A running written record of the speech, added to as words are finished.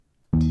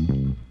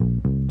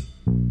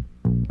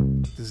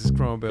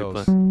Chrome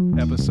Bills,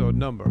 episode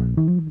number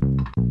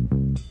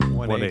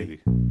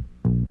 180.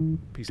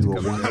 Peace to Do a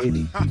Cubby Bear.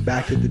 180.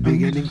 Back at the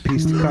beginning.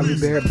 Peace to Cubby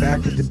Bear.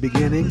 Back at the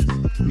beginning.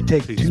 You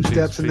take two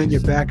steps and then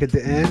you're back at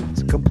the end.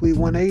 It's a complete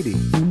 180.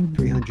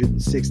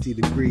 360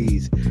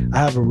 degrees. I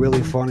have a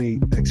really funny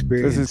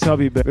experience. This is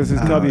Cubby Bear. This is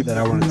Cubby that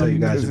I want to tell you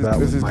guys about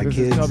with my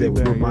kids. That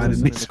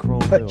reminded me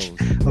so much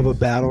of a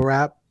battle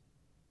rap.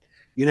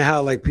 You know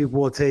how like people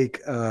will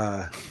take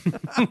I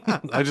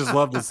just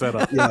love the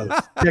setup. Yeah,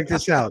 check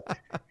this out.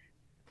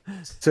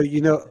 So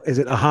is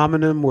it a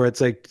homonym where it's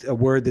like a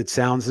word that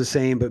sounds the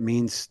same but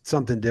means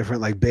something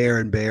different, like bear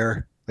and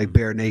bear, like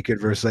bare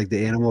naked versus like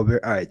the animal bear?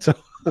 All right, so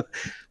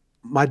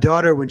my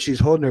daughter, when she's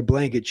holding her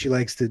blanket, she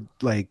likes to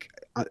like,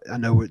 I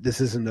know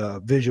this isn't a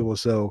visual,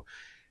 so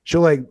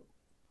she'll like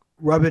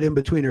rub it in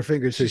between her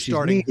fingers. So she's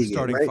starting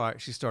right? fire.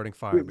 She's starting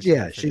fire.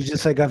 Yeah, she's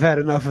just like, I've had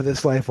enough of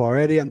this life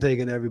already. I'm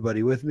taking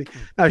everybody with me.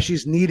 Now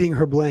she's kneading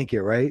her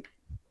blanket, right?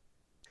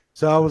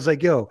 So I was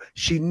like, yo,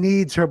 she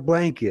needs her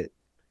blanket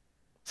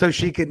so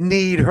she could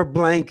knead her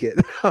blanket.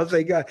 I was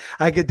like, God,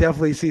 I could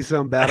definitely see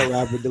some battle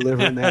rapper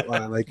delivering that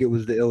line like it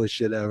was the illest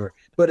shit ever,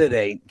 but it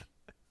ain't.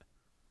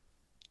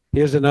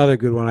 Here's another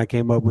good one I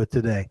came up with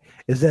today.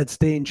 Is that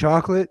stained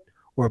chocolate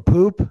or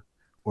poop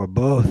or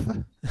both?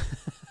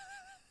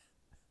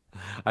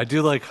 I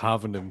do like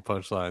homonym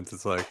punchlines.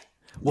 It's like,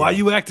 why are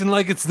you acting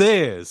like it's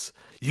theirs?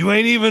 You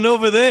ain't even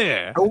over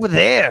there. Over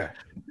there.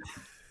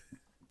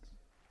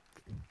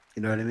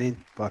 You know what I mean?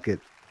 Fuck it.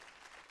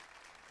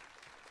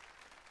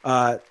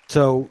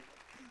 So,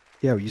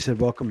 yeah, you said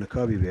welcome to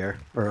Cubby Bear,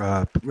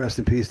 or rest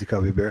in peace to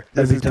Cubby Bear.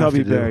 This is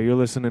Cubby Bear. You're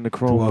listening to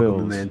Chrome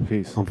Bills.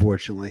 Peace.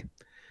 Unfortunately.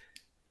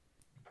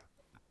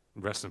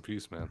 Rest in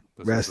peace, man.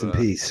 Rest in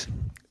peace.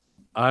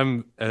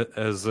 I'm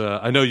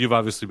I know you've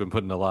obviously been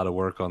putting a lot of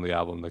work on the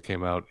album that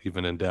came out,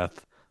 Even in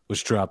Death,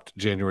 which dropped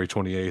January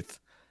 28th,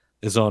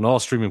 is on all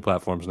streaming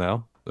platforms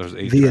now. There's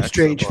 8 via tracks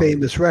Strange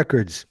Famous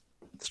Records.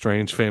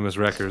 Strange Famous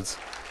Records.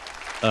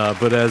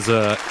 But as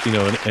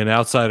an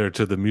outsider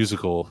to the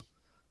musical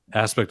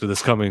aspect of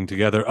this coming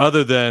together,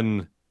 other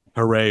than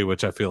Hooray,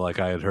 which I feel like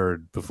I had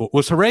heard before.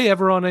 Was Hooray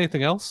ever on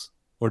anything else?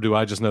 Or do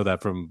I just know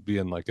that from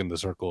being like in the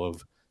circle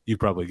of you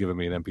probably giving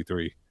me an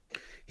MP3?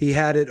 He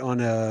had it on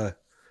a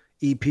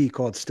EP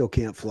called Still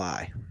Can't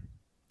Fly.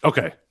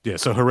 Okay. Yeah.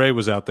 So Hooray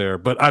was out there,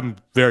 but I'm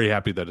very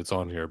happy that it's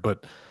on here.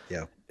 But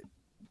yeah,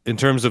 in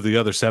terms of the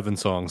other 7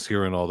 songs,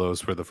 hearing all those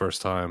for the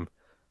first time,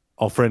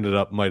 I'll Friend It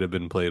Up might have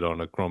been played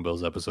on a Chrome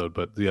Bills episode,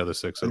 but the other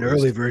 6. An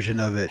early version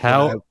of it.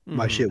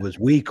 My shit was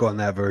weak on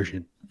that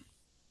version.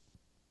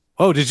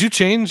 Oh, did you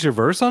change your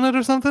verse on it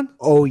or something?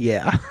 Oh,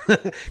 yeah.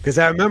 Because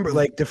I remember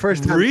like the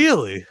first time.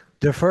 Really?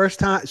 The first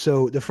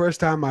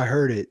time I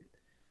heard it,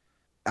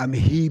 I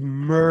mean, he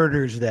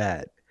murders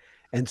that.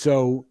 And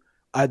so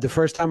the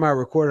first time I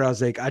recorded, I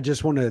was like, I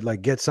just want to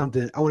like get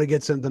something. I want to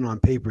get something on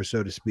paper,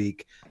 so to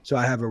speak. So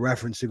I have a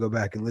reference to go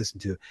back and listen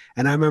to.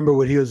 And I remember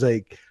what he was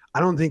like, I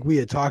don't think we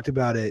had talked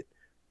about it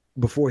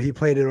before he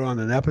played it on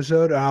an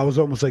episode. And I was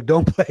almost like,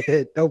 don't play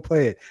it.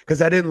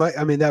 Because I didn't like,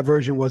 I mean, that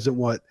version wasn't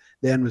what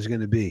the end was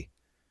going to be.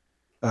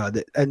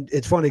 And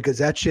it's funny because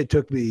that shit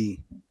took me,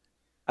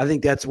 I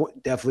think that's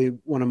definitely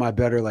one of my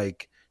better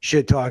like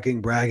shit talking,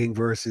 bragging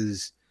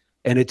verses.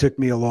 And it took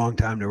me a long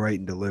time to write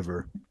and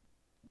deliver.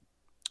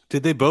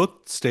 Did they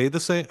both stay the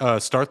same?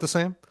 Start the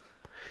same?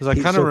 Because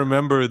I kind of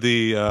remember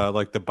the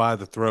like the By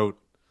the Throat.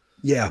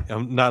 Yeah,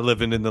 I'm not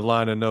living in the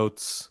line of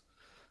notes.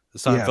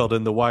 Seinfeld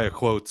in the wire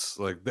quotes.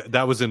 Like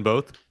that was in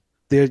both.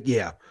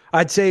 Yeah,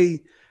 I'd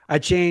say I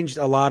changed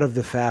a lot of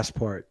the fast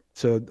part.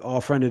 So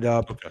all Friended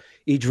Up. Okay.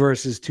 Each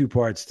verse is 2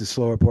 parts: the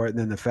slower part and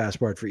then the fast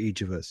part for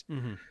each of us.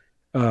 Mm-hmm.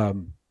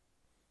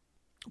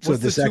 So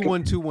the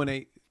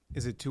 21218.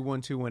 Is it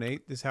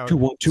 21218? This how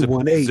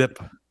 21218. Zip.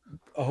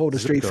 I hold a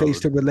straight face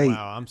to relate.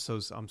 Wow, I'm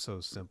so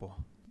simple.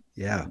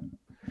 Yeah,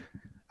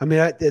 I mean,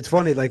 it's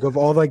funny. Like of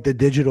all like the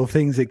digital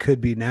things it could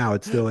be now,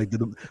 it's still like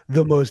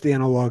the most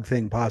analog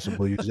thing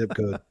possible. Your zip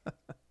code.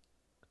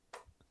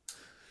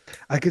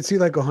 I could see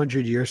like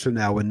 100 years from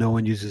now when no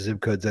one uses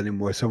zip codes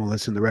anymore. Someone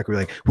listens to the record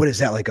like, "What is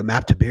that? Like a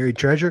map to buried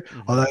treasure?"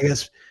 Mm-hmm. Although I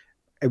guess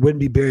it wouldn't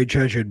be buried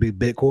treasure; it'd be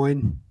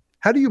Bitcoin.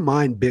 How do you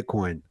mine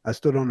Bitcoin? I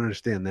still don't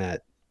understand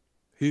that.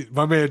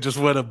 My man just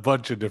went a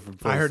bunch of different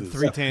places. I heard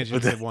 3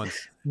 tangents at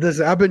once.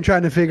 I've been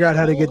trying to figure out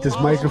how to get this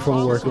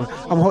microphone working.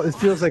 It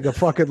feels like a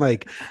fucking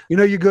like,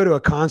 you go to a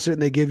concert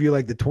and they give you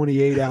like the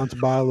 28-ounce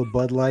bottle of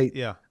Bud Light.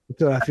 Yeah.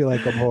 So I feel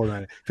like I'm holding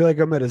it. I feel like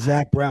I'm at a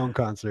Zach Brown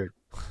concert.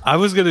 I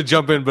was going to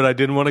jump in, but I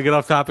didn't want to get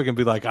off topic and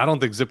be like, I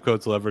don't think zip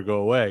codes will ever go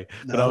away.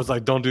 No. But I was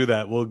like, don't do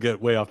that. We'll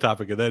get way off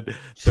topic. And then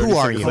 30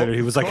 seconds later,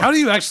 he was like, how do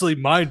you actually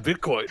mine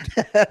Bitcoin?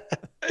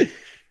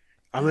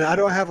 I mean, I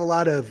don't have a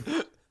lot of...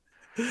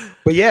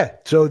 But yeah,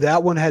 so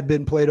that one had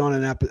been played on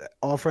an episode.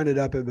 All Friended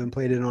Up had been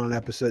played on an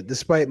episode,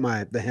 despite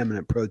the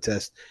vehement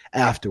protest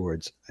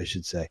afterwards, I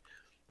should say.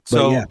 But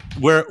so yeah.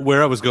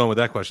 where I was going with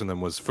that question then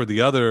was for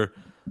the other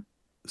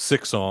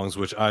 6 songs,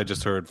 which I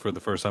just heard for the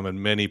first time,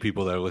 and many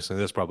people that are listening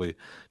to this probably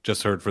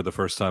just heard for the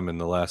first time in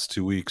the last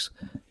 2 weeks.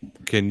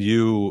 Can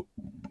you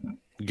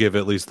give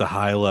at least the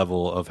high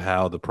level of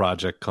how the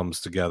project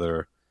comes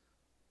together,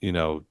 you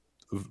know,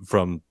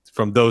 from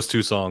those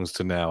 2 songs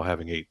to now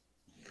having 8.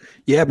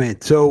 Yeah,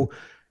 man. So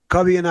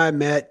Cubby and I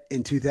met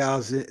in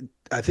 2000.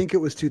 I think it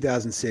was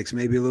 2006,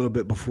 maybe a little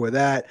bit before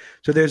that.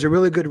 So there's a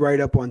really good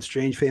write-up on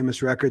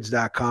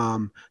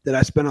strangefamousrecords.com that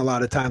I spent a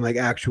lot of time like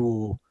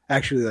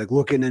actually like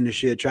looking into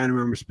shit, trying to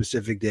remember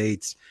specific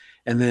dates.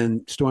 And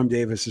then Storm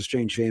Davis of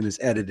Strange Famous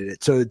edited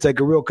it. So it's like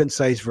a real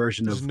concise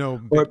version There's of no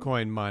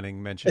Bitcoin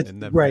mining mentioned in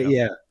that. Right,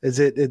 yeah.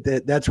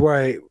 That's where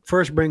I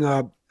first bring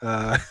up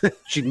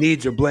she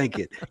needs her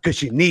blanket because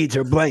she needs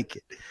her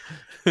blanket.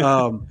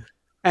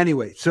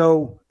 Anyway,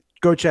 so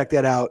go check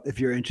that out if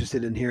you're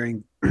interested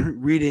in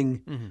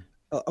reading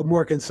a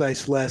more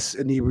concise, less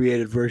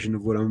inebriated version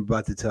of what I'm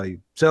about to tell you.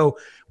 So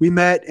we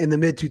met in the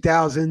mid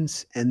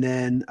 2000s, and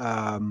then,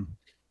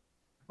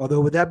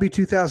 although would that be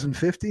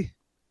 2050?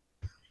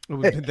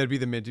 That'd be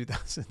the mid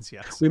 2000s.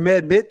 Yes, we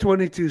met mid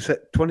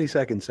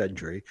 22nd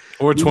century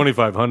or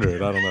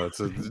 2500. I don't know.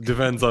 It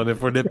depends on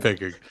if we're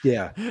nitpicking.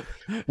 Yeah,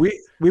 we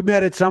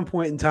met at some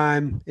point in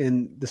time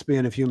in the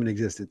span of human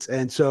existence,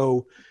 and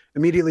so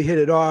immediately hit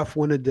it off.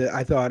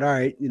 I thought, all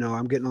right,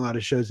 I'm getting a lot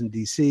of shows in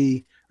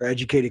DC, or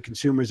educated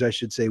consumers, I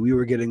should say. We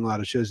were getting a lot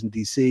of shows in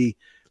DC.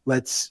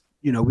 Let's,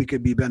 we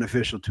could be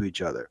beneficial to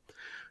each other.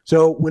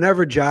 So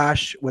whenever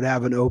Josh would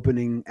have an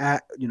opening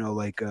at,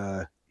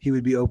 he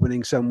would be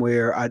opening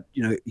somewhere,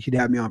 he'd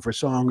have me on for a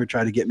song or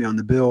try to get me on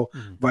the bill,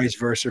 vice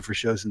versa for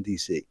shows in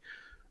DC.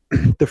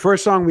 The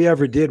first song we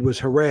ever did was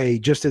Hooray,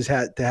 just as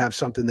had to have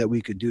something that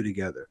we could do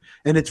together.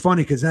 And it's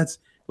funny because that's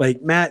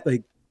like Matt,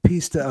 like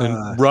piece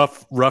to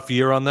rough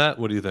year on that.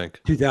 What do you think?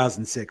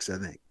 2006, I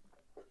think.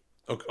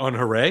 Okay, on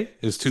Hooray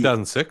is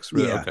 2006?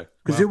 Really? Yeah. Okay.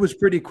 Because it was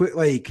pretty quick.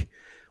 Like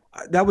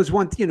that was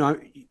one thing,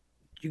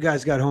 you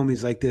guys got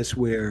homies like this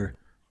where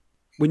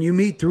when you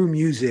meet through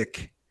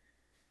music,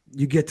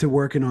 you get to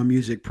working on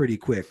music pretty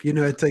quick.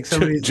 It's like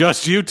somebody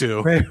just you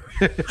two. Right?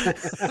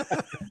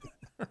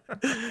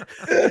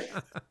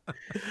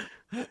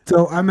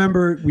 So I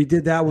remember we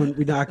did that one.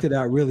 We knocked it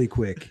out really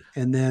quick,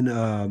 and then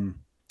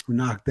we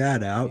knocked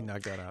that out.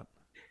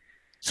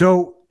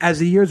 So as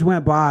the years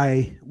went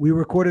by, we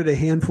recorded a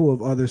handful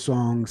of other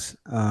songs.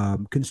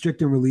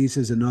 Constrict and Release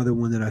is another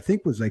one that I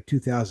think was like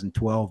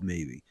 2012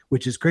 maybe,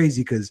 which is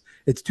crazy because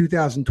it's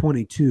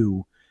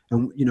 2022.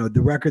 And,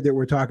 the record that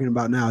we're talking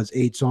about now is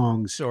 8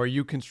 songs. So are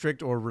you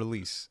Constrict or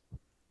Release?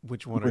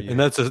 Which one are you? And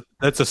that's a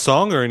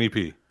song or an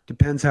EP?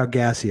 Depends how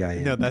gassy I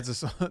am. No, that's a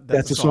song.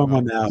 That's a song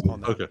on the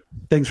album. Okay.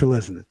 Thanks for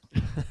listening.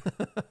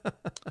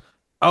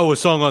 Oh, a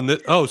song on this.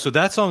 Oh, so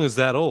that song is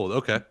that old.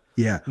 Okay.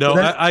 Yeah. No,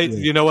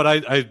 you know what? I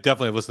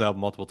definitely have listened to the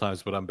album multiple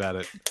times, but I'm bad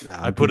at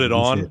I put it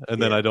on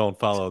and then I don't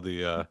follow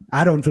the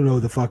I don't know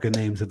the fucking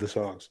names of the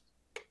songs.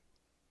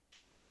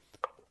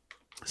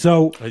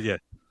 So yeah.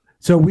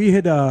 So we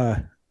had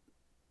done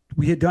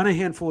a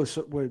handful of,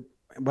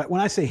 but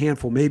when I say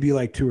handful, maybe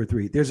like 2 or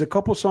 3. There's a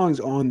couple songs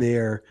on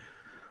there,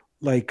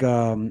 like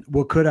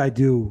What Could I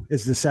Do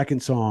is the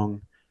second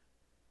song.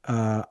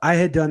 I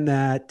had done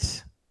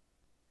that.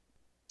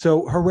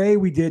 So Hooray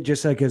we did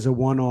just like as a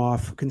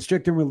one-off.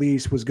 Constrict and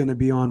Release was going to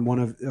be on one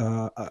of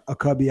a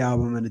Cubby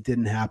album, and it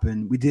didn't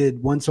happen. We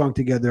did one song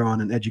together on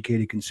an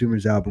Educated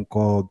Consumers album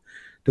called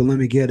Don't Let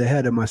Me Get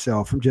Ahead of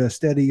Myself. I'm just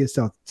steady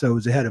yourself. So it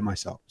was Ahead of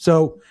Myself.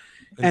 So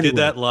anyway, did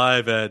that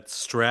live at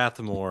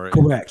Strathmore.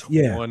 Correct.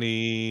 In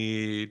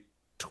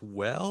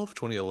 2012,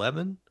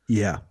 2011?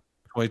 Yeah.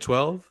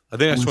 2012? I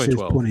think that's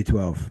 2012.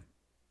 2012.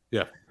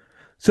 Yeah.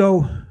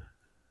 So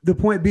the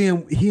point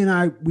being,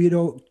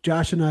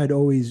 Josh and I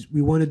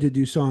we wanted to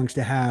do songs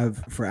to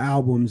have for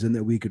albums and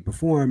that we could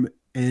perform.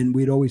 And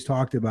we'd always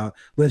talked about,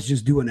 let's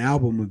just do an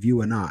album of you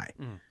and I.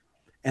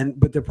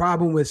 But the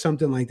problem with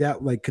something like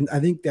that, like, I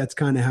think that's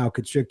kind of how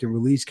Constrict and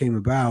Release came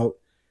about,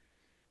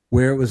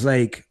 where it was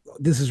like,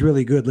 this is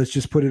really good. Let's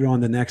just put it on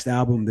the next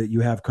album that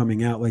you have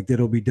coming out. Like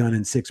that'll be done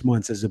in 6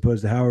 months as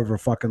opposed to however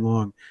fucking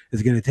long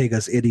it's going to take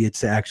us idiots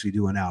to actually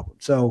do an album.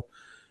 So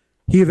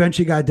he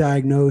eventually got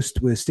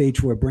diagnosed with stage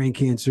 4 brain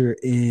cancer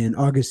in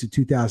August of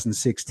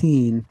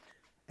 2016.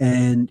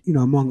 And,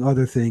 among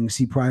other things,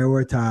 he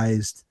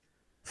prioritized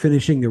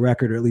finishing the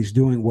record, or at least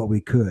doing what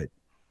we could.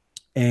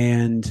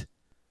 And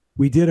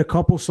we did a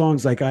couple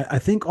songs. Like I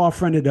think All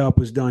Friended Up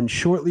was done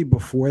shortly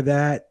before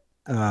that.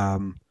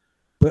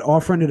 But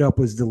All Friended Up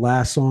was the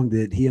last song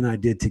that he and I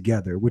did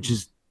together, which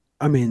is,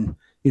 obviously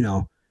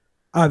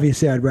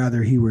I'd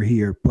rather he were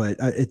here, but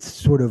it's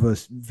sort of a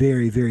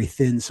very, very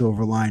thin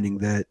silver lining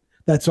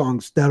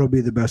that'll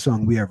be the best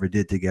song we ever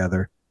did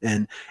together.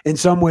 And in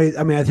some ways,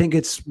 I think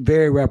it's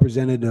very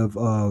representative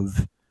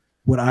of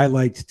what I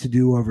liked to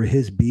do over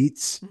his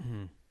beats.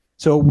 Mm-hmm.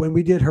 So when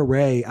we did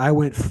Hooray, I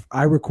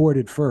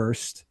recorded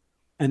first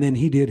and then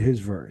he did his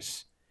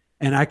verse.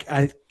 And I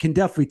can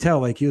definitely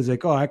tell, like, he was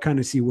like, oh, I kind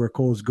of see where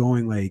Cole's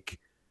going, like,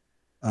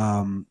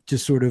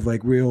 just sort of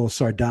like real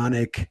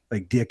sardonic,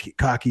 like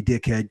cocky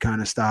dickhead kind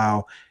of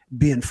style,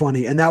 being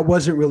funny. And that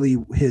wasn't really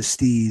his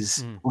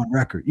steez on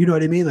record. You know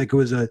what I mean? Like, it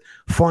was a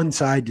fun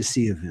side to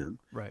see of him.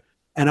 Right.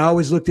 And I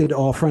always looked at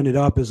All Friended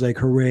Up as like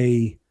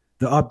Hooray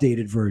the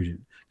updated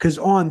version. Because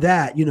on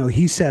that,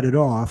 he set it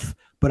off,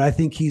 but I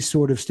think he's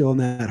sort of still in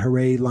that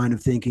hooray line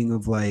of thinking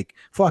of like,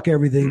 fuck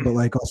everything, but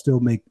like I'll still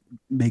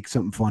make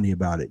something funny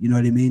about it. You know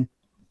what I mean?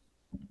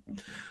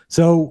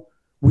 So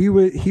he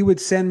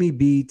would send me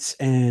beats,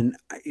 and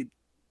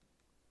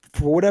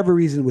for whatever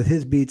reason with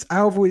his beats,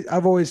 I've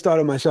always thought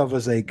of myself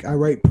as like, I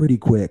write pretty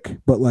quick,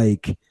 but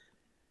like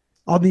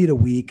I'll need a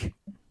week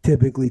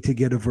typically to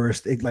get a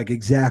verse like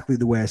exactly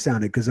the way I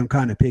sounded, because I'm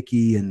kind of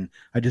picky and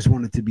I just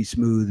want it to be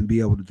smooth and be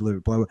able to deliver.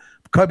 Blah, blah.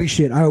 Cubby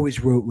shit, I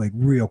always wrote like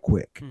real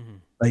quick. Mm-hmm.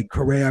 Like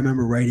Hooray, I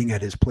remember writing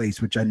at his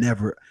place, which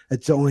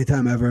it's the only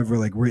time I've ever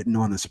like written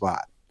on the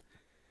spot,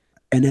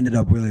 and ended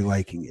up really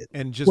liking it.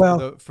 And just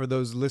for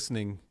those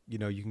listening, you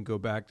can go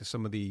back to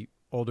some of the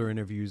older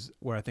interviews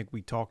where I think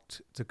we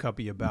talked to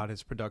Cubby about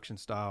his production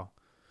style.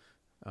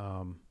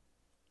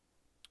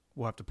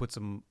 We'll have to put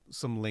some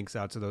links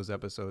out to those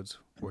episodes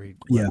where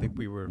I think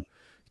we were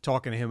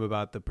talking to him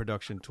about the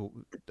production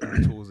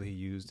tools that he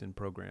used in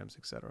programs,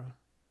 etc.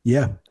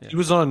 Yeah. He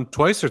was on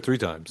twice or three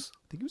times.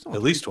 I think he was on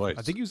at least twice.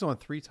 I think he was on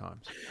 3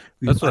 times.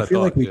 That's what I feel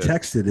like we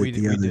texted it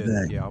the other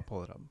day. Yeah, I'll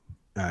pull it up.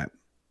 All right.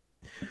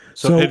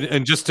 So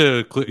and just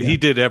to he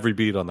did every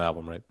beat on the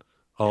album, right?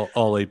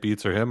 All 8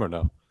 beats are him or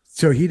no?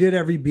 So he did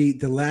every beat.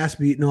 The last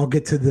beat, and I'll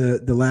get to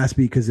the last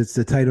beat because it's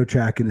the title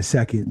track in a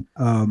second.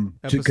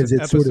 Because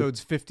it's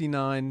episodes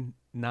 59,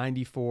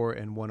 94,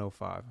 and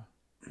 105.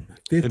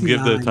 59, and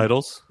give the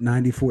titles.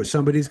 94.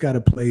 Somebody's got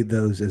to play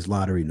those as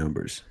lottery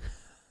numbers.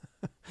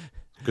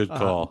 Good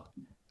call.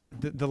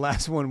 The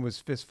last one was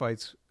Fist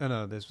Fights. Oh,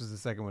 no, this was the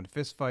second one.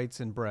 Fist Fights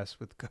and Breasts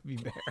with Cubby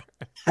Bear.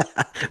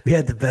 We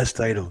had the best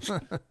titles.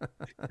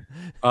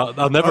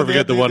 I'll never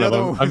forget the one of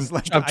them.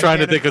 I'm trying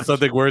to think of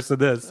something worse than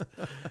this.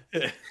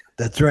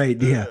 That's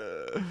right. Yeah.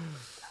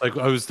 Like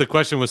the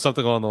question was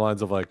something along the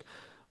lines of like,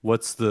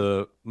 what's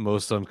the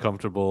most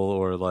uncomfortable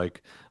or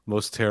like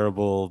most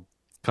terrible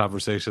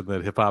conversation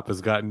that hip hop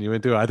has gotten you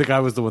into? I think I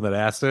was the one that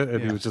asked it,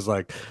 and he was just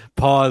like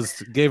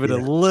paused, gave it a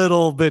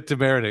little bit to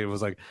marinate. It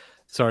was like,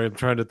 sorry, I'm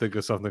trying to think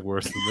of something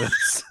worse than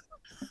this.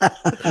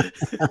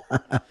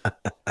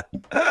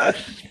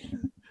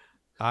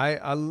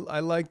 I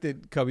like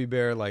that Cubby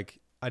Bear, like,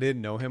 I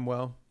didn't know him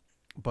well,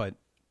 but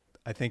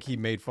I think he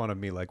made fun of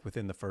me like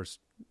within the first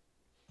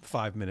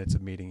 5 minutes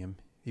of meeting him.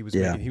 He was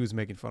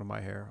making fun of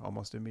my hair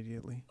almost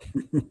immediately.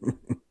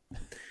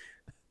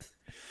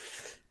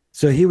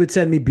 So he would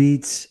send me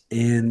beats,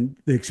 and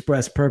the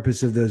express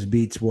purpose of those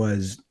beats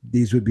was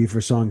these would be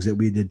for songs that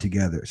we did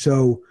together.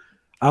 So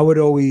I would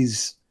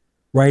always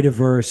write a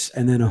verse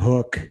and then a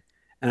hook.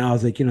 And I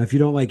was like, if you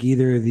don't like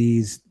either of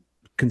these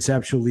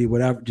conceptually,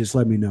 whatever, just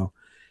let me know.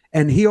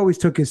 And he always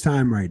took his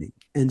time writing.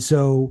 And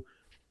so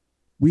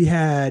we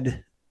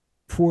had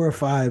 4 or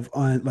 5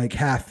 on like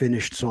half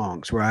finished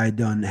songs where I had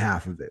done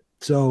half of it.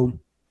 So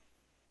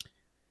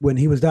when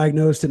he was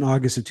diagnosed in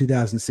August of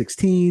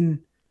 2016,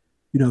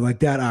 like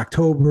that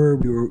October,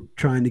 we were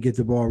trying to get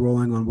the ball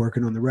rolling on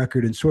working on the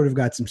record and sort of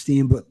got some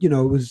steam, but it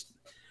was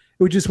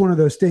just one of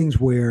those things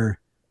where,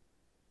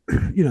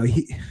 I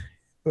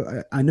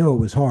know it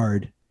was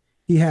hard.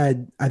 I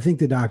think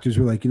the doctors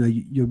were like,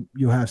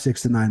 you'll have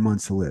 6 to 9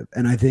 months to live.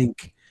 And I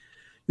think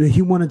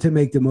he wanted to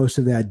make the most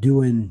of that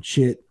doing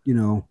shit,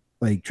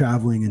 like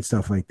traveling and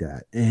stuff like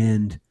that.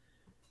 And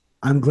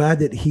I'm glad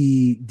that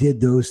he did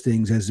those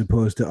things as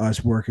opposed to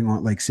us working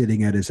on, like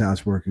sitting at his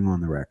house working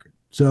on the record.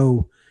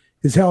 So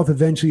his health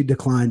eventually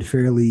declined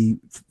fairly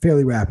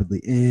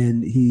rapidly,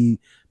 and he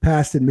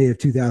passed in May of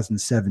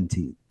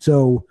 2017.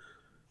 So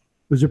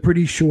it was a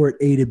pretty short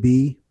A to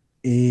B.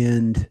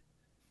 And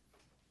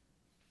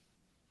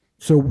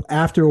so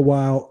after a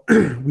while,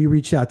 we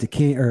reached out to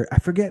Cam, or I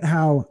forget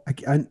how,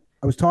 I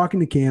was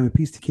talking to Cam, a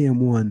piece to Cam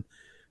 1,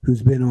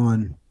 who's been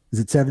on, is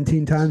it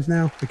 17 times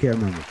now? I can't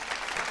remember.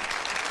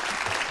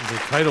 The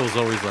title is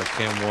always like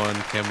Cam 1,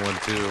 Cam 1,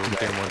 2,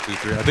 Cam 1, 2,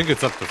 3. I think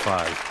it's up to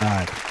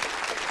 5.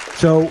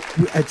 So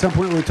at some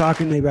point we were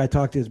talking, maybe I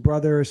talked to his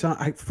brother or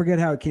something. I forget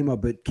how it came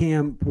up, but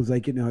Cam was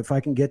like, if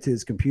I can get to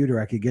his computer,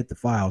 I could get the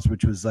files,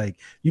 which was like,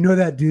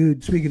 that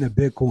dude, speaking of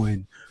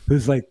Bitcoin,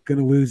 who's like going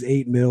to lose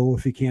 $8 million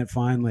if he can't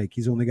find, like,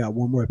 he's only got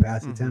one more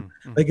pass attempt.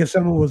 Mm-hmm. Like if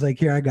someone was like,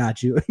 here, I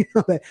got you,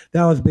 that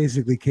was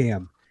basically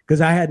Cam. Because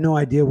I had no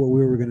idea what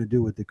we were going to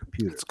do with the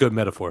computer. It's a good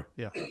metaphor.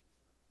 Yeah.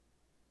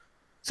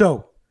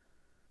 So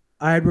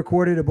I had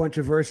recorded a bunch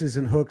of verses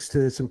and hooks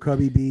to some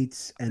Cubby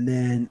beats, and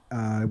then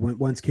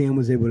once Cam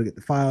was able to get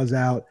the files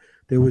out,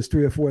 there was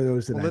 3 or 4 of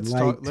those that I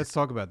liked. Let's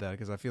talk about that,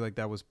 because I feel like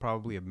that was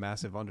probably a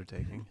massive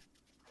undertaking.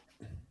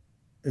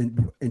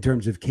 In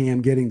terms of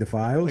Cam getting the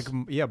files?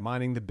 Like,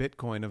 mining the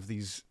Bitcoin of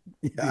these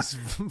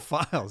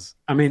files.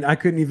 I mean, I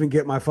couldn't even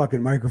get my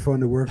fucking microphone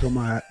to work on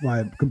my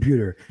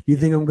computer. You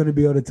think I'm going to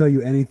be able to tell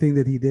you anything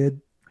that he did?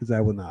 Because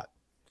I will not.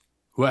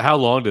 Well, how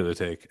long did it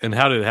take? And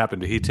how did it happen?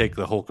 Did he take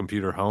the whole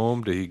computer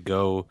home? Did he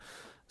go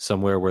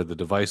somewhere where the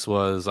device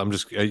was? I'm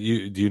just, do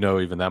you know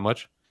even that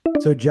much?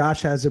 So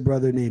Josh has a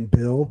brother named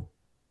Bill.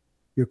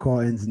 Your call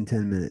ends in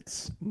 10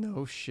 minutes.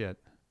 No shit.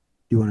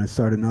 You want to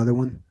start another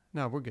one?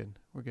 No, we're good.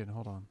 We're good.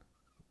 Hold on.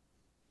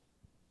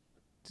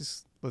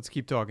 Just Let's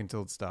keep talking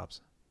till it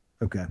stops.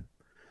 Okay.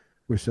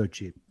 We're so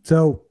cheap.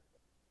 So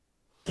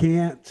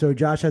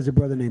Josh has a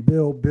brother named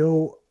Bill.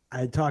 Bill, I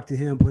had talked to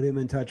him, put him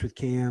in touch with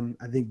Cam.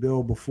 I think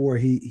Bill, before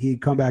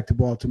he'd come back to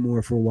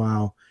Baltimore for a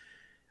while,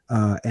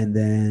 and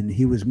then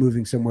he was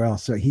moving somewhere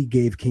else. So he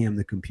gave Cam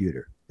the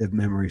computer, if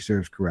memory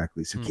serves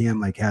correctly. So Cam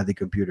like had the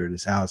computer at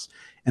his house,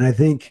 and I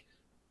think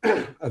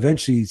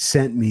eventually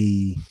sent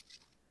me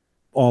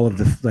all of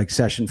the like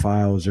session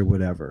files or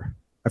whatever.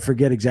 I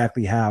forget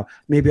exactly how.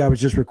 Maybe I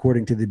was just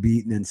recording to the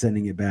beat and then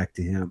sending it back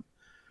to him.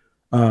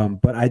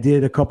 But I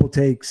did a couple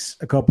takes,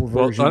 a couple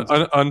versions.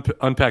 Well,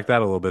 unpack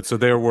that a little bit. So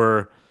there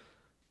were,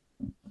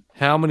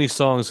 how many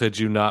songs had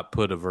you not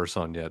put a verse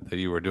on yet that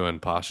you were doing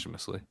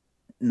posthumously?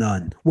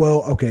 None.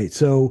 Well, okay,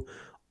 so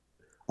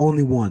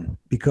only one,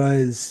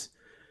 because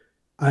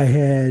I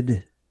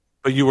had.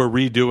 But you were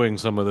redoing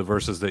some of the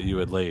verses that you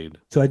had laid.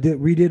 So I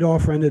redid All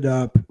Friended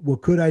Up.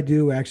 What could I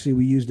do? Actually,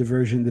 we used a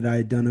version that I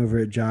had done over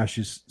at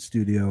Josh's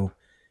studio.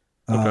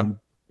 Okay.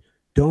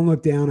 Don't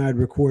Look Down, I'd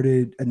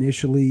recorded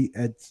initially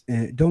at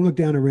Don't Look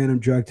Down, a Random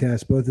Drug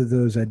Test. Both of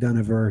those I'd done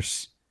a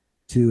verse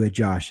to at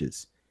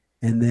Josh's.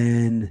 And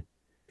then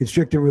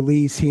Constrict and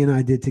Release, he and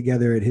I did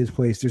together at his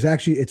place. There's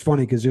actually, it's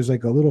funny because there's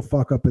like a little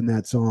fuck up in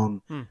that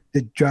song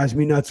that drives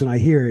me nuts when I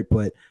hear it.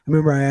 But I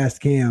remember I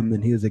asked Cam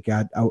and he was like,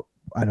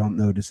 I don't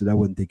notice it. I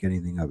wouldn't think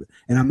anything of it.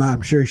 And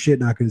I'm sure shit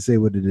not going to say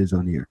what it is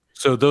on here.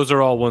 So those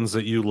are all ones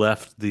that you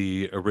left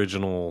the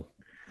original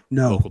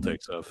vocal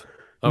takes of?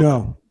 Okay.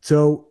 No.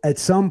 So at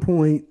some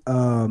point,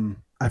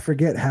 I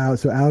forget how.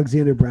 So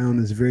Alexander Brown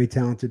is a very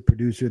talented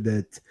producer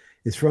that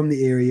is from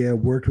the area,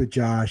 worked with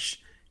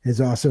Josh, has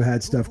also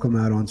had stuff come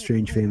out on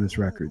Strange Famous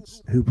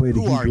Records, who played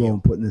a huge role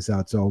in putting this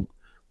out. So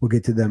we'll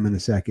get to them in a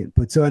second.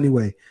 But so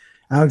anyway,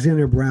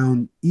 Alexander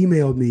Brown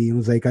emailed me and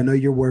was like, I know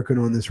you're working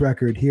on this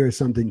record. Here's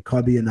something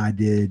Cubby and I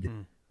did.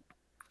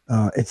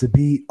 It's a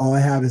beat. All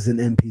I have is an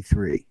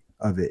MP3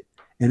 of it.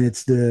 And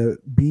it's the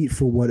beat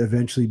for what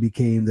eventually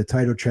became the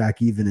title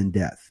track, Even in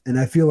Death. And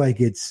I feel like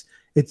it's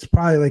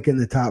probably like in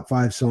the top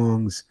 5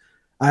 songs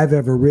I've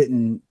ever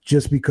written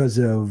just because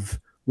of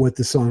what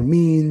the song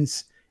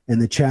means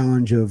and the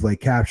challenge of like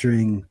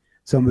capturing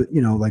some,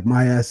 you know, like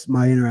my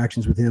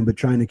interactions with him, but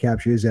trying to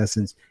capture his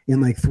essence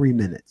in like 3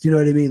 minutes. You know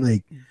what I mean?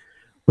 Like,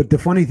 but the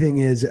funny thing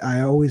is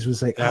I always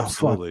was like,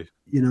 absolutely. Oh, fuck.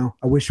 You know,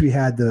 I wish we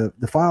had the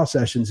file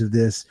sessions of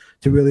this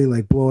to really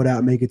like blow it out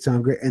and make it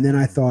sound great. And then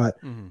I thought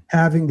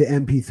having the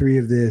MP3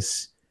 of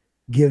this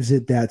gives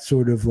it that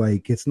sort of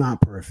like, it's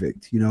not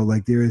perfect, you know,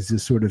 like there is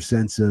this sort of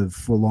sense of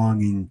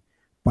belonging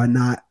by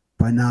not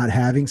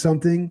having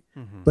something.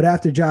 But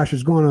after Josh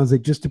was gone, I was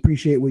like, just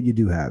appreciate what you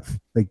do have.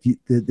 Like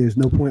there's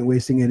no point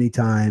wasting any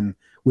time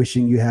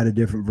wishing you had a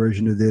different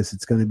version of this.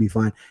 It's going to be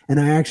fine. And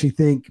I actually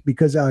think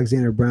because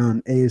Alexander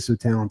Brown, A, is so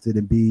talented,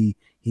 and B,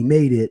 he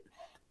made it,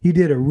 he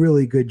did a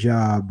really good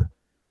job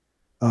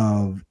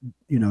of,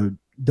 you know,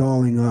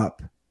 dolling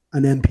up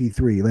an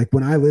MP3. Like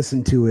when I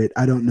listen to it,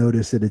 I don't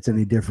notice that it's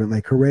any different.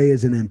 Like Hooray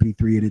is an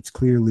MP3 and it's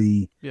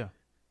clearly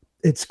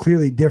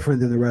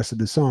different than the rest of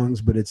the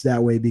songs, but it's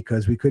that way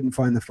because we couldn't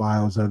find the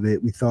files of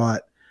it. We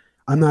thought,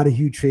 I'm not a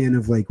huge fan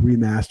of like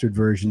remastered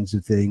versions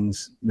of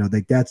things. You know,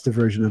 like that's the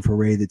version of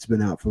Hooray that's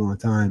been out for a long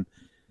time.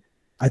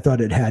 I thought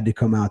it had to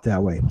come out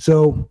that way.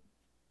 So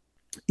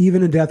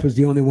Even in Death was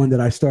the only one that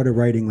I started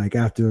writing like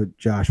after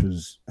Josh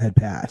had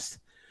passed.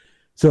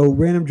 So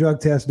Random Drug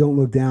Test, Don't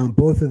Look Down,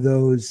 both of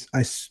those,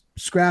 I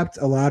scrapped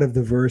a lot of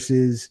the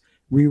verses,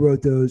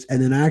 rewrote those,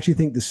 and then I actually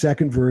think the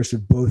second verse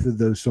of both of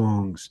those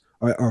songs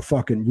are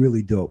fucking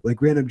really dope.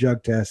 Like Random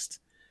Drug Test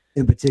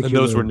in particular. And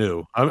those were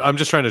new. I'm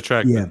just trying to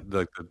track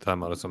the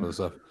time out of some of the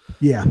stuff.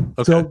 Yeah.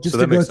 Okay. So just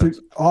to go through,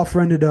 sense. All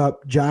Friended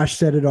Up, Josh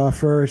set it off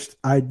first.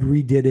 I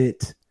redid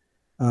it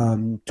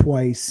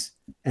twice,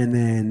 and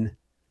then,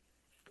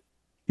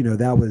 you know,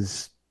 that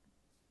was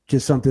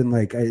just something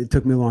like it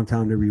took me a long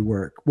time to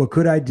rework. What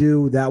could I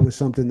do? That was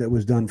something that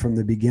was done from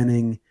the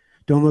beginning.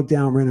 Don't Look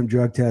Down, Random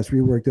Drug Test,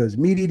 rework those.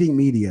 Meat Eating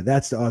Media,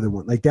 that's the other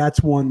one. Like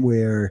that's one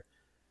where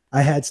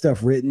I had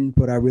stuff written,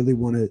 but I really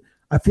want to.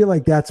 I feel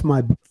like that's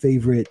my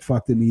favorite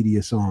Fuck the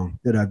Media song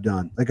that I've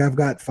done. Like I've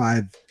got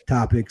 5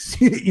 topics,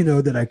 you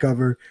know, that I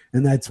cover,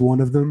 and that's one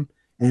of them.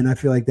 And I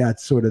feel like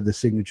that's sort of the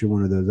signature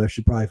one of those. I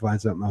should probably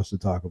find something else to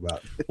talk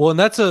about. Well, and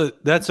that's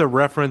a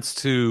reference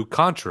to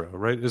Contra,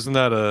 right? Isn't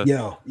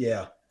that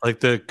yeah. Like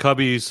the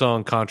Cubby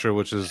song Contra,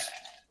 which is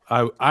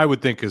I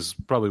would think is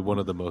probably one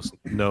of the most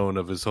known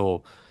of his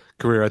whole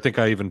career. I think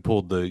I even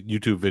pulled the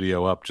YouTube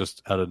video up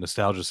just out of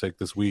nostalgia's sake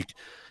this week,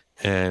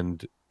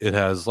 and it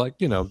has like,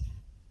 you know,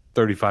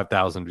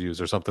 35,000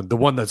 views or something. The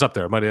one that's up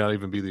there, it might not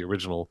even be the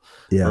original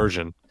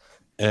version.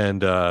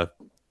 And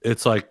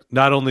it's like,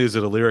 not only is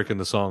it a lyric in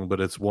the song, but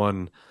it's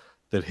one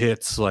that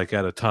hits like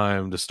at a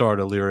time to start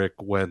a lyric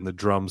when the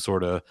drum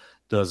sort of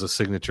does a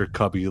signature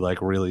Cubby,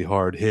 like really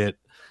hard hit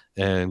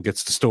and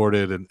gets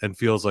distorted and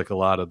feels like a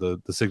lot of the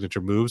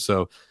signature moves.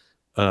 So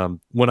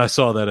when I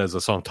saw that as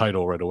a song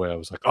title right away, I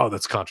was like, oh,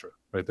 that's Contra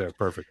right there.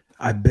 Perfect.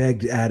 I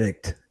begged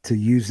Addict to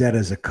use that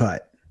as a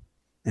cut.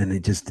 and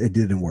it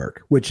didn't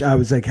work, which I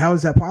was like, how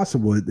is that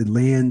possible? It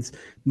lands,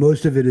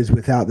 most of it is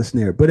without the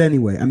snare. But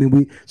anyway, I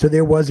mean, so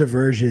there was a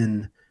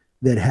version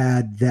that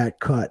had that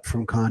cut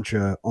from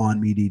Contra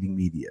on Meat Eating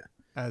Media.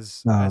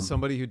 As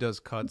somebody who does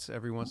cuts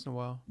every once in a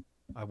while,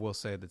 I will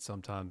say that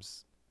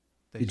sometimes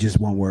it just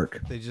won't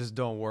work. They just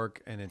don't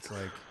work, and it's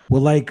like,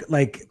 well,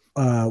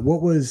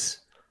 what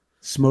was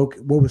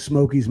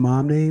Smokey's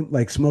mom name?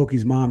 Like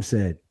Smokey's mom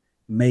said,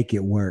 "Make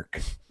it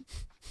work."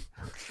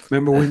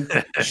 Remember when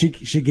she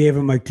gave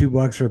him like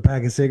 $2 for a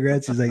pack of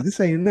cigarettes? She's like, "This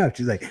ain't enough."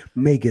 She's like,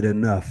 "Make it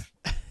enough."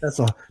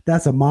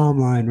 That's a mom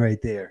line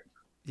right there.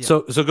 Yeah.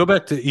 So go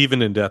back to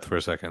Even in Death for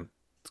a second,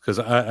 because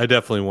I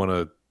definitely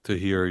want to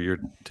hear your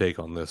take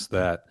on this.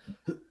 That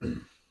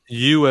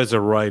you as a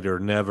writer,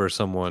 never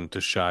someone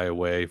to shy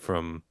away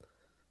from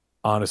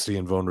honesty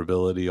and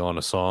vulnerability on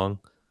a song,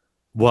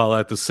 while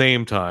at the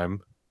same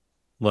time,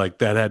 like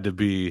that had to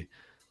be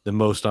the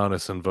most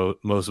honest and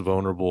most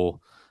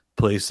vulnerable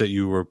place that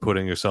you were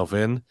putting yourself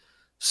in.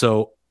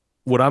 So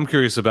what I'm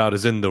curious about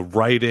is in the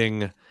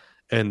writing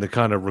and the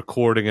kind of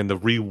recording and the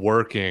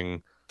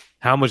reworking,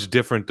 how much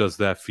different does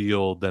that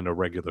feel than a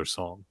regular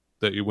song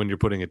that when you're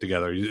putting it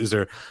together? Is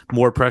there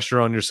more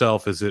pressure on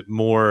yourself? Is it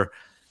more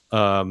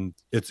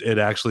it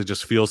actually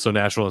just feels so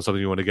natural and something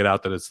you want to get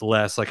out that it's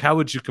less? Like, how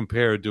would you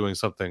compare doing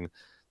something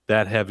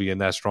that heavy and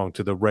that strong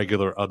to the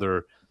regular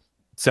other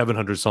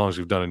 700 songs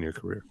you've done in your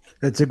career?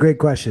 That's a great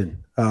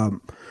question.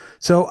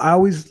 So I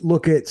always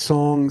look at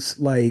songs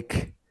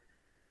like,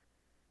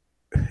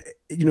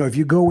 if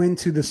you go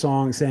into the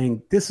song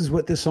saying, this is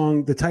what this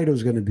song, the title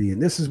is going to be,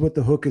 and this is what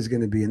the hook is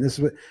going to be, and this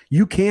is what,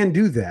 you can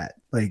do that.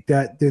 Like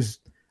that,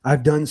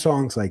 I've done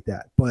songs like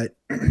that, but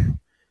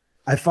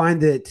I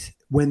find that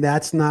when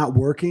that's not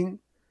working,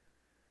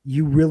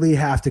 you really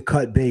have to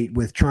cut bait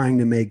with trying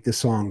to make the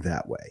song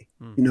that way.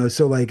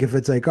 So like, if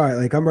it's like, all right,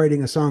 like I'm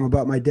writing a song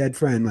about my dead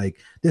friend, like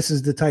this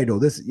is the title,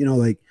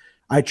 like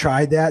I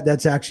tried that.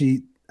 That's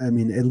actually, I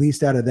mean, at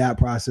least out of that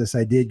process,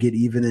 I did get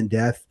Even in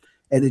Death,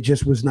 and it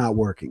just was not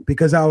working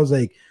because I was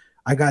like,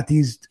 I got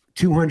these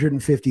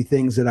 250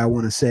 things that I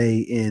want to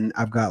say, and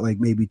I've got like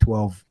maybe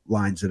 12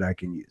 lines that I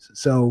can use.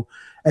 So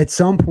at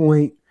some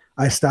point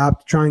I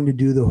stopped trying to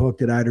do the hook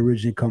that I'd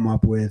originally come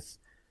up with,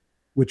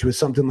 which was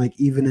something like,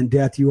 even in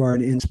death, you are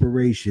an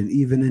inspiration.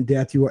 Even in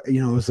death, you are,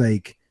 it was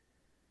like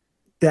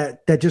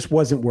that just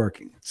wasn't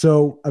working.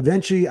 So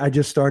eventually I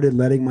just started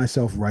letting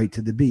myself write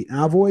to the beat. And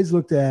I've always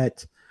looked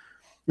at,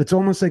 it's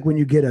almost like when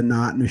you get a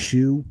knot in a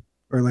shoe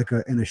or like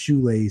in a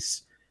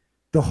shoelace,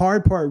 the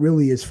hard part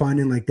really is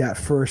finding like that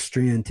first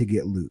strand to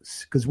get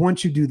loose. Because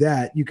once you do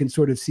that, you can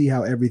sort of see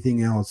how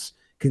everything else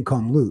can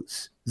come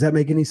loose. Does that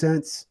make any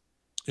sense?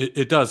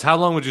 It does. How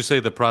long would you say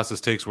the process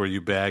takes where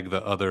you bag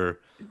the other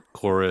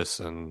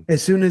chorus? And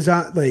as soon as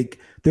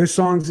there's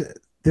songs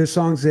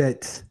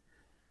that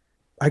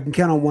I can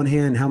count on one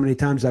hand how many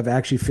times I've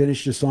actually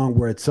finished a song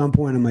where at some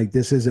point I'm like,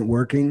 this isn't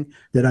working,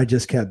 that I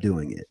just kept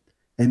doing it.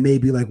 And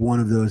maybe like one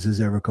of those has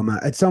ever come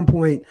out. At some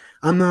point,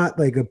 I'm not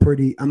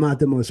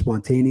the most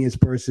spontaneous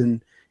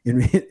person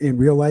in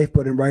real life,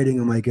 but in writing,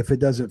 I'm like, if it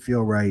doesn't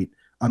feel right,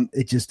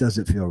 it just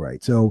doesn't feel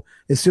right. So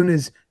as soon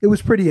as it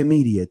was pretty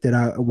immediate that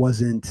I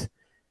wasn't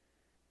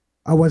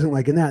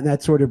liking that. And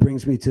that sort of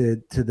brings me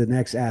to the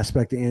next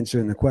aspect of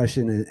answering the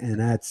question. And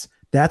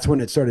that's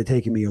when it started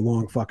taking me a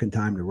long fucking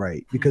time to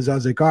write, because I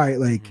was like, all right,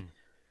 like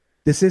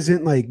this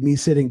isn't like me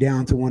sitting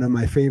down to one of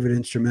my favorite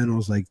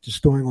instrumentals, like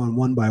just going on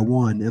one by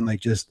one and like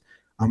just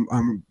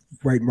I'm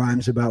writing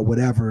rhymes about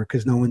whatever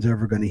because no one's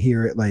ever going to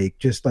hear it. Like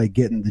just like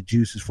getting the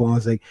juices flowing. I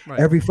was like, right.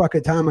 Every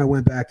fucking time I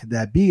went back to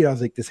that beat, I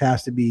was like, this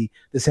has to be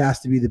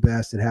the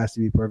best. It has to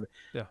be perfect.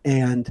 Yeah.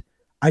 And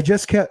I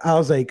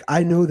was like,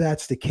 I know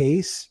that's the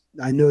case.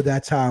 I know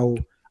that's how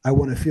I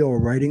want to feel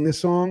writing this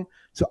song.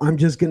 So I'm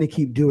just going to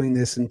keep doing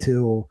this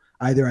until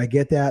either I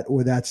get that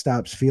or that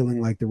stops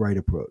feeling like the right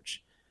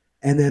approach.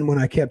 And then when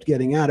I kept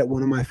getting at it,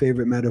 one of my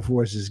favorite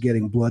metaphors is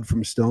getting blood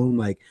from stone.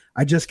 Like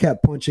I just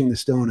kept punching the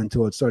stone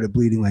until it started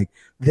bleeding. Like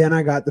then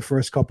I got the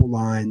first couple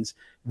lines.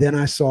 Then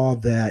I saw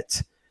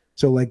that.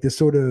 So like this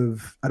sort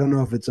of, I don't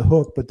know if it's a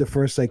hook, but the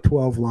first like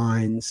 12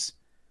 lines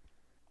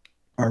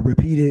are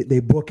repeated. They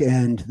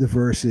bookend the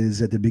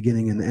verses at the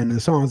beginning and the end of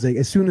the song. I was like,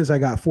 as soon as I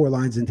got 4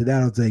 lines into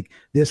that, I was like,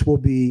 this will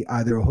be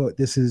either a hook.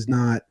 This is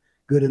not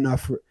good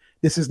enough.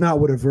 This is not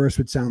what a verse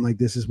would sound like.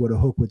 This is what a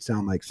hook would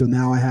sound like. So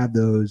now I have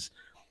those.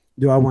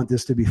 Do I want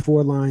this to be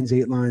 4 lines,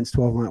 8 lines,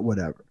 12 lines,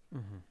 whatever.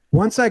 Mm-hmm.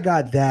 Once I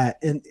got that,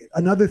 and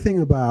another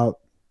thing about,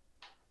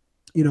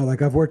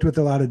 like I've worked with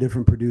a lot of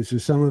different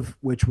producers, some of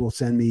which will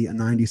send me a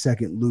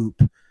 90-second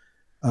loop.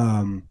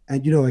 And,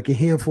 like a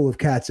handful of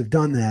cats have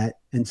done that.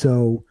 And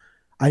so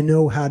I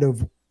know how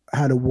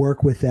to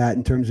work with that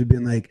in terms of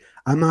being like,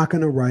 I'm not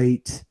going to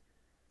write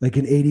like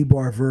an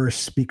 80-bar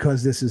verse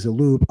because this is a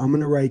loop. I'm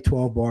going to write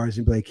 12 bars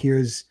and be like,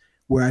 here's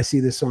where I see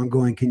this song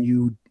going. Can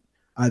you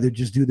either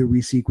just do the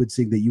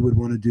resequencing that you would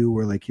want to do,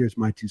 or like, here's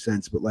my 2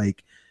 cents, but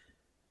like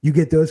you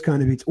get those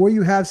kind of beats, or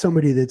you have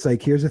somebody that's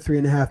like, here's a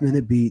 3.5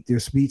 minute beat.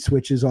 There's beat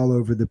switches all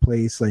over the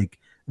place. Like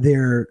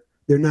they're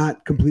they're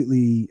not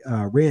completely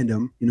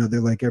random. You know,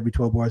 they're like every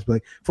 12 bars, but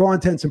like, for all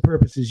intents and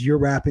purposes, you're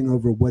rapping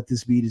over what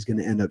this beat is going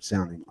to end up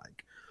sounding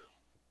like.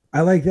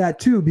 I like that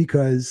too,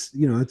 because,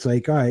 you know, it's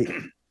like, all right,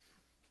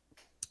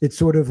 it's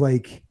sort of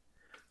like,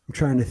 I'm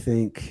trying to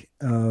think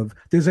of,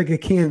 there's like a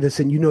canvas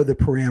and you know the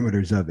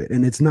parameters of it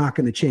and it's not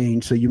going to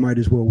change. So you might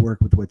as well work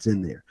with what's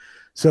in there.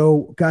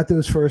 So got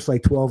those first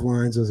like 12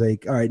 lines. I was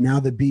like, all right, now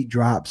the beat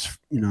drops,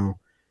 you know,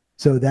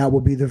 so that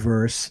will be the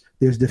verse.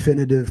 There's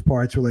definitive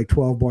parts where like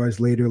 12 bars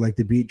later, like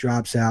the beat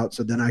drops out.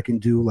 So then I can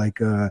do like,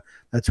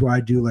 that's where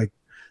I do like,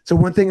 so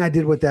one thing I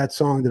did with that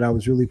song that I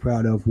was really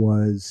proud of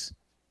was.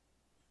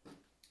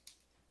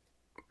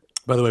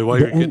 By the way, while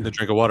you're getting a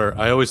drink of water,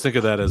 I always think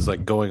of that as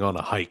like going on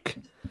a hike,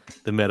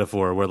 the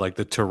metaphor where like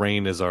the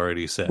terrain is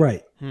already set.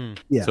 Right.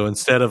 Yeah. So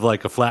instead of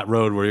like a flat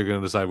road where you're going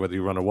to decide whether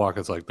you run or walk,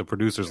 it's like the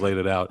producers laid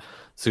it out.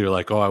 So you're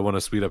like, oh, I want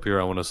to speed up here.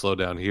 I want to slow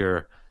down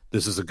here.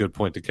 This is a good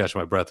point to catch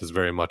my breath. Is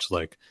very much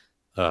like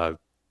a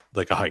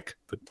hike,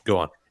 but go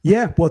on.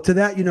 Yeah. Well, to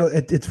that, you know,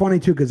 it's funny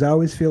too, because I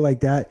always feel like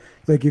that,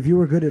 like if you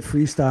were good at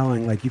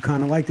freestyling, like you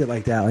kind of liked it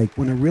like that. Like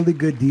when a really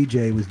good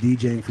DJ was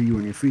DJing for you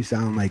and you're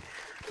freestyling, like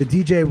the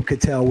DJ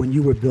could tell when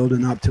you were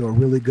building up to a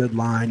really good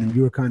line and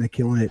you were kind of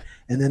killing it,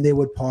 and then they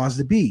would pause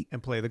the beat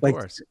and play the like,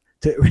 chorus.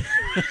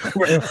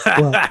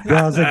 Well,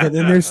 I was like, and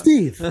then there's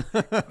Steve.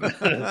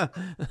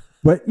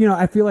 But you know,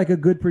 I feel like a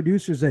good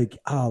producer's like,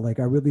 oh, like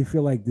I really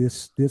feel like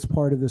this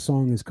part of the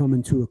song is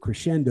coming to a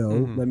crescendo.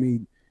 Mm-hmm. Let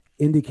me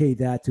indicate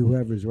that to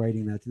whoever's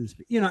writing that to this.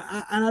 You know,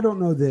 I don't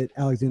know that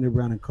Alexander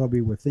Brown and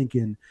Cubby were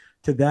thinking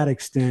to that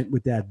extent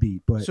with that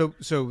beat, but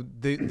so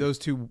those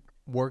two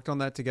worked on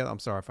that together. I'm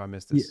sorry if I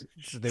missed this.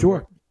 Yeah,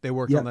 sure. They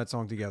worked on that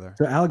song together.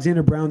 So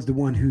Alexander Brown's the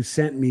one who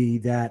sent me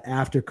that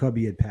after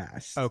Cubby had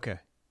passed. Okay.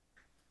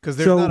 Because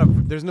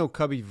there's no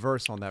Cubby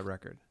verse on that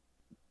record.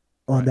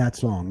 On that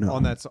song, no.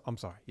 On that, I'm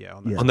sorry, yeah.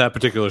 On that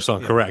particular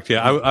song, correct.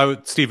 Yeah, I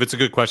would, Steve, it's a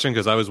good question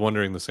because I was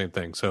wondering the same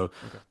thing. So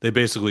they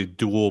basically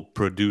dual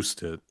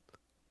produced it.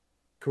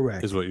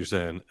 Correct. Is what you're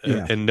saying.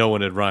 Yeah. And no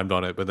one had rhymed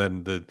on it, but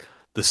then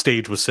the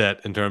stage was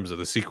set in terms of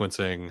the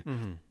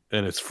sequencing,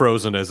 and it's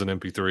frozen as an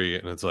MP3,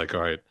 and it's like,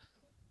 all right,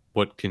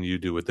 what can you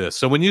do with this?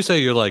 So when you say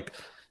you're like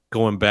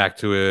going back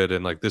to it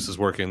and like this is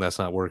working, that's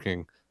not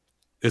working,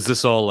 is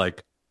this all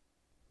like,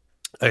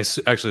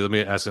 actually, let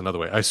me ask it another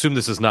way. I assume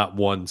this is not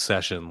one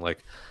session.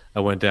 Like I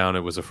went down,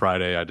 it was a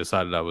Friday, I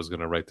decided I was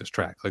going to write this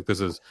track. Like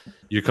this is,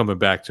 you're coming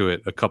back to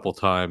it a couple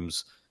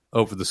times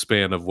over the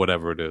span of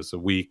whatever it is, a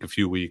week, a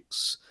few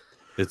weeks.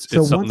 It's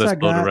something that's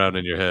floating around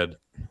in your head.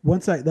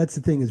 That's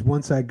the thing is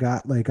once I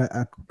got like,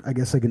 I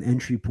guess like an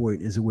entry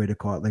point is a way to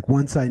call it. Like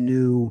once I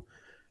knew.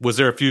 Was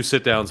there a few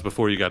sit downs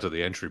before you got to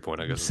the entry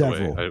point? I guess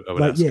several. Is the way I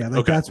would ask. Yeah,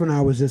 like that's when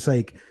I was just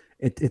like,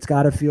 it's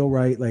got to feel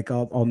right. Like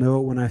I'll know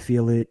it when I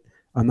feel it.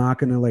 I'm not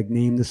going to like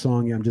name the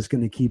song. I'm just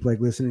going to keep like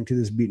listening to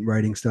this beat and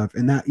writing stuff.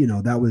 And that, you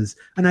know, that was,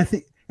 and I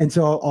think, and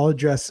so I'll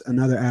address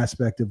another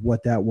aspect of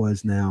what that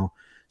was now.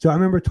 So I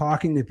remember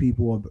talking to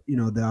people, you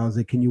know, that I was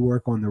like, can you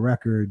work on the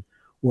record?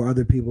 Or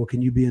other people,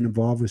 can you be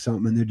involved with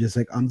something? And they're just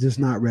like, I'm just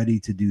not ready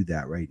to do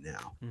that right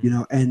now. You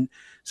know? And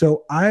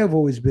so I have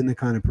always been the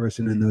kind of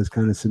person in those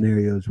kind of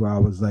scenarios where I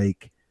was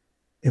like,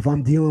 if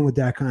I'm dealing with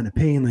that kind of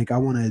pain, like I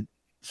want to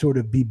sort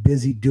of be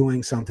busy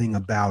doing something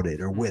about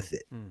it or with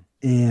it.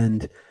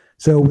 And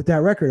so with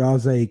that record, I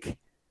was like,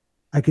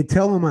 I could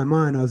tell in my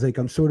mind, I was like,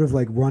 I'm sort of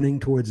like running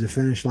towards the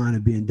finish line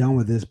of being done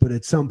with this. But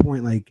at some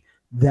point, like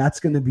that's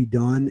going to be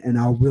done. And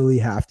I'll really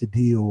have to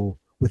deal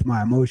with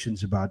my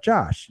emotions about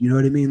Josh. You know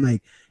what I mean?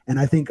 Like, and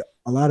I think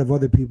a lot of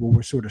other people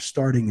were sort of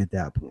starting at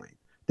that point.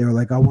 They were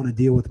like, I want to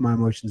deal with my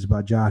emotions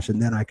about Josh.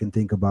 And then I can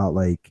think about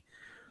like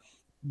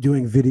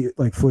doing video,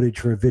 like footage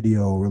for a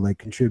video or like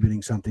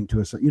contributing something to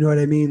us. You know what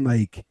I mean?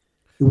 Like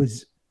it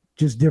was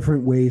just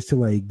different ways to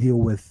like deal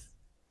with,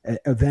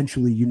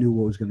 eventually you knew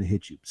what was going to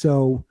hit you.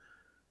 So,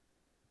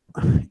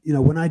 you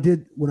know, when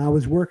I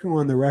was working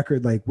on the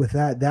record, like with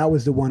that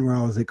was the one where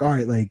I was like, all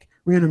right, like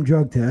random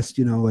drug test,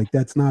 you know, like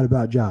that's not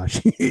about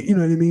Josh. You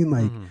know what I mean?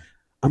 Like,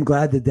 I'm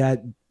glad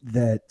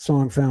that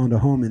song found a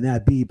home in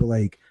that beat, but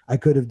like I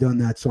could have done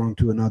that song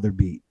to another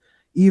beat.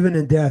 Even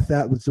in Death,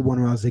 that was the one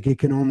where I was like, it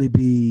can only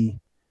be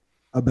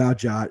about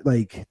Josh.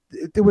 Like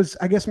there was,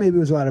 I guess maybe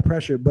it was a lot of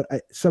pressure, but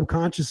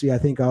subconsciously, I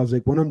think I was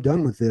like, when I'm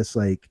done with this,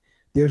 like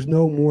there's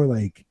no more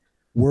like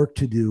work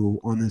to do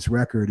on this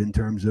record in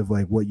terms of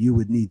like what you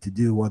would need to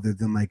do other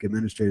than like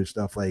administrative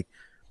stuff. Like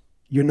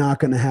you're not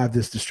going to have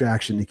this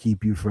distraction to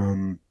keep you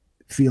from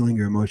feeling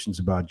your emotions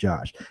about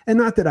Josh. And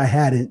not that I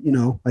hadn't, you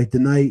know, like the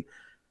night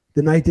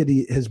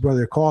that his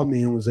brother called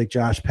me and was like,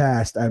 Josh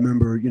passed, I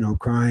remember, you know,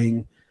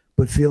 crying,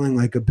 but feeling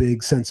like a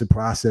big sense of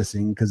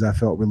processing because I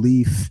felt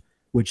relief,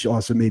 which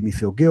also made me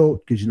feel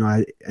guilt because, you know,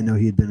 I know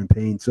he had been in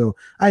pain. So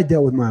I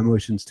dealt with my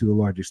emotions to a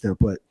large extent,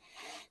 but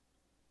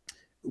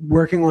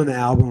working on the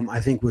album, I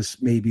think was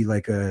maybe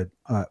like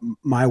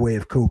my way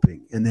of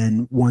coping. And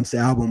then once the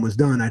album was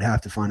done, I'd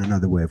have to find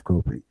another way of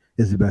coping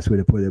is the best way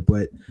to put it.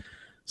 But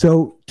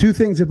so two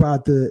things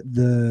about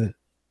that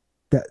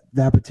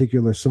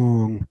particular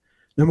song.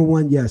 Number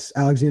one, yes,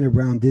 Alexander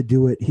Brown did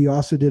do it. He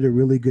also did a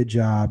really good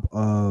job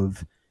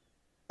of,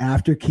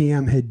 after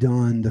Cam had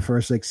done the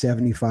first like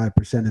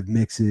 75% of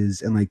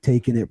mixes and like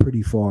taken it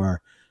pretty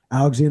far,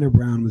 Alexander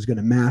Brown was going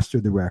to master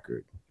the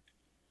record.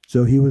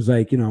 So he was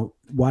like,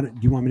 why do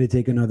you want me to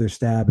take another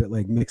stab at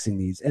like mixing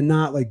these and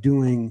not like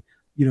doing,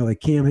 like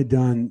Cam had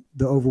done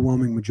the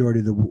overwhelming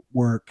majority of the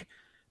work.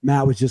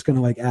 Matt was just going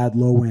to like add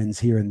low ends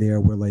here and there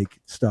where like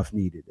stuff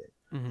needed it.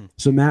 Mm-hmm.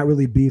 So Matt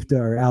really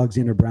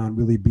Alexander Brown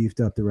really beefed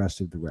up the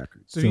rest of the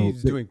record. So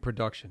he's doing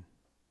production.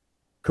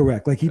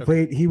 Correct. Like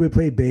he would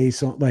play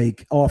bass on,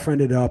 like, all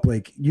friended up.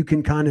 Like you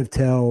can kind of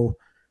tell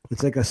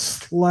it's like a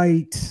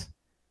slight,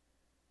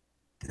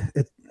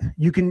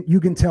 you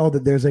can tell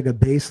that there's like a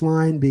bass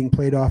line being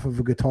played off of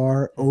a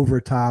guitar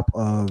over top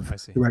of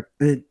the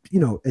record.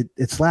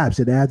 It slaps.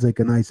 It adds like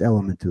a nice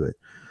element to it.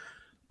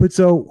 But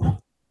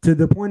so to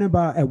the point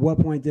about at what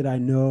point did I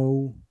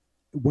know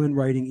when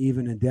writing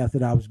Even in Death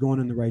that I was going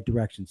in the right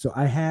direction. So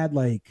I had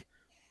like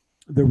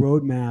the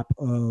roadmap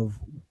of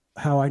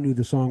how I knew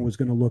the song was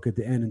going to look at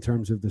the end in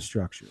terms of the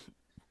structure.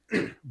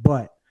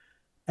 But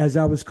as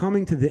I was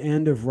coming to the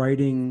end of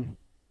writing,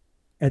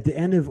 at the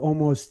end of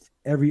almost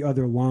every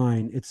other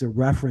line, it's a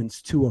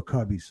reference to a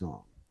Cubby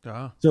song.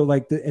 Uh-huh. So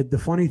like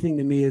the funny thing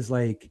to me is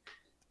like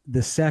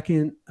the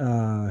second,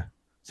 so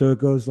it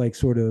goes like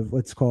sort of,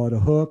 let's call it a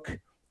hook,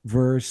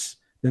 verse.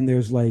 Then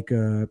there's like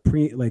a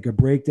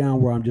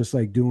breakdown where I'm just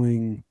like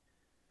doing,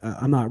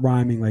 I'm not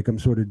rhyming, like I'm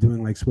sort of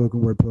doing like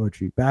spoken word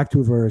poetry. Back to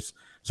a verse,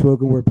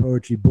 spoken word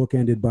poetry,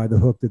 bookended by the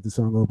hook that the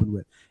song opened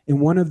with. In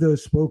one of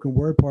those spoken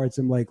word parts,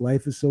 I'm like,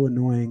 life is so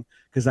annoying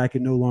because I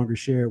can no longer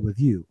share it with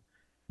you.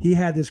 He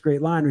had this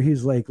great line where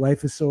he's like,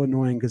 life is so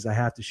annoying because I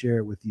have to share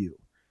it with you.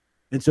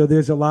 And so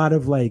there's a lot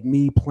of like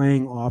me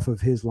playing off of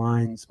his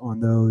lines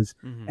on those.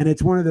 Mm-hmm. And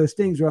it's one of those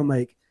things where I'm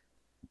like,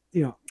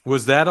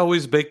 was that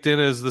always baked in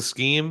as the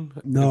scheme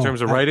in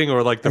terms of writing,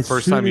 or like the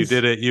first time you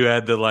did it, you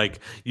had the like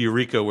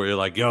eureka where you're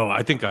like, yo,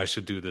 I think I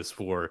should do this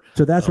for.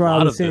 So that's why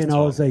I was saying, I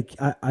was like,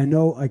 I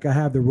know, like I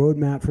have the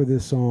roadmap for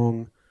this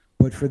song,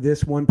 but for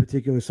this one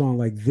particular song,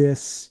 like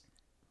this,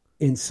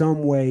 in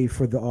some way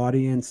for the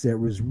audience that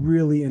was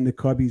really into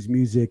Cubby's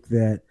music,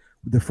 that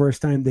the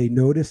first time they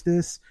noticed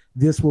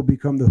this will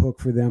become the hook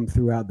for them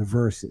throughout the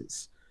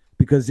verses.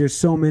 Because there's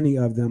so many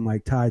of them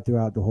like tied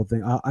throughout the whole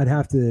thing. I'd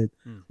have to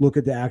look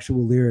at the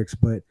actual lyrics,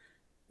 but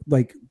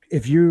like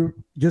if you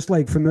just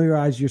like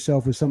familiarize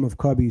yourself with some of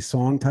Cubby's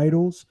song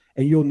titles,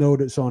 and you'll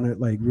notice on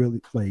it like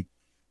really like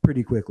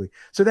pretty quickly.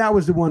 So that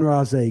was the one where I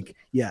was like,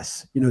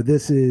 yes,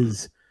 this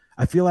is,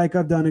 I feel like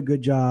I've done a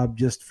good job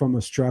just from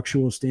a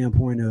structural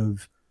standpoint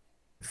of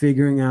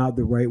figuring out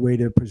the right way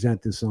to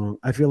present the song.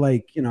 I feel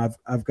like,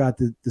 I've got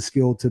the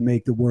skill to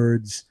make the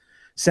words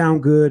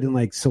sound good and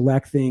like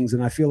select things.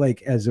 And I feel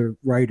like as a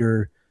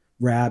writer,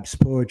 raps,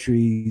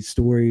 poetry,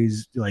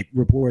 stories, like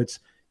reports,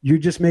 you're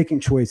just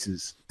making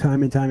choices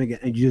time and time again.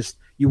 And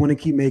you want to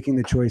keep making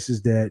the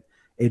choices that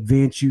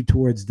advance you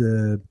towards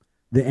the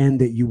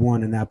end that you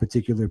want in that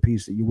particular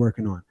piece that you're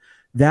working on.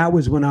 That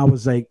was when I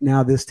was like,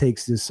 now this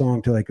takes this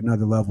song to like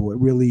another level. It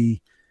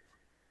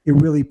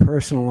really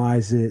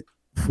personalized it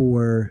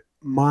for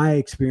my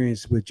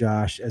experience with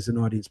Josh as an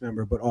audience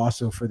member, but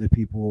also for the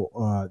people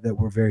that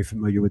were very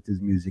familiar with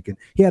his music. And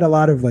he had a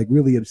lot of like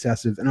really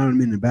obsessive, and I don't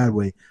mean in a bad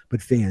way, but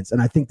fans.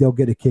 And I think they'll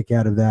get a kick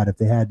out of that if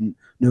they hadn't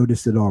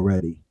noticed it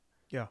already.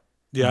 Yeah.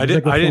 Yeah. I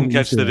didn't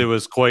catch that it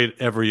was quite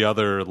every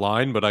other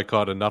line, but I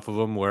caught enough of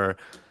them where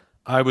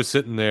I was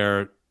sitting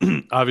there,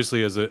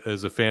 obviously as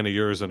a fan of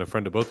yours and a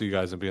friend of both of you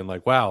guys, and being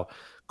like, wow,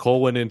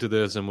 Cole went into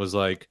this and was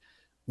like,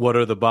 what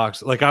are the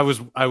boxes? Like I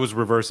was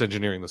reverse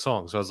engineering the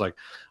song. So I was like,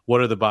 what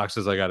are the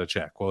boxes I got to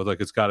check? Well, like,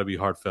 it's got to be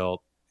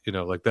heartfelt,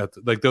 like that,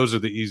 like those are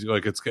the easy,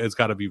 like it's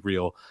got to be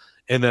real.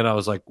 And then I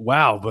was like,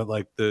 wow, but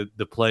like the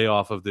play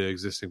off of the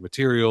existing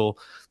material,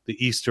 the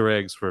Easter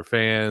eggs for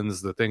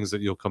fans, the things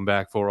that you'll come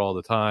back for all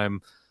the time.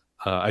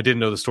 I didn't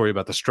know the story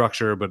about the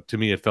structure, but to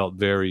me, it felt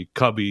very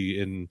Cubby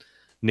in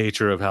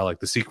nature of how like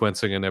the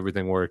sequencing and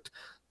everything worked,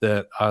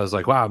 that I was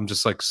like, wow, I'm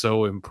just like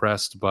so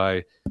impressed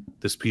by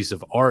this piece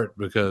of art,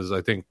 because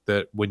I think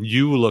that when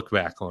you look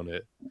back on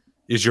it,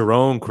 is your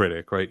own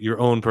critic, right? Your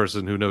own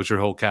person who knows your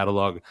whole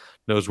catalog,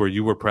 knows where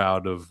you were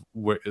proud of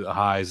where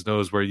highs,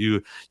 knows where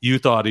you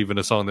thought even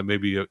a song that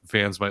maybe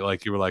fans might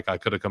like, you were like, I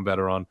could have come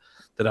better on.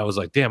 That I was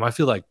like, damn, I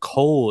feel like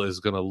Cole is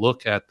going to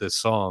look at this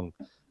song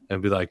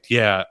and be like,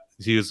 yeah,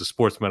 he used a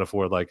sports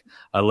metaphor, like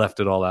I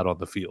left it all out on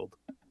the field.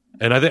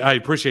 And I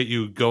appreciate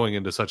you going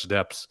into such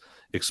depths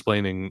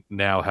explaining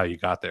now how you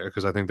got there,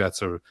 because I think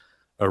that's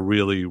a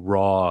really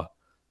raw,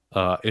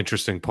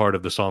 interesting part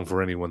of the song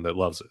for anyone that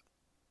loves it.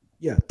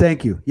 Yeah,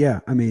 thank you. Yeah,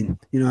 I mean,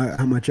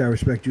 how much I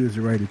respect you as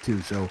a writer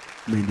too. So,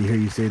 I mean, to hear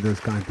you say those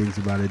kind of things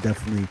about it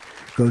definitely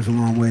goes a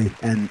long way.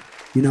 And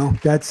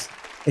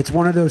it's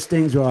one of those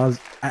things where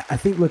I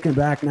think looking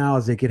back now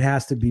is like it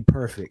has to be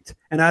perfect,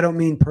 and I don't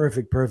mean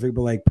perfect, but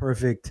like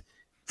perfect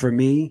for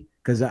me,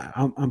 because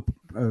I'm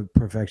a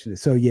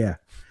perfectionist. So yeah.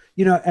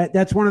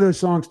 That's one of those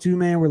songs too,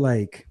 man, where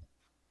like,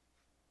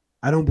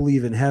 I don't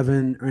believe in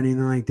heaven or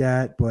anything like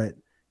that, but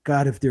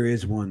God, if there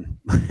is one,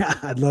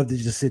 I'd love to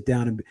just sit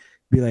down and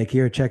be like,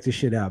 here, check this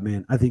shit out,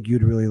 man. I think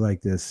you'd really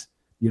like this.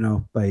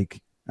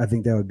 Like, I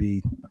think that'd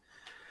be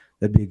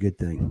a good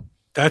thing.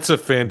 That's a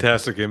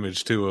fantastic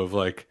image too of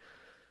like,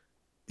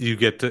 you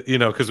get to,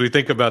 because we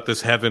think about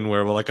this heaven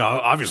where we're like,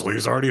 oh, obviously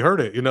he's already heard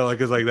it, like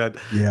it's like that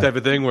type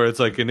of thing where it's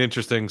like an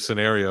interesting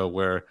scenario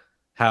where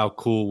how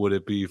cool would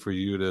it be for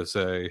you to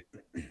say,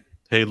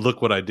 hey,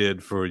 look what I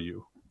did for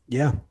you.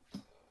 Yeah.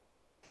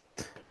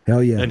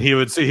 Hell yeah. And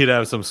he'd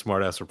have some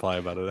smart ass reply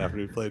about it after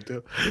he played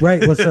too.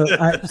 Right. Well, so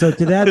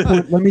to that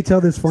point, let me tell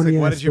this funny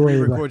why ass did you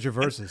story. re-record your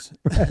verses?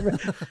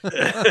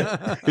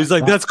 He's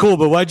like, that's cool,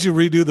 but why'd you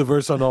redo the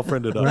verse on All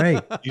Friended Up?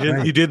 Right.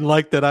 You didn't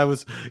like that I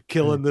was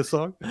killing this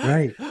song?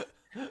 Right.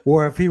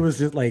 Or if he was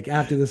just like,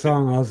 after the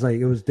song, I was like,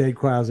 it was dead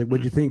quiet. I was like,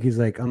 what'd you think? He's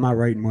like, I'm not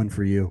writing one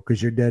for you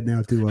because you're dead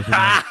now too.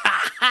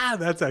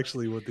 That's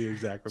actually what the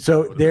exact.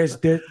 So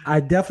I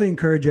definitely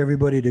encourage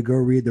everybody to go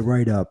read the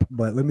write up,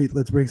 but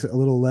let's bring a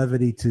little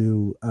levity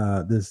to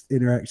this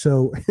interact.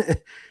 So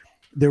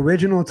the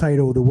original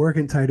title, the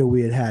working title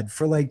we had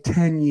for like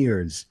 10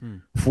 years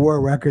for a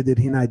record that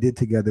he and I did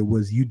together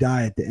was "You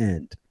Die at the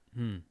End."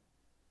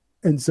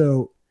 And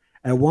so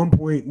at one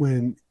point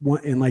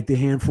in like the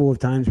handful of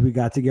times we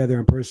got together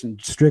in person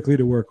strictly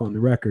to work on the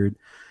record,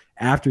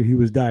 after he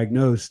was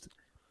diagnosed,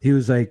 he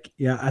was like,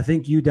 yeah, I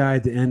think "You Die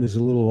at the End" is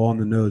a little on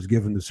the nose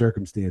given the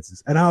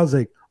circumstances. And I was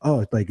like,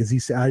 oh, like,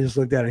 I just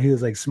looked at him. He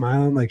was like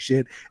smiling like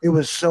shit. It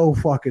was so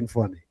fucking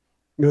funny.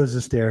 It was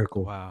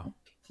hysterical. Wow.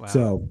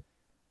 So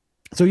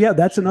yeah,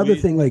 that's another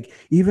thing. Like,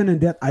 Even in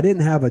Death, I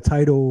didn't have a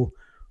title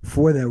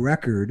for the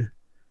record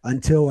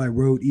until I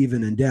wrote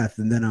Even in Death.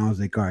 And then I was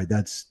like, all right,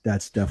 that's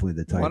definitely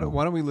the title.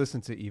 Why don't we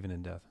listen to Even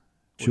in Death?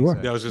 Sure.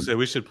 Yeah, I was going to say,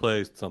 we should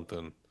play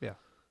something. Yeah.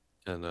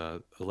 And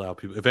allow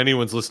people, if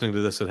anyone's listening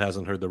to this that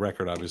hasn't heard the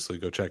record, obviously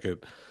go check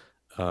it.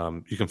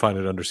 You can find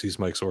it under Seas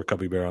Mics or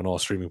Cubby Bear on all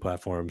streaming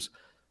platforms.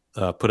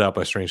 Put out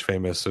by Strange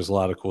Famous. There's a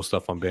lot of cool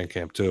stuff on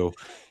Bandcamp too.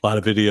 A lot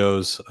of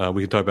videos.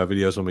 We can talk about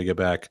videos when we get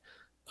back.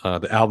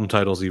 The album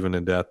title's Even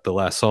in Death. The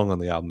last song on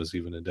the album is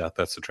Even in Death.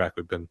 That's the track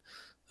we've been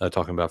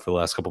talking about for the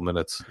last couple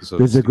minutes. So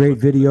there's a great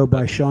video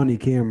by Shawnee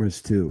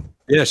Cameras too.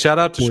 Yeah, shout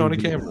out to Shawnee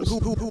Cameras.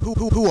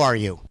 Who are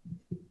you?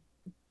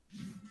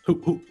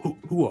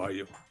 Who are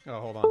you? Oh,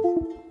 hold on.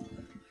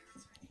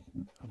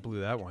 I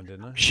blew that one,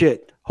 didn't I?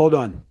 Shit. Hold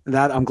on.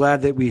 I'm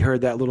glad that we heard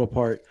that little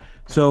part.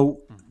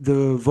 So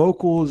the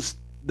vocals,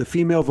 the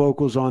female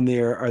vocals on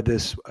there are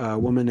this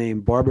woman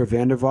named Barbara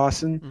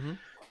Vandervossen. Mm-hmm.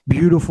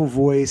 Beautiful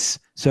voice.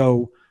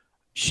 So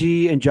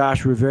she and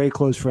Josh were very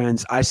close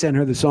friends. I sent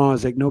her the song. I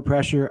was like, no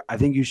pressure. I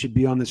think you should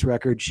be on this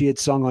record. She had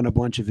sung on a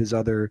bunch of his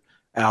other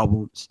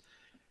albums.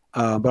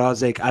 But I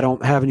was like, I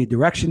don't have any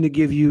direction to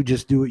give you.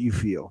 Just do what you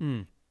feel.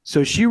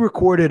 So she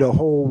recorded a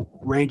whole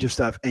range of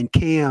stuff. And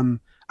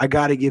Cam, I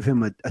got to give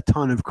him a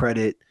ton of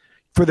credit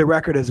for the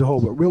record as a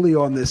whole. But really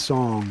on this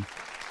song,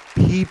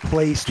 he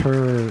placed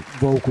her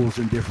vocals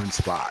in different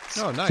spots.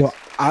 Oh, nice. So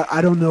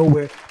I don't know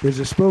where there's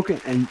a spoken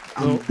and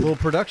little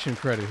production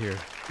credit here.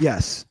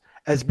 Yes.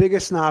 As big a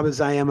snob as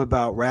I am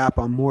about rap,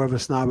 I'm more of a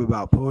snob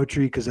about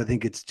poetry because I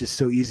think it's just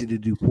so easy to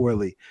do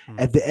poorly.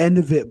 At the end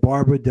of it,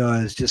 Barbara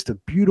does just a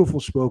beautiful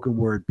spoken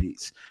word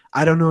piece.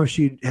 I don't know if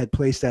she had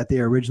placed that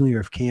there originally or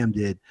if Cam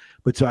did,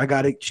 but so I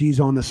got it. She's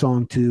on the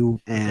song too.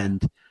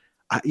 And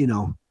I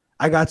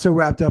got so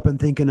wrapped up in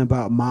thinking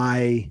about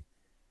my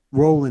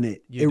role in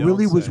it. It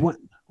really was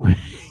one.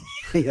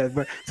 Yeah,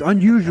 but it's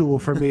unusual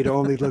for me to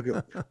only look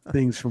at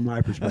things from my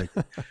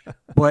perspective.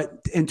 But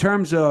in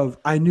terms of,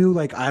 I knew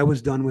like I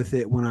was done with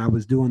it when I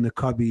was doing the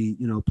Cubby,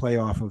 play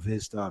off of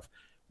his stuff.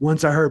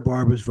 Once I heard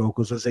Barbara's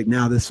vocals, I was like,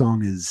 now this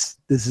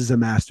is a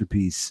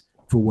masterpiece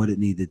for what it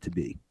needed to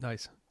be.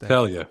 Nice.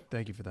 Hell yeah.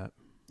 Thank you for that.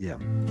 Yeah.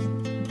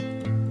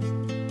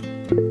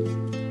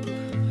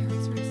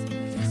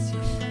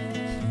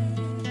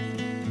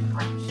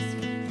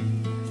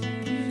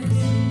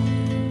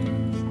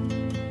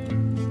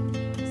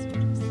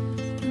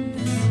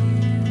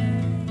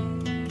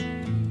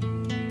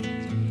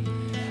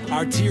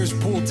 Our tears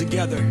pooled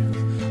together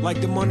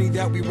like the money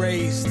that we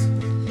raised,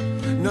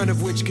 none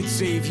of which could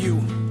save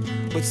you,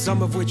 but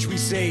some of which we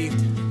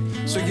saved,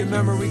 so your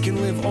memory can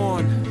live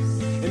on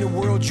in a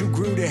world you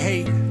grew to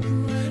hate,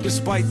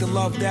 despite the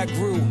love that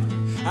grew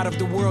out of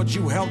the world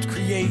you helped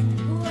create.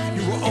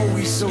 You were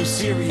always so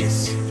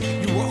serious,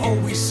 you were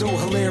always so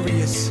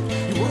hilarious,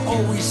 you were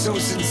always so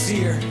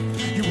sincere,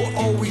 you were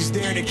always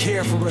there to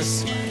care for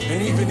us.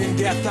 And even in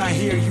death I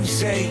hear you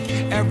say,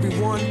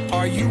 everyone,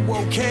 are you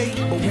okay?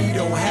 But we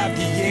don't have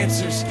the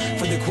answers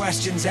for the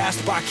questions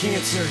asked by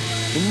cancer.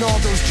 And all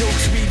those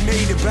jokes we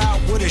made about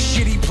what a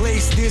shitty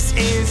place this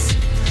is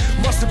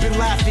must have been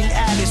laughing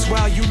at us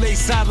while you lay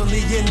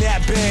silently in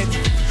that bed.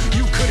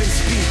 You couldn't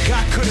speak,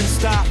 I couldn't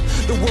stop,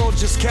 the world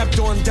just kept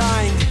on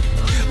dying.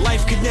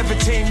 Life could never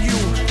tame you,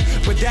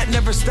 but that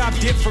never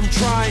stopped it from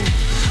trying.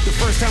 The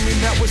first time we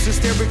met was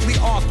hysterically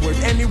awkward.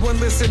 Anyone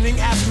listening,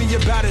 ask me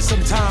about it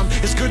sometime.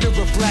 It's good to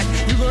reflect.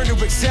 You learn to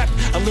accept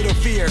a little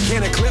fear.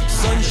 Can't eclipse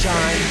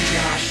sunshine.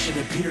 Josh, and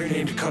a peer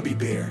named Cubby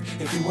Bear.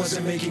 If he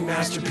wasn't making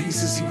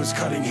masterpieces, he was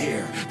cutting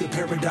hair. The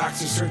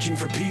paradox of searching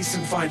for peace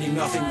and finding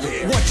nothing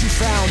there. What you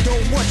found, oh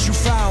what you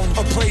found.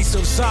 A place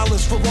of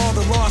solace for all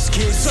the lost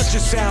kids. Such a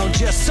sound,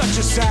 just such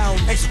a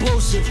sound.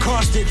 Explosive,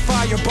 caustic,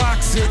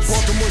 firebox it.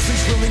 Baltimore's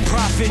least willing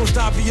prophet. Most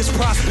obvious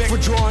prospect for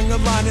drawing a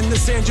line in the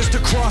sand just to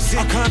cross it.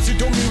 A concert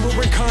don't mean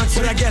we're in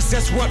concert, but I guess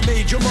that's what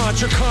made your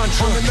mantra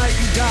contra. On the night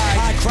you died,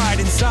 I cried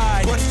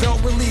inside, but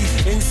felt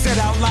relief and said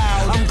out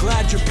loud, I'm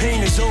glad your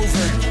pain is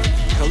over.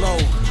 Hello,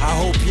 I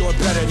hope you're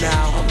better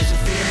now. I was a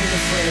fan and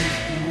a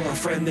friend, you were a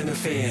friend and a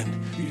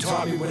fan. You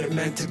taught me what it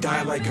meant to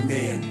die like a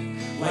man.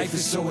 Life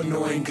is so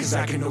annoying cause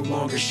I can no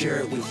longer share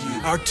it with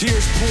you. Our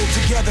tears pooled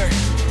together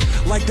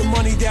like the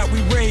money that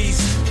we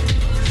raised,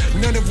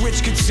 none of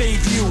which could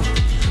save you,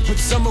 but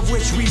some of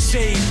which we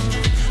saved,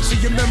 so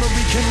your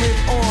memory can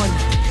live on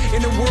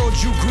in a world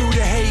you grew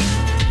to hate.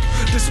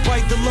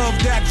 Despite the love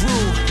that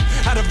grew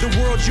out of the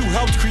world you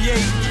helped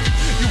create,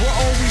 you were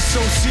always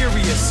so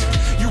serious,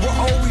 you were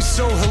always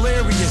so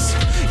hilarious,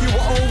 you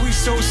were always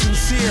so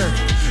sincere,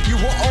 you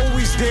were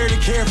always there to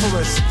care for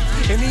us.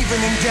 And even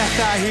in death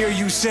I hear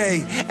you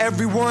say,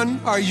 everyone,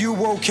 are you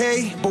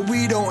okay? But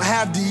we don't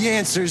have the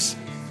answers.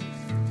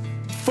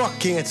 Fuck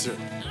cancer.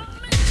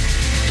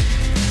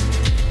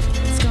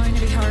 It's going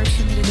to be hard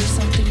for me to do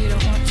something you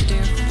don't want to do.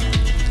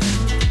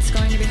 It's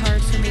going to be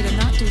hard for me to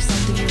not do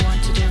something you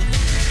want to do.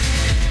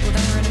 Well,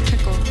 then we're in a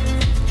pickle.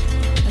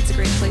 That's a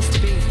great place to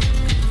be.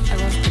 I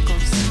love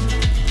pickles.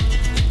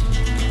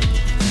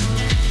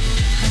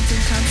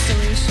 Hunting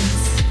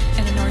constellations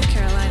in a North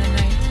Carolina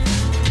night.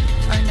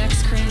 Our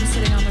next crane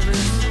sitting on the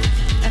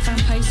roof. I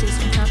found Pisces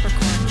and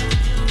Capricorn.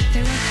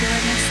 They look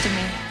right next to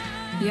me.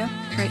 Yep,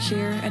 right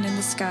here and in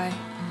the sky.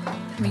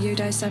 May you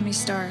die, send me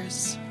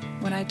stars.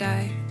 When I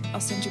die, I'll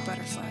send you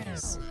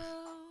butterflies.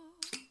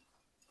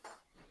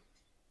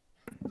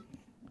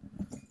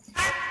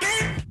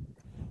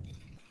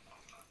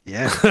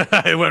 Yeah.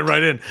 It went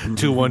right in.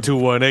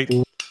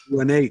 21218.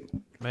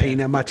 218. Pain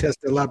at my chest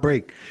till I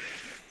break.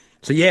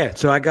 So yeah,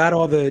 so I got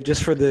all the,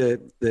 just for the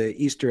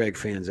Easter egg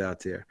fans out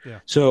there. Yeah.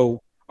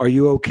 So Are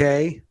You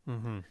Okay?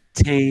 Mm-hmm.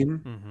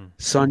 Tame, Mm-hmm.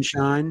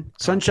 Sunshine.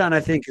 Sunshine, I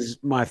think, is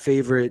my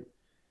favorite,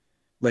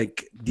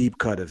 like, deep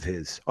cut of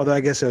his. Although I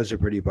guess that was a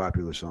pretty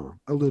popular song.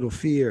 A Little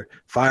Fear.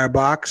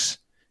 Firebox,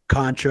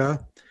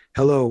 Contra.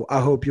 Hello, I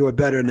Hope You're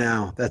Better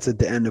Now. That's at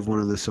the end of one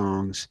of the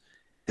songs.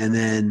 And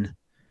then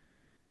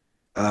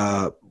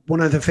one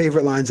of the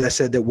favorite lines I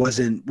said that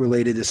wasn't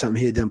related to something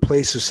he had done,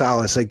 Place of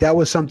Solace. Like, that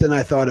was something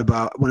I thought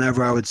about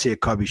whenever I would see a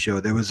Cubby show.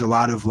 There was a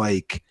lot of,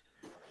 like,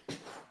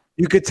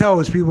 you could tell it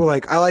was people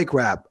like, I like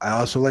rap. I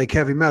also like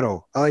heavy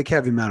metal. I like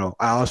heavy metal.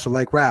 I also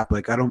like rap.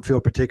 Like, I don't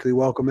feel particularly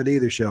welcome at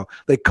either show.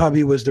 Like,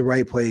 Cubby was the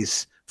right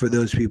place for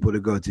those people to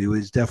go to. It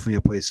was definitely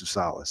a place of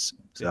solace.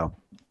 So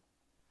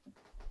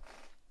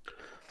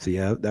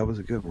yeah, that was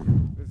a good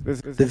one.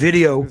 The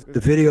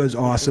video is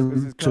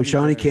awesome. So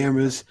Shawnee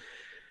Cameras,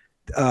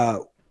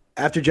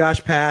 after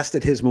Josh passed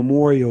at his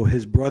memorial,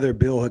 his brother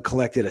Bill had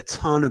collected a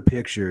ton of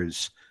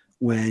pictures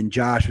when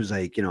Josh was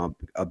like, you know,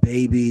 a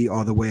baby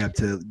all the way up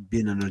to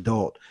being an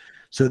adult.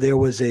 So there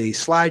was a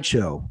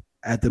slideshow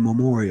at the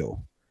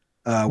memorial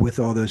with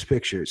all those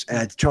pictures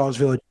at Charles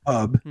Village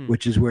Pub,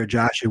 which is where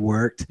Josh had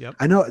worked. Yep.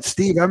 I know,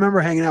 Steve, I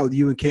remember hanging out with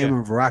you and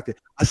Cameron Veracta.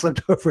 I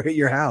slept over at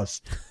your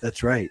house.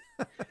 That's right.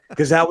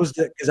 Because I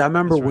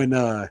remember when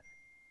a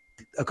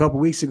couple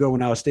weeks ago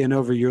when I was staying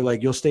over, you're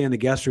like, you'll stay in the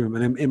guest room.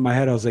 And in my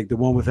head, I was like, the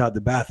one without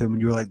the bathroom.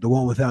 And you were like, the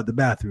one without the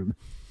bathroom.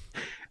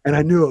 And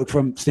I knew it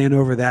from staying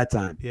over that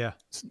time. Yeah.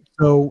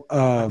 So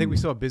I think we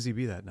saw Busy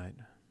Bee that night.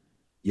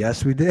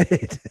 Yes, we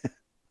did.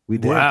 We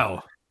did.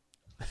 Wow.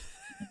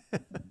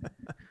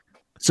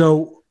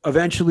 So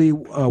eventually,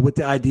 with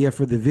the idea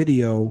for the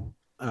video,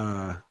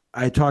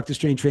 I talked to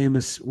Strange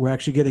Famous. We're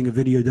actually getting a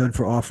video done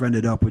for All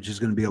Friended Up, which is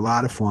going to be a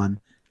lot of fun.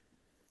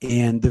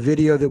 And the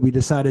video that we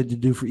decided to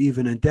do for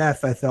Even in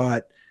Death, I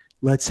thought,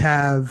 let's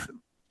have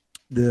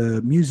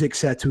the music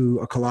set to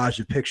a collage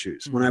of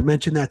pictures. When I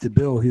mentioned that to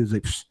Bill, he was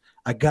like,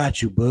 I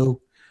got you, boo.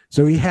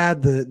 So he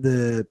had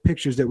the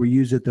pictures that were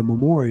used at the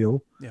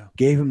memorial,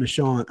 gave him to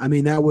Sean. I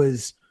mean, that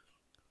was,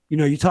 you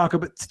know, you talk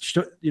about,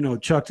 you know,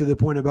 Chuck, to the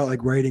point about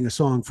like writing a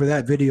song. For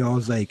that video, I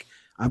was like,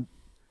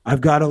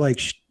 I've got to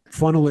like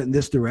funnel it in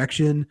this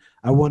direction.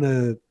 I want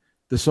a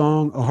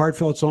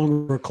heartfelt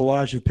song or a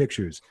collage of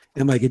pictures.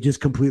 And like, it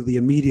just completely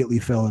immediately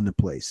fell into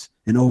place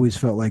and always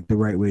felt like the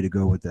right way to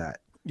go with that.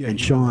 Yeah, and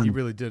Sean, he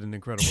really did an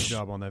incredible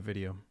job on that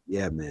video.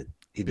 Yeah, man.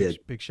 He did.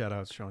 Big shout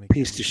out to Shawnee.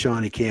 Peace to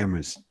Shawnee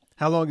Cameras.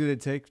 How long did it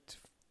take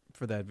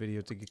for that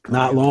video to get?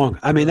 Not long.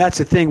 I mean, that's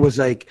the thing was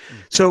like,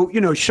 so,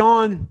 you know,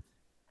 Sean,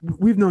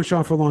 we've known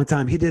Sean for a long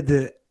time. He did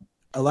the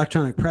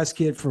electronic press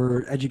kit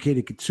for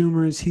Educated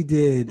Consumers. He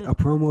did a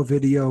promo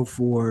video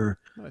for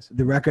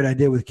the record I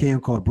did with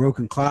Cam called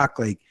Broken Clock.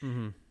 Like,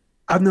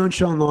 I've known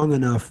Sean long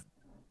enough,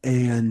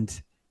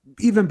 and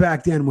even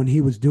back then when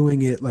he was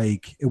doing it,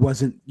 like it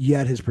wasn't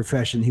yet his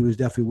profession. He was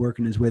definitely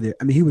working his way there.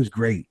 I mean, he was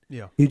great.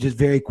 Yeah. He was just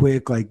very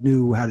quick, like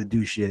knew how to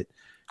do shit.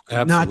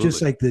 Absolutely. Not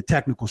just like the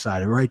technical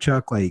side of it, right,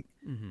 Chuck? Like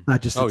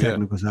not just the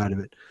technical side of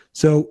it.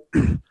 So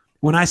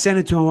when I sent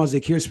it to him, I was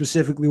like, here's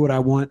specifically what I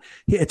want.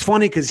 It's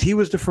funny because he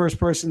was the first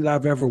person that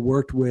I've ever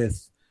worked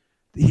with.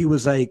 He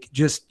was like,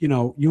 just, you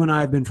know, you and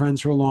I have been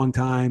friends for a long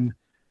time.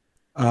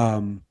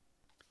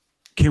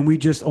 Can we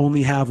just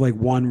only have like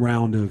one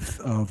round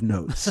of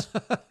notes?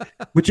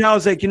 Which I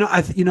was like,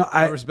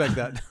 I respect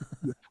that.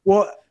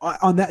 Well,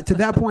 on that, to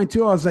that point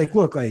too, I was like,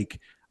 look, like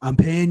I'm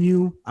paying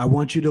you. I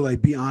want you to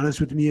like be honest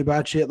with me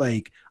about shit.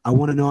 Like I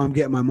want to know I'm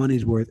getting my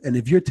money's worth. And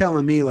if you're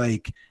telling me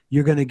like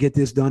you're going to get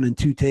this done in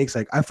 2 takes,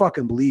 like I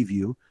fucking believe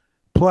you.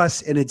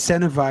 Plus it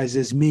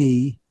incentivizes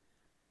me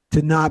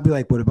to not be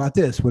like, what about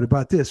this? What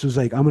about this? It was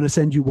like, I'm going to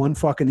send you one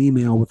fucking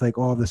email with like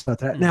all this stuff.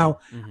 Now,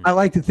 I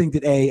like to think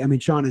that A, I mean,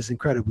 Sean is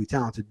incredibly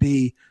talented.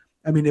 B,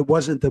 I mean, it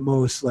wasn't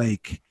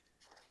like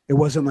a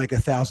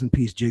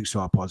 1,000-piece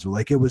jigsaw puzzle.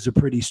 Like it was a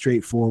pretty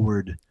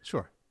straightforward.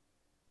 Sure.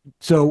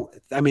 So,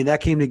 I mean,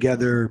 that came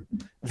together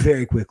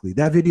very quickly.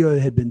 That video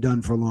had been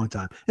done for a long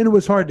time. And it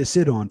was hard to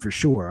sit on for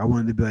sure. I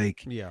wanted to be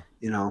like, I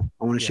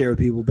want to share with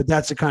people. But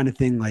that's the kind of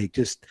thing, like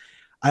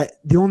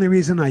the only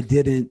reason I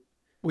didn't,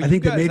 well, I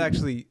think guys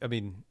actually, I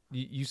mean,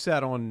 you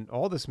sat on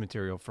all this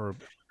material for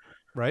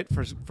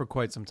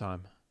quite some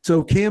time.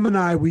 So Cam and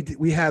I,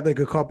 we had like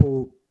a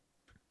couple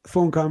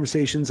phone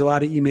conversations, a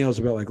lot of emails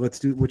about like, what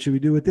should we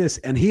do with this?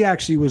 And he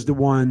actually was the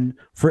one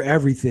for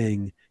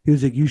everything. He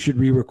was like, you should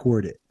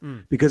re-record it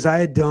because I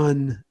had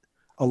done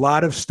a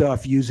lot of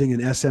stuff using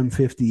an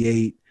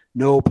SM58,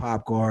 no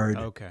pop guard.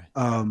 Okay.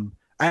 I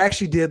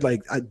actually did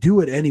like, I do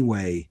it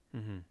anyway.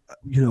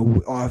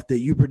 Off that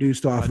you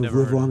produced off of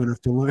Live Long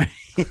Enough to Learn.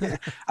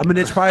 I mean,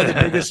 it's probably the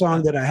biggest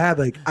song that I had.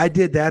 Like I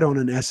did that on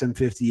an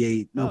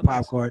SM58, no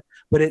pop guard,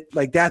 but it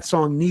like that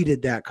song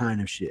needed that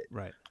kind of shit.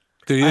 Right.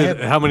 So you had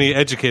how many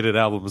educated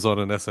albums on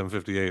an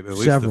SM58? At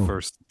least the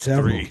first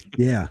 3.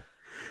 Yeah.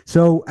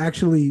 So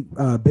actually,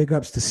 big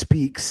ups to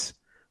Speaks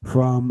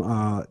from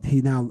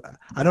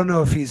I don't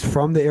know if he's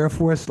from the Air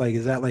Force. Like,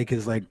 is that like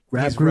his like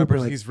rap group?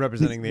 He's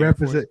representing the Air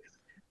Force.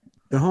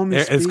 The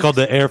homie it's called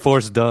the Air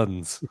Force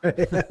Duns.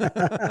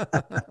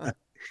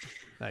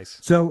 Nice.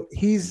 So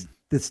he's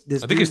this.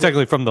 I think he's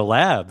technically from the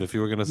lab. If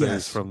you were going to say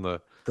he's from the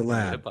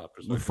lab, hip-hop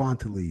with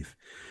Fonteleaf.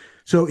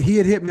 So he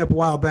had hit me up a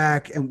while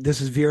back, and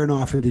this is veering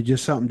off into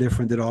just something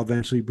different that I'll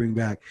eventually bring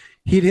back.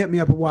 He'd hit me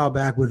up a while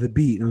back with a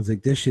beat, and I was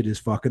like, "This shit is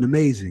fucking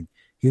amazing."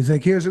 He was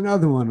like, "Here's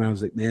another one." And I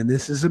was like, "Man,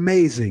 this is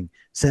amazing.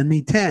 Send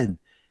me 10."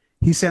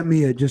 He sent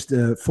me just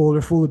a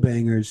folder full of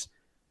bangers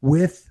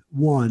with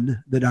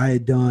one that I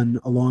had done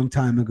a long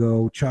time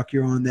ago. Chuck,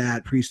 you're on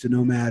that. Priest of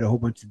Nomad, a whole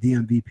bunch of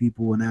DMV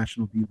people and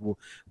national people.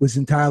 Was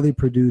entirely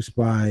produced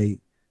by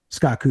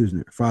Scott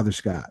Kuzner, Father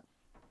Scott.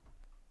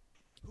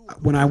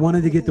 When I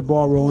wanted to get the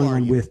ball rolling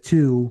on With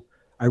 2,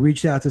 I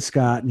reached out to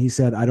Scott and he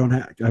said,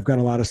 I've got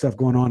a lot of stuff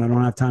going on. I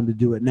don't have time to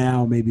do it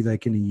now. Maybe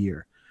like in a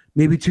year.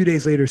 Maybe 2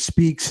 days later,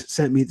 Speaks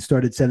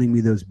started sending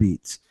me those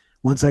beats.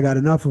 Once I got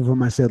enough of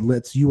them, I said,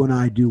 let's you and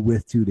I do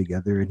With 2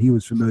 together. And he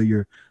was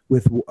familiar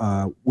with. So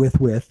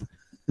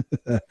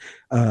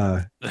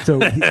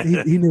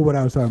he knew what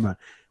I was talking about.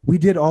 We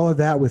did all of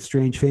that with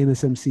Strange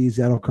Famous MCs.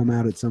 That'll come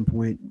out at some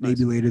point,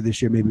 maybe later this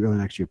year, maybe early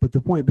next year. But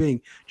the point being,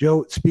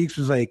 Joe Speaks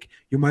was like,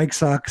 your mic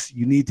sucks.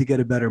 You need to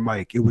get a better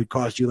mic. It would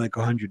cost you like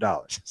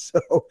 $100.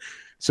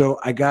 So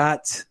I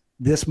got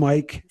this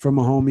mic from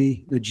a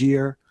homie,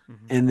 Najir.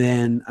 And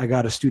then I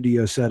got a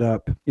studio set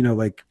up. You know,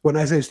 like when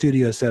I say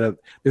studio set up,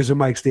 there's a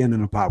mic stand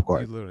and a pop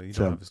guard. You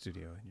don't have a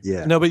studio.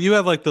 Yeah. No, but you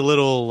have like the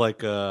little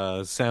like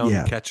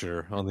sound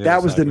catcher on the other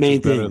that was side, the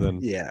main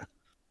thing.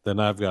 Than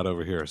I've got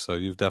over here. So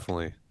you've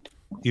definitely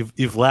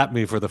you've lapped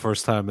me for the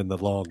first time in the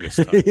longest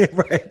time. Yeah,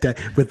 right.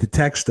 With the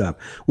tech stuff.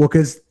 Well,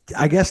 because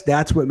I guess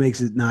that's what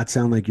makes it not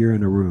sound like you're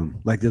in a room.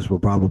 Like this will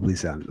probably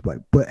sound like.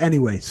 But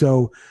anyway,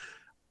 so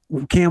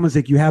Cam was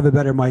like, you have a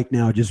better mic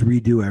now. Just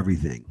redo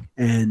everything.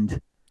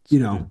 And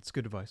it's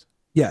good advice.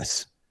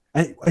 Yes.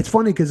 And it's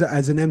funny because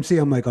as an MC,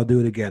 I'm like, I'll do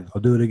it again.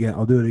 I'll do it again.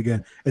 I'll do it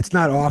again. It's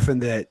not often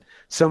that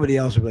somebody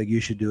else will be like, you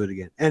should do it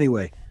again.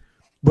 Anyway,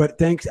 but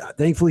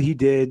thankfully he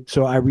did.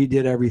 So I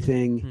redid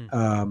everything.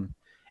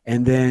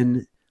 And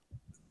then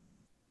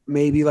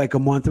maybe like a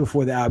month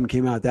before the album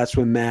came out, that's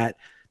when Matt,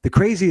 the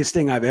craziest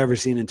thing I've ever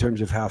seen in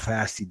terms of how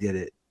fast he did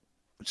it.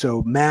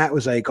 So Matt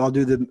was like, I'll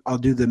do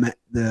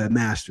the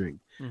mastering.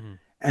 Mm-hmm.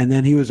 And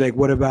then he was like,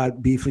 what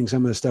about beefing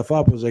some of the stuff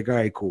up? I was like, all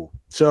right, cool.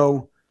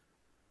 So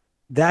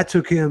that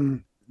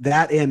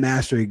and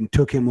mastering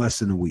took him less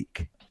than a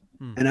week.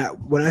 And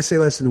when I say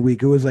less than a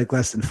week, it was like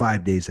less than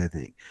 5 days, I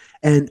think.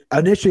 And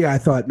initially I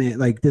thought, man,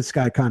 like this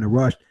guy kind of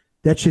rushed.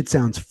 That shit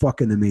sounds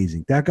fucking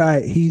amazing. That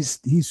guy, he's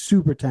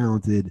super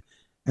talented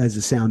as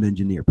a sound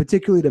engineer,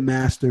 particularly to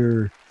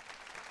master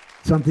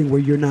something where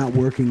you're not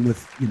working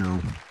with,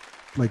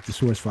 like the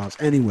source files.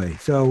 Anyway,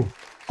 so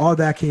all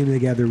that came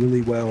together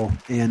really well.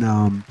 And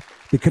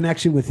the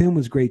connection with him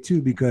was great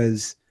too,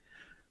 because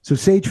so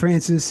Sage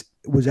Francis,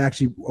 was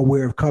actually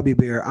aware of Cubby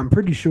Bear, I'm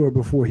pretty sure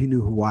before he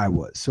knew who I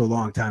was. So a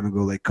long time ago,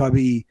 like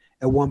Cubby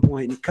at one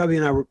point, Cubby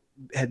and I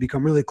had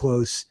become really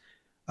close.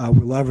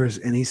 We're lovers.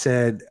 And he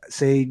said,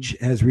 Sage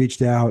has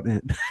reached out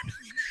and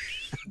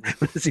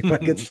let's see if I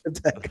can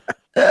shut that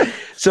guy.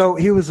 So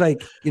he was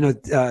like,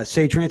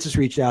 Sage Francis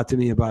reached out to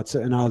me about,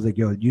 and I was like,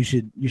 yo, you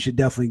should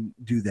definitely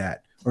do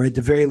that. Or at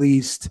the very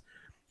least,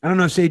 I don't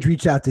know if Sage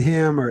reached out to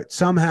him or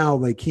somehow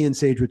like he and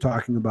Sage were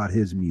talking about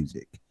his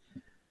music.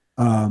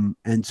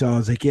 And so I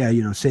was like, yeah,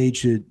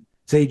 Sage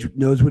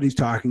knows what he's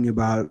talking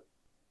about,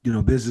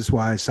 business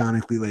wise,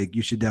 sonically, like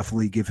you should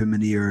definitely give him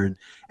an ear.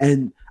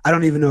 And I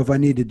don't even know if I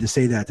needed to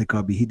say that to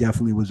Cubby. He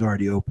definitely was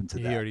already open to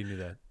that. He already knew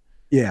that.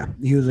 Yeah.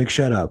 He was like,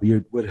 shut up.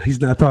 He's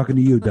not talking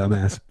to you,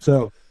 dumbass.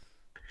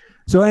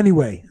 So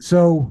anyway,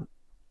 so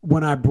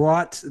when I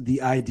brought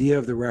the idea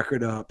of the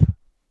record up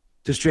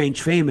to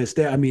Strange Famous,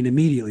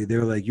 immediately they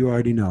were like, you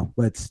already know,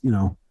 let's,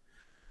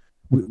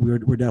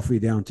 we're definitely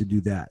down to do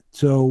that.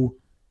 So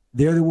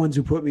they're the ones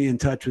who put me in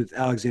touch with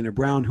Alexander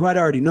Brown, who I'd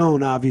already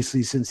known,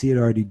 obviously, since he had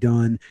already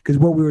done. Because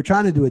what we were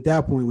trying to do at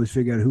that point was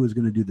figure out who was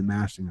going to do the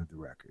mastering of the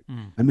record.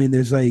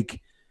 There's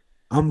like,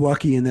 I'm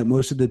lucky in that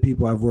most of the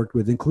people I've worked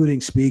with,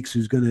 including Speaks,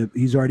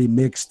 he's already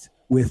mixed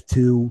with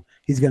 2.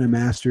 He's going to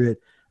master it.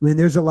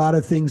 There's a lot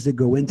of things that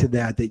go into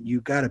that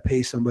you got to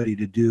pay somebody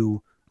to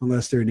do,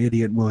 unless they're an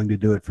idiot and willing to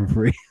do it for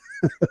free.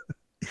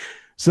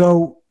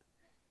 So,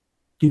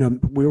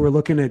 we were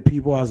looking at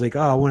people. I was like,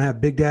 oh, I want to have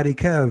Big Daddy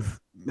Kev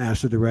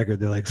master the record.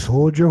 They're like,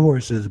 hold your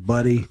horses,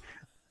 buddy.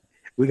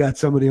 We got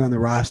somebody on the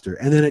roster.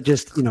 And then it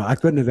just, I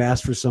couldn't have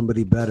asked for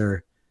somebody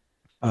better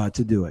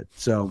to do it.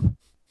 So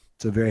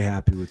very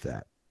happy with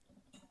that.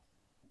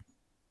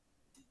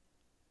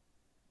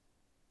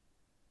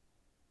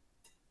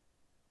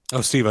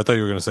 Oh, Steve, I thought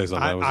you were going to say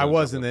something. I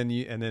was, and then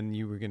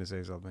you were going to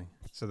say something.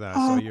 So then I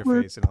saw your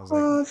face, and I was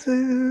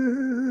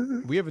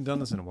like, "We haven't done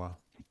this in a while."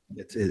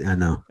 I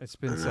know. It's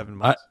been 7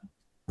 months.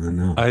 I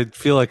know. I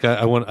feel like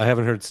I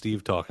haven't heard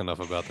Steve talk enough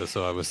about this,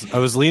 so I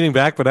was leaning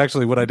back, but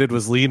actually, what I did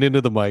was lean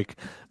into the mic,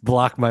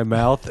 block my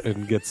mouth,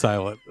 and get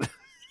silent.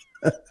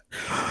 Is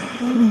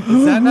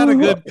that not a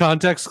good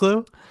context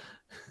clue?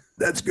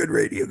 That's good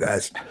radio,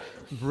 guys.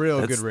 Good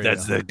radio.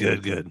 That's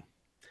good.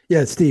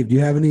 Yeah, Steve, do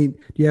you have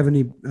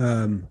any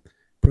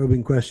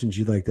probing questions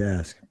you'd like to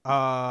ask?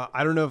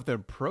 I don't know if they're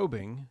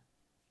probing,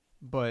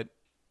 but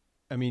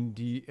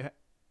do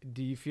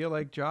you feel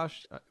like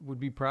Josh would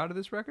be proud of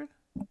this record?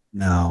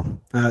 No.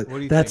 What do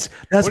you that's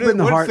think? been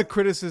the what's the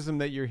criticism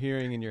that you're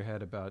hearing in your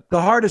head about?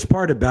 The hardest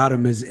part about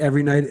him is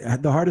every night.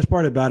 The hardest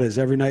part about it is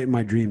every night in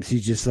my dreams,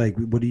 he's just like,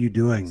 "What are you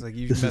doing? Like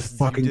this is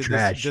fucking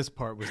trash. This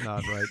part was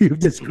not right. You've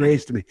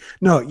disgraced me."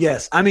 No,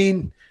 yes,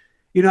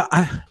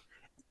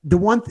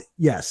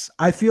 yes,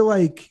 I feel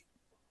like.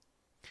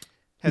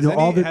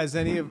 Has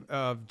any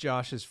of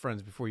Josh's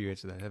friends, before you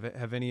answer that,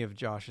 have any of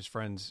Josh's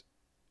friends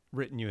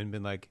written you and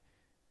been like,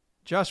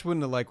 Josh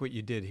wouldn't have liked what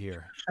you did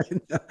here?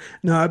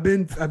 No, I've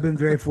been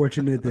very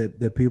fortunate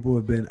that people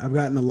have been. I've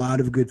gotten a lot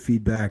of good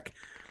feedback,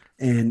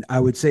 and I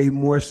would say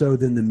more so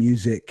than the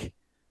music.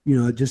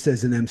 Just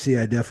as an MC,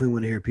 I definitely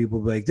want to hear people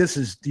be like,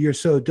 you're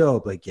so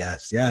dope. Like,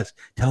 yes,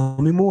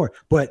 tell me more.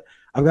 But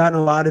I've gotten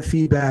a lot of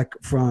feedback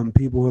from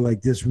people who are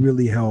like, this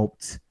really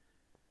helped.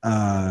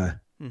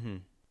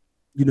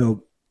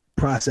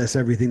 Process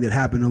everything that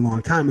happened a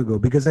long time ago,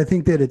 because I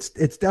think that it's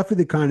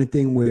definitely the kind of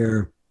thing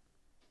where,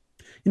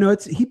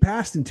 he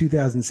passed in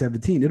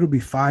 2017. It'll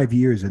be 5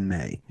 years in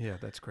May. Yeah,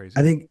 that's crazy.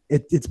 I think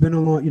it's been a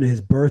long,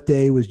 his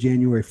birthday was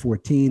January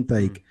 14th.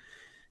 Like,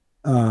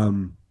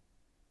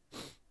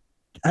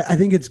 I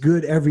think it's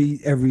good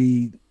every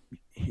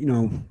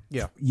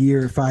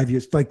year, 5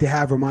 years, like to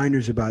have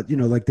reminders about,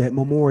 like that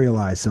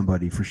memorialize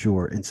somebody for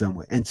sure in some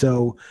way. And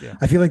so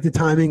I feel like the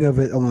timing of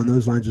it along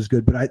those lines was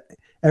good, but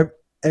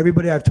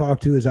everybody I've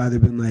talked to has either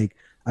been like,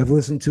 I've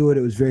listened to it,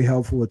 it was very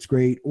helpful, it's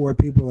great, or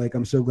people are like,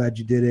 I'm so glad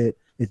you did it.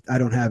 I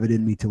don't have it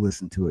in me to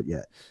listen to it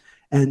yet.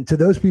 And to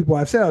those people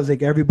I've said, I was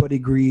like, everybody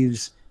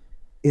grieves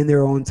in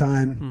their own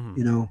time,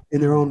 in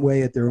their own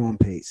way, at their own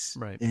pace.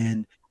 Right.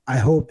 And I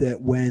hope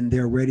that when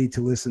they're ready to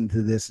listen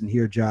to this and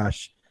hear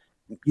Josh's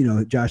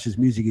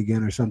music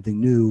again or something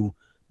new,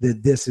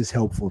 that this is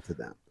helpful to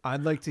them.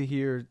 I'd like to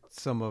hear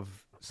some of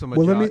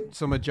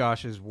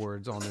Josh's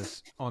words on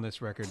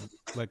this record.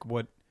 Like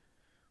what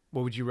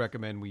would you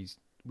recommend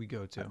we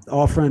go to?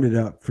 All Friended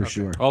Up for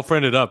sure. All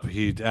Friended Up,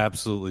 he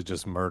absolutely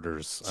just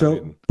murders.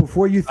 So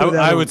before you throw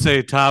I would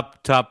say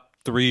top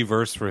 3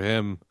 verse for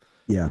him.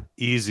 Yeah.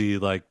 Easy.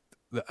 Like,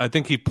 I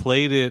think he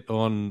played it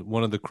on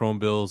one of the Chrome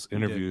Bills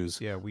interviews.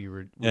 Yeah, we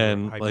were I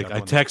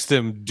texted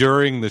him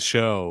during the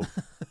show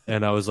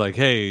and I was like,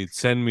 hey,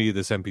 send me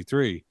this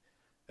MP3.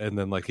 And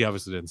then he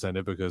obviously didn't send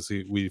it because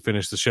we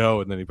finished the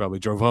show and then he probably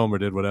drove home or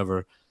did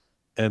whatever.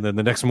 And then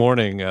the next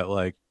morning at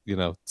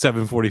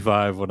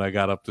 7:45 when I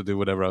got up to do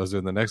whatever I was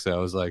doing the next day, I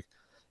was like,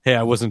 hey,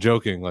 I wasn't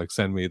joking.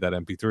 Send me that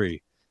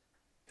MP3.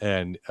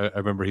 And I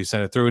remember he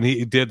sent it through and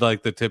he did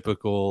the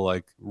typical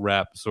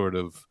rap sort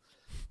of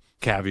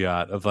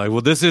caveat of well,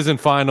 this isn't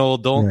final.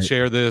 Don't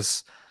share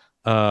this.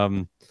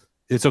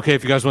 it's okay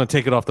if you guys want to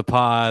take it off the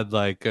pod.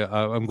 Like,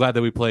 I'm glad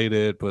that we played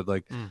it, but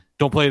like,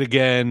 don't play it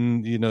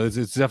again. You know, it's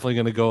definitely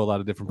going to go a lot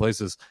of different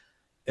places.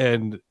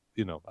 And,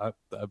 you know, I,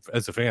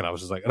 as a fan, I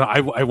was just like,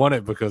 I want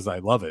it because I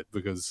love it,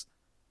 because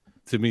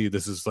to me,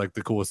 this is like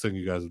the coolest thing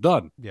you guys have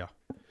done. Yeah.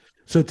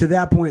 So to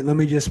that point, let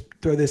me just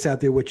throw this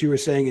out there, what you were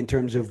saying in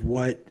terms of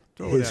what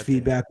his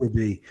feedback would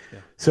be. Yeah.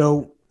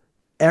 So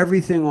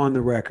everything on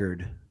the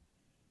record,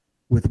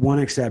 with one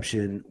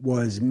exception,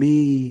 was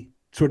me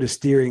sort of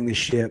steering the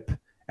ship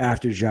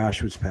after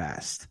Josh was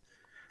passed.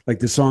 Like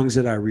the songs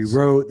that I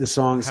rewrote, the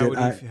songs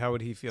how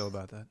would he feel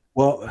about that?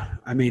 Well,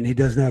 I mean, he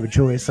doesn't have a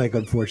choice, like,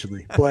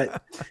 unfortunately.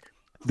 But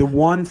the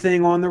one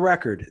thing on the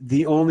record,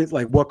 the only,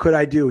 like, what could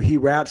I do? He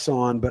raps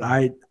on, but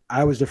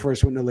I was the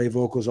first one to lay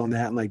vocals on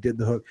that and like did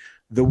the hook.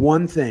 The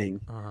one thing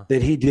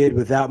that he did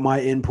without my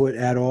input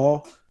at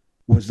all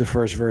was the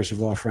first verse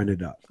of All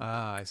Friended Up.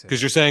 Ah, I see.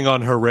 Because you're saying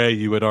on Hooray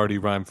you had already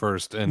rhymed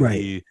first, and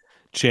he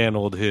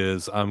channeled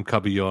his I'm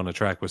Cubby on a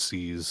track with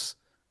C's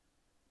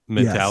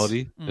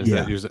mentality.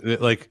 Yes. Is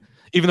that like,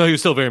 even though he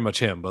was still very much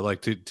him, but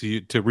like to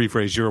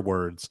rephrase your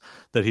words,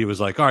 that he was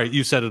like, all right,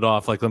 you set it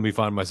off, like, let me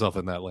find myself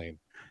in that lane.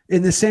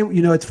 In the same,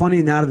 you know, it's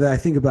funny now that I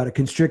think about it,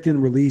 Constrict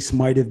and Release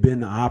might have been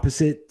the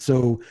opposite.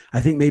 So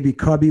I think maybe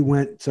Cubby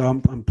went, so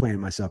I'm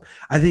playing myself.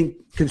 I think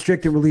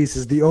Constrict and Release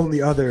is the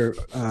only other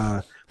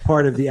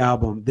part of the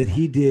album that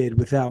he did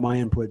without my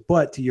input.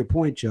 But to your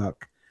point,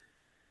 Chuck,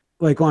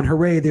 like on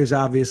Hooray, there's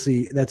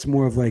obviously, that's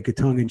more of like a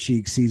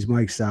tongue-in-cheek C's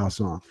Mike style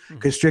song.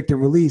 Constrict and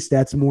Release,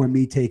 that's more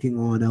me taking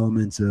on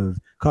elements of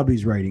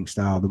Cubby's writing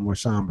style, the more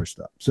somber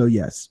stuff. So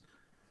yes.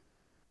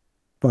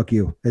 Fuck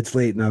you. It's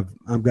late and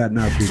I've got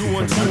enough.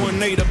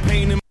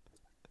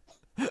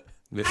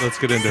 Let's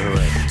get into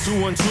Hooray.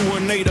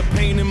 21218, a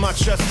pain in my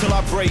chest till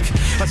I break.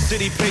 A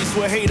city pace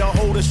where hate, I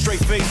hold a straight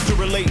face to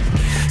relate.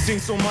 Seen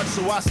so much,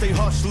 so I stay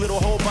hushed. Little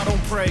hope, I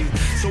don't pray.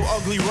 So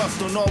ugly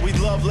rust on all we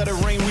love, let it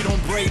rain, we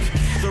don't break.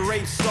 The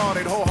rape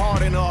started,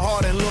 wholehearted, a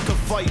heart and look a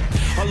fight.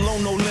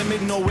 Alone, no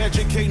limit, no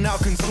educate, now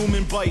consume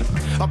and bite.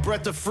 I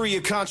breath to free,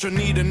 a contra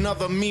need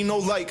another me, no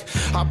like.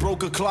 I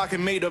broke a clock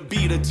and made a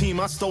beat, a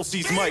team, I stole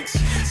C's mics.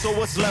 So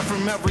what's left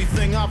from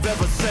everything I've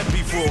ever said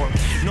before?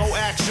 No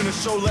action to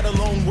show, let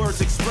alone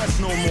words express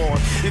no more.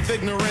 If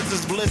ignorance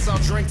is bliss, I'll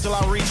drink till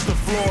I reach the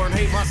floor and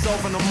hate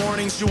myself in the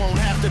mornings. You won't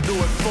have to do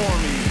it for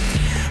me.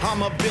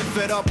 I'm a bit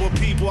fed up with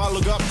people I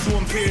look up to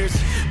in peers.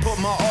 Put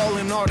my all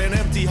in art and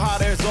empty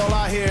hot air's all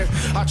I hear.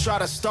 I try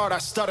to start, I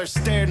stutter,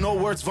 stare, no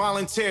words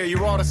volunteer.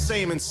 You're all the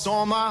same and so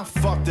am I?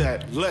 Fuck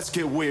that, let's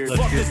get weird.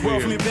 Fuck this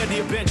world from your bed to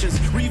your benches.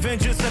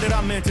 Revenge just said it,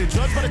 I meant it.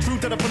 Judged by the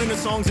truth that I put in the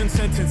songs and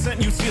sentence.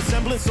 Sent you see a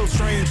semblance so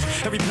strange.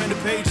 Every pen to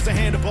page is a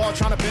handlebar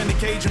trying to bend the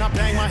cage. And I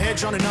bang my head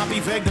trying to not be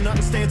vague. Then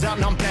nothing stands out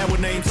and I'm bad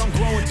with names. I'm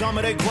growing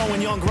dumber, they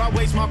growing younger. I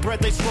waste my breath,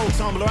 they scroll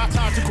tumbler. I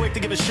tired too quick to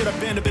give a shit, I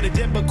bend a bit of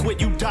dip, but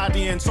quit, you died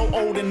the end. So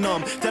old and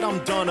numb that I'm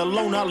done,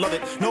 alone I love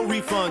it. No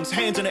refunds,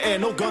 hands in the air,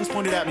 no guns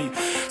pointed at me.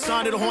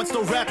 Signed to the horn,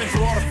 still rapping for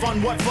all the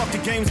fun. What, fuck the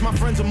games, my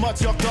friends are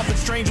mutts, yucked up and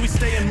strange. We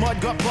stay in mud,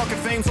 gut bucket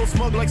fame, so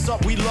smug like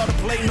sup. We love to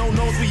play, no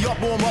nose, we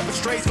up, warm up and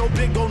strays. Go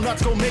big, go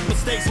nuts, go make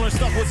mistakes. Learn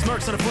stuff with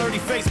smirks and a flirty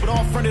face, but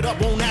all friended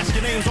up, won't ask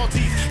your names. All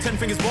teeth, 10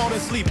 fingers bald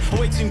and sleep.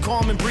 Awake, seem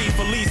calm and breathe,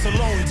 Elise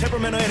alone.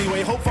 Temperamental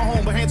anyway, hope for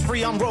home, but hands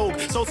free, I'm rogue.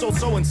 So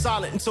and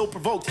silent and so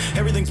provoked.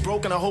 Everything's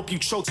broken, I hope you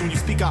choke when you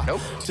speak out.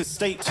 Nope. To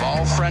state.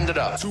 All friended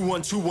up.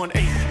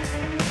 21218.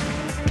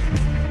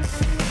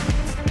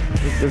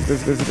 This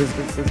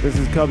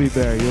is Cubby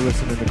Bear. You're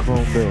listening to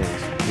Chrome Bills.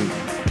 Peace.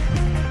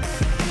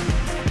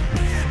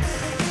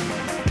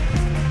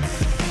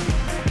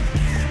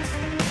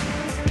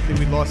 I think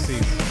we lost these.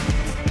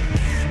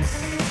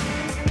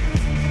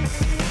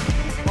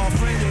 All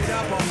friended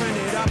up, all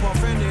friended up, all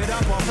friended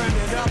up, all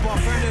friended up, all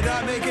friended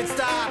up, make it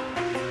stop.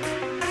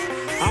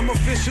 I'm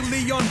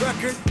officially on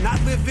record, not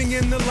living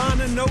in the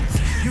line of notes.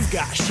 You've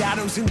got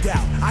shadows and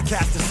doubt, I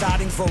cast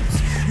deciding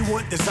votes. You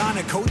want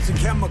designer coats and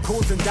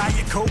chemicals and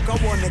Diet Coke. I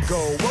wanna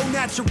go au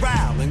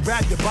natural and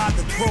grab you by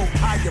the throat.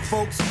 Higher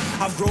folks,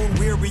 I've grown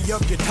weary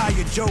of your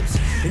tired jokes.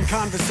 In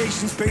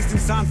conversations based in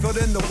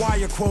Seinfeld and the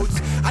Wire quotes.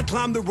 I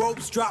climb the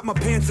ropes, drop my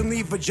pants and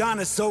leave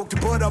vagina soaked.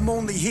 But I'm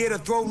only here to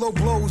throw low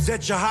blows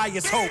at your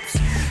highest hopes.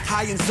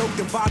 High and soaked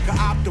in vodka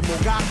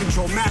optimal, God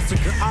control,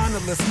 massacre,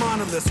 honorless,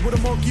 monolith with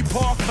a monkey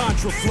paw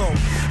contra flow.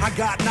 I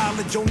got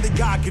knowledge only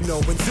God can know,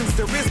 and since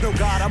there is no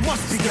God, I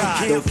must be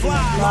God. Can't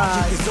fly.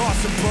 Logic is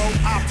awesome, bro.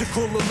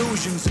 Optical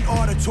illusions and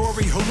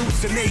auditory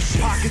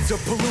hallucination. Pockets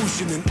of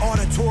pollution and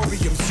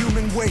auditoriums,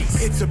 human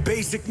waste. It's a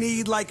basic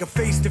need like a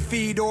face to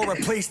feed or a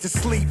place to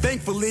sleep.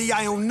 Thankfully,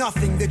 I own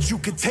nothing that you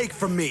could take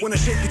from me. Wanna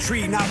shake the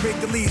tree, not rake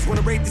the leaves.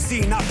 Wanna rape the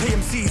scene, not pay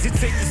MCs. It's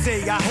safe to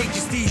say I hate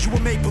your steez. You a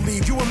make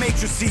believe, you a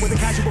matrix. With a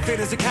casual Casual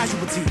fate as a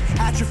casualty,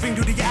 atrophying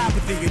due to your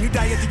apathy, and you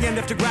die at the end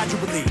after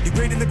gradually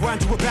degrading the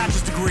grind to a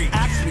bachelor's degree.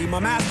 Actually, my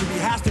mastery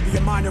has to be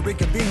a minor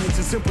inconvenience.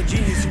 A simple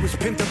genius who was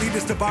pinned to lead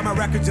us to buy my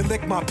records and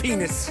lick my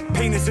penis.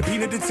 Pain is a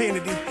peanut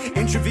insanity,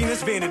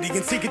 intravenous vanity,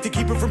 and seek it to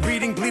keep it from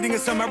bleeding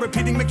as somehow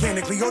repeating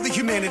mechanically. All the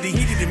humanity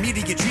needed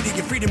immediate, treating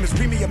your freedom as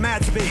premium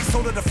mad space.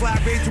 Sold at a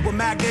flat rate to a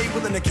magnate,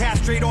 willing to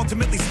castrate,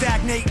 ultimately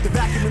stagnate the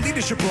vacuum in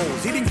leadership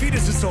roles. Eating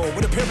fetus' soul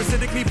with a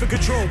parasitic need for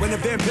control, and a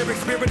vampiric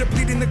spirit of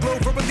bleeding the glow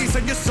for release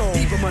on your soul.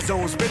 Deep in my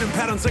zone, spitting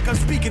patterns like I'm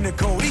speaking in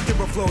code. Ether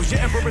flows, your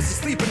emperor is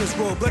asleep in his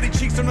robe. Bloody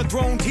cheeks on a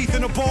throne, teeth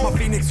in a bowl. My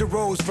phoenix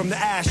arose from the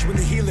ash when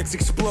the helix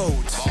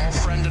explodes. All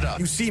friended up.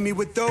 You see me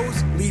with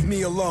those? Leave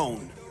me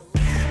alone.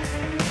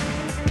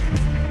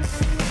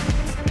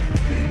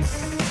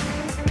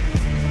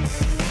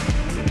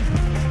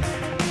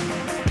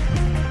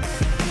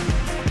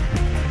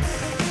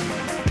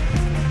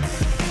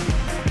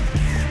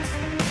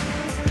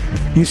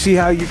 You see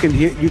how you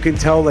can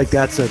tell like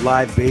that's a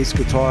live bass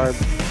guitar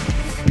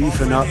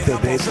beefing up the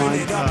bass line?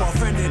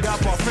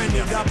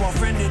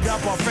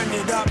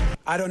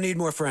 I don't need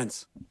more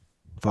friends.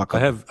 Fuck. I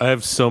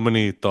have so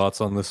many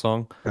thoughts on this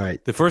song. All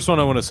right. The first one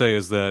I want to say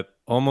is that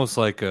almost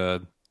like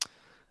a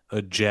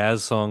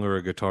jazz song or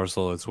a guitar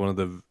solo, it's one of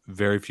the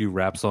very few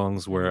rap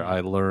songs where I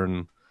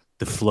learn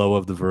the flow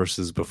of the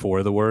verses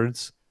before the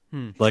words.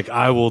 Like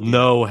I will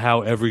know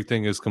how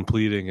everything is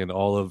completing in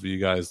all of you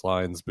guys'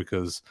 lines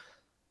because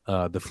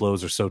the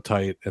flows are so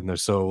tight and they're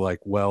so like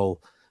well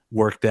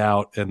worked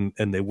out and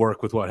they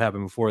work with what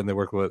happened before and they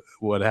work with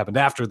what happened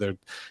after. They're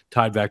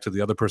tied back to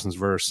the other person's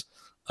verse.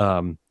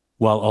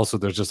 While also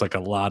there's just like a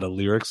lot of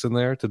lyrics in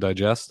there to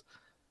digest.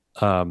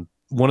 One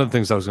of the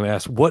things I was going to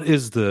ask,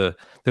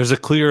 there's a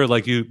clear,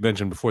 like you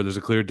mentioned before, there's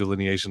a clear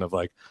delineation of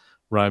like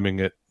rhyming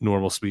at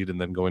normal speed and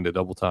then going to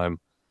double time.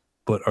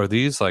 But are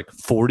these like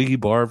 40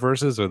 bar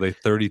verses? Are they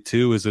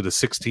 32? Is it a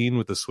 16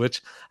 with the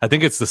switch? I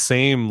think it's the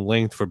same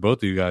length for both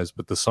of you guys,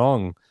 but the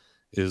song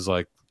is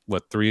like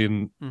what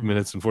 3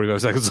 minutes and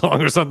 45 seconds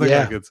long or something.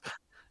 Yeah. Like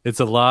it's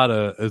a lot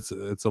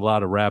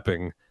of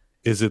rapping.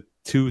 Is it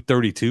 2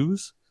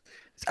 32s?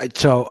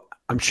 So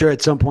I'm sure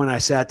at some point I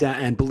sat down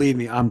and believe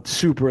me, I'm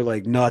super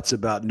like nuts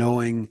about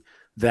knowing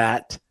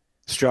that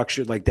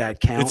structure, like that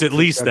count. It's at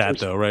least that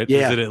though, right?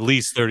 Yeah. Is it at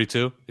least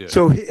 32? Yeah.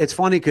 So it's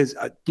funny because,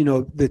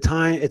 the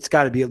time, it's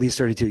got to be at least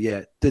 32.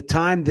 Yeah. The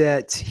time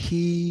that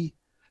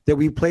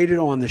we played it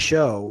on the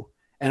show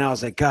and I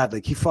was like, God,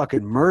 like he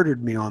fucking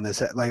murdered me on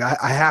this. Like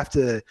I have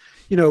to,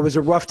 it was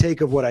a rough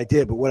take of what I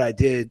did, but what I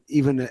did,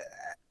 even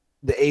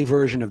the A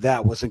version of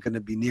that wasn't going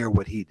to be near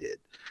what he did.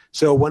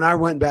 So when I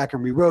went back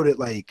and rewrote it,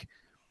 like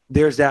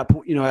there's that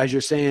point, as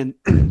you're saying,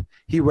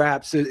 he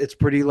raps, it's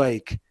pretty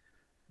like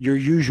your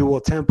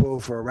usual tempo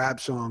for a rap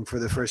song for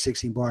the first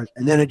 16 bars.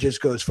 And then it just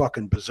goes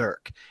fucking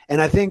berserk.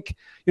 And I think,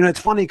 it's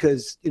funny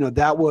because,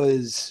 that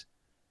was,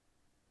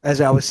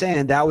 as I was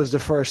saying, that was the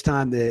first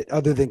time that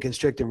other than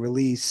Constrict and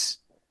Release,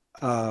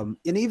 and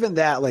even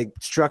that, like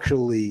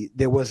structurally,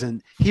 there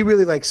wasn't, he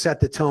really like set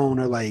the tone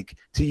or like,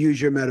 to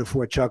use your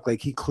metaphor, Chuck, like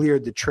he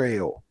cleared the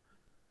trail.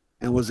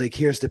 And was like,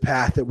 here's the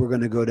path that we're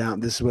going to go down.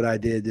 This is what I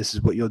did. This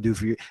is what you'll do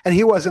for you. And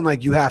he wasn't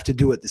like, you have to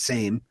do it the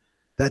same.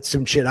 That's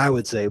some shit I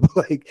would say. But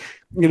like,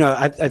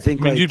 I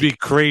think you'd be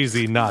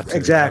crazy not to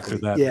exactly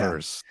after that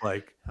verse.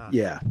 Like,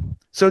 yeah.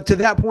 So to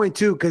that point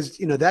too, because,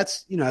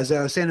 that's, as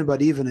I was saying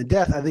about Even in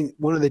Death, I think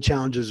one of the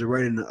challenges of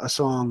writing a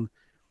song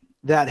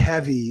that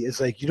heavy is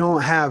like, you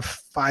don't have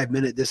 5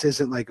 minutes. This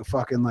isn't like a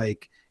fucking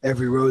like,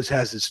 Every Rose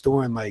Has Its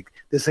Thorn. Like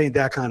this ain't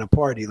that kind of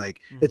party.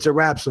 Like it's a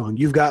rap song.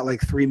 You've got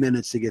like 3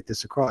 minutes to get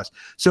this across.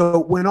 So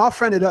when All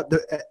Friended Up,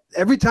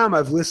 every time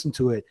I've listened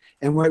to it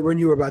and when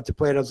you were about to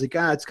play it, I was like,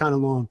 it's kind of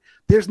long.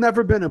 There's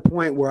never been a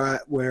point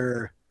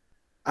where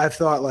I've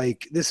thought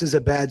like this is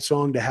a bad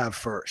song to have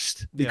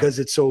first because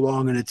it's so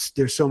long and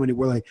there's so many.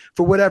 We're like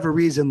for whatever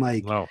reason,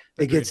 like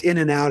it gets in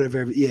and out of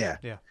every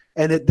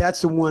and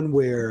that's the one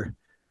where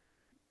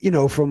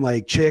from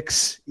like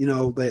Chicks,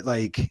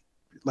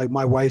 like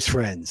my wife's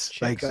friends,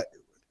 Chicks? like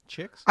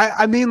Chicks.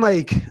 I mean,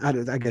 like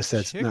I guess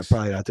that's Chicks? not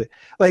probably not.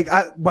 Like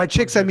by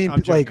chicks, I mean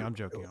I'm joking, like I'm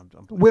joking. I'm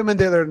women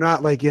that are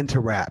not like into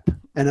rap,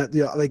 and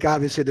like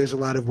obviously there's a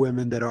lot of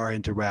women that are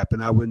into rap,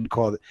 and I wouldn't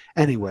call it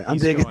anyway. I'm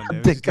digging.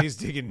 He's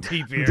digging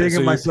deep here. I'm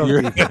digging myself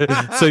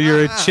deep. So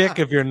you're a chick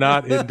if you're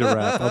not into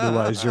rap.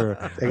 Otherwise, you're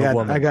a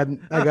woman.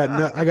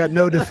 I got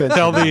no defense.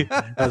 Tell me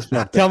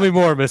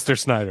more, Mr.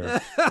 Snyder.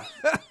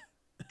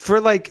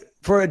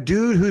 For a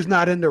dude who's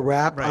not into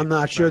rap, I'm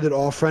not sure that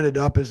All Friended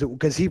Up is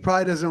because he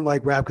probably doesn't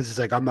like rap because it's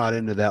like I'm not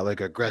into that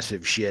like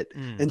aggressive shit.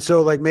 And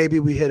so like maybe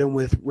we hit him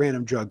with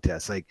random drug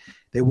tests. Like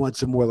they want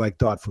some more like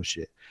thoughtful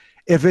shit.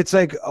 If it's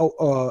like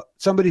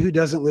somebody who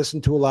doesn't listen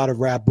to a lot of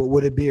rap but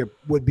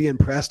would be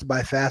impressed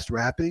by fast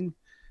rapping,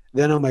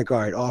 then I'm like, all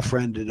right, All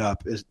Friended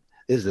Up is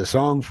the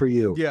song for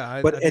you. Yeah,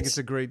 I think it's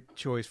a great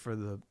choice for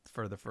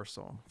the first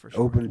song for sure.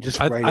 Open just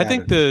right. I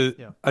think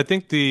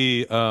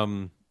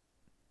the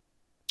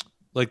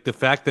like the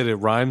fact that it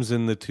rhymes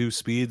in the two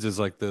speeds is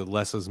like the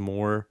less is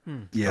more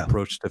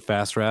approach to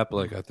fast rap.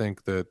 Like I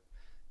think that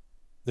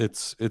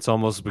it's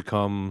almost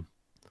become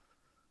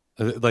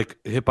like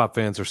hip hop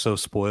fans are so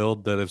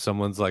spoiled that if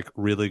someone's like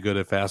really good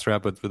at fast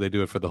rap, but they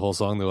do it for the whole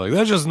song, they're like,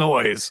 that's just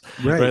noise.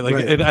 Right.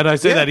 Like, and I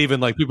say that even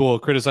like people will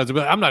criticize it,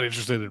 but I'm not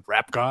interested in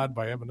Rap God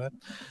by Eminem.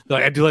 They're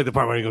like, I do like the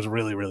part where he goes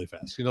really, really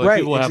fast. You know, like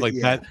people have like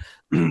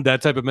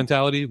that type of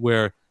mentality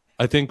where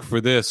I think for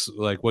this,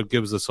 like what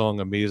gives the song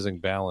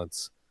amazing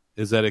balance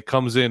is that it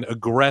comes in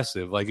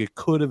aggressive. Like it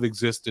could have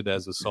existed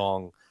as a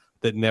song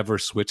that never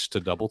switched to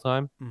double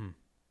time. Mm.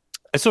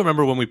 I still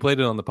remember when we played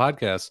it on the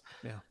podcast.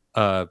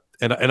 Yeah.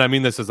 And I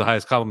mean this as the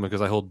highest compliment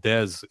because I hold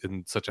Dez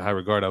in such a high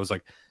regard. I was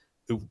like,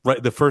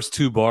 right, the first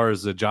 2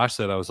 bars that Josh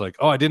said, I was like,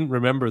 oh, I didn't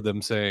remember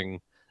them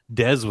saying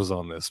Dez was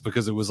on this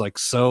because it was like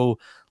so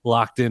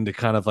locked into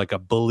kind of like a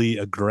bully,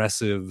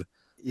 aggressive,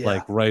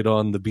 like right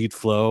on the beat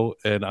flow.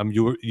 And I'm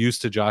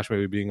used to Josh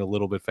maybe being a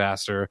little bit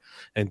faster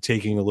and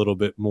taking a little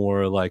bit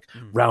more like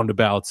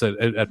roundabouts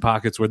at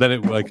pockets where then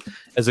it like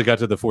as it got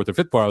to the 4th or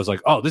 5th bar, I was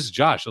like, oh, this is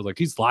Josh. I was like,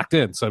 he's locked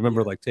in. So I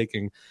remember like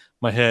taking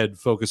my head,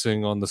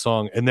 focusing on the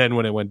song. And then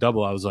when it went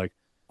double, I was like,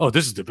 oh,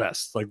 this is the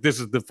best. Like, this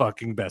is the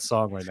fucking best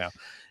song right now.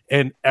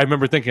 And I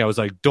remember thinking, I was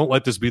like, don't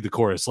let this be the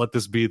chorus. Let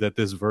this be that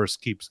this verse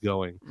keeps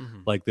going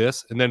like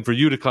this. And then for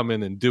you to come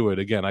in and do it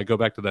again, I go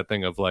back to that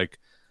thing of like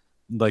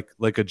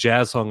a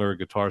jazz song or a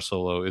guitar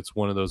solo. It's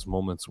one of those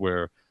moments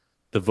where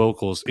the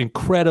vocals,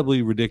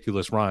 incredibly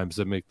ridiculous rhymes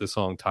that make the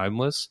song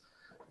timeless,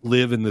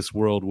 live in this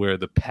world where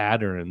the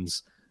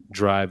patterns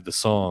drive the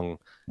song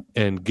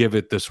and give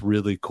it this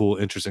really cool,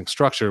 interesting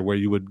structure where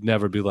you would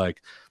never be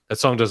like, that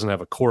song doesn't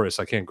have a chorus,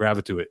 I can't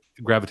gravitate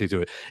to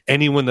it.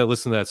 Anyone that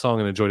listened to that song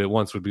and enjoyed it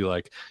once would be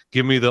like,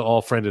 give me the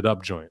all friended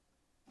up joint.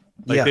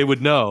 Like they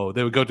would know,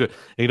 they would go to, and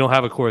you don't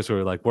have a chorus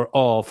where like, we're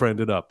all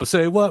friended up, but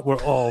say what?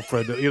 We're all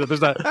friended. You know,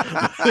 there's not,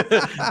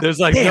 there's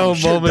like no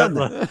moment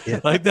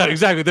like that.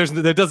 Exactly.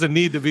 There doesn't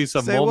need to be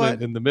some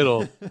moment in the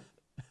middle.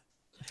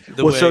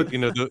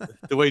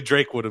 The way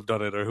Drake would have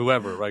done it or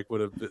whoever, right,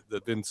 would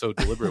have been so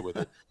deliberate with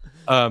it.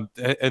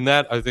 And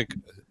that, I think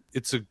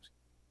it's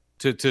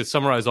to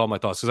summarize all my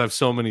thoughts, because I have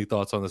so many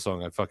thoughts on the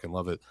song. I fucking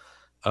love it.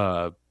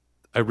 I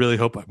really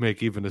hope I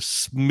make even a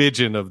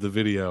smidgen of the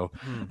video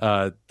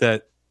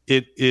that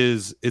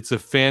it's a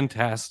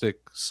fantastic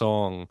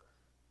song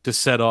to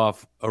set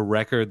off a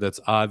record that's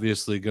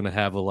obviously going to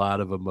have a lot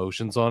of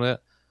emotions on it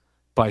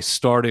by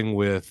starting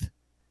with,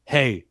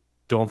 hey,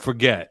 don't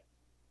forget,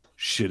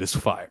 shit is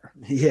fire.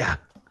 Yeah.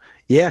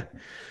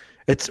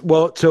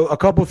 So a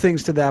couple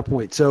things to that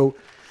point. So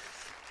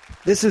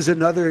this is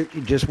another,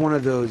 just one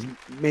of those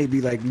maybe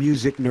like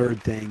music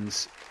nerd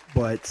things,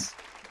 but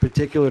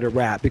particular to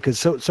rap, because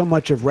so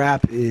much of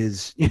rap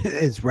is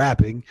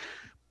rapping.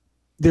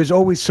 There's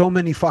always so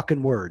many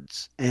fucking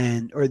words,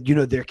 or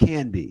there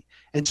can be.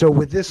 And so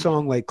with this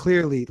song, like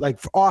clearly, like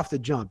off the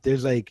jump,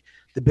 there's like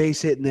the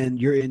bass hit, and then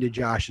you're into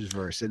Josh's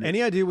verse. And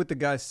any idea what the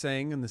guy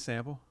sang in the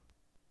sample?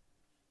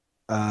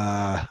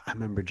 I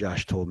remember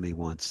Josh told me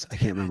once. I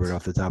can't remember it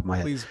off the top of my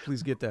head.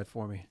 Please get that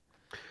for me.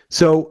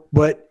 So,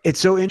 but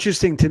it's so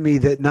interesting to me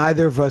that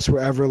neither of us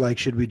were ever like,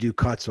 should we do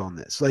cuts on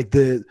this? Like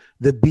the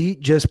beat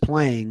just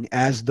playing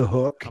as the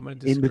hook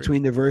in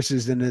between the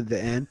verses and at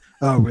the end.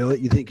 Oh, really?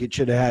 You think it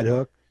should have had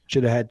hook?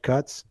 Should have had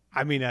cuts?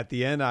 I mean, at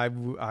the end, I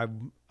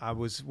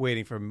was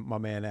waiting for my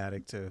man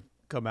Attic to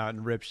come out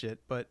and rip shit,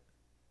 but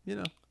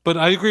But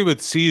I agree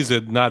with C's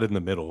not in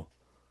the middle.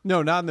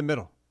 No, not in the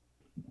middle.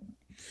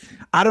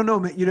 I don't know,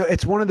 man.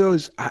 It's one of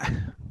those.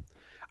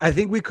 I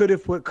think we could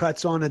have put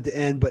cuts on at the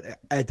end, but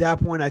at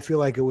that point, I feel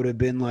like it would have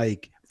been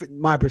like, from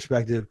my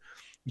perspective,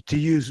 to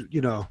use,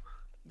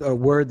 a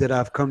word that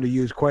I've come to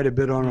use quite a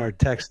bit on our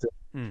text,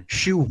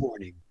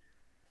 shoehorning.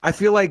 I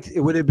feel like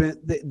it would have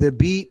been the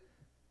beat.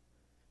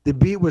 The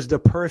beat was the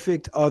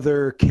perfect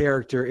other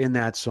character in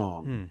that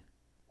song,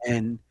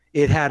 and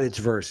it had its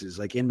verses,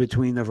 like in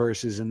between the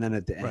verses and then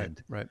at the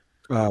end. Right.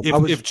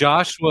 If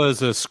Josh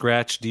was a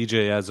scratch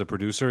DJ as a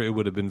producer, it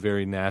would have been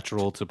very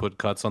natural to put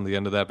cuts on the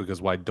end of that,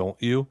 because why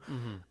don't you?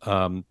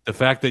 The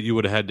fact that you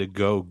would have had to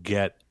go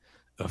get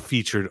a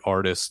featured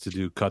artist to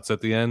do cuts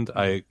at the end,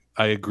 I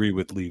agree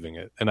with leaving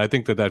it. And I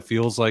think that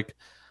feels like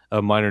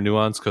a minor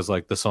nuance, because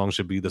like the song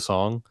should be the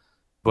song.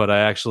 But I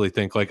actually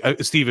think, like,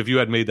 Steve, if you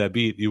had made that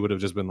beat, you would have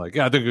just been like,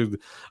 yeah, I think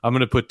I'm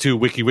going to put 2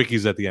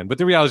 wikis at the end. But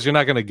the reality is you're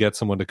not going to get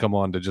someone to come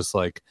on to just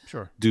like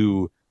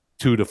do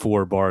 2 to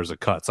 4 bars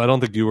of cuts. I don't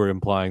think you were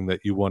implying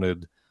that you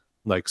wanted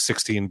like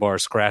 16 bar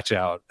scratch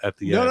out at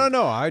the end.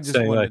 No. I just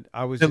wanted.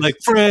 I was just... like,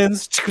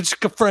 friends,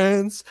 chicka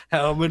friends.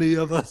 How many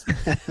of us?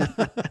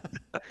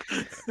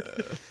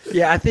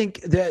 Yeah, I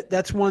think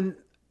that's one.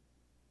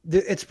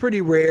 It's pretty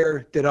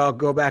rare that I'll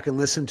go back and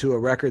listen to a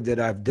record that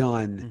I've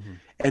done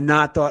and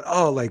not thought,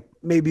 oh, like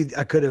maybe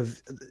I could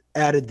have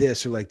added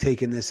this or like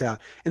taken this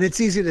out. And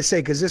it's easy to say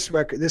because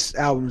this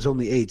album is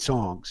only 8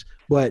 songs,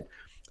 but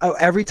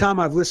every time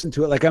I've listened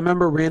to it, like I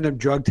remember Random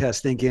Drug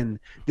Test thinking,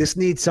 this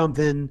needs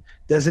something,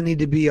 doesn't need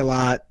to be a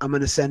lot. I'm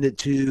going to send it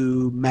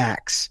to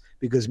Max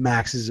because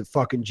Max is a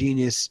fucking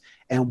genius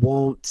and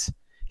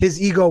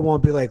his ego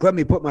won't be like, let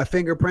me put my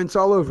fingerprints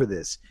all over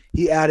this.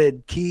 He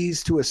added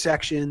keys to a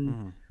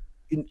section,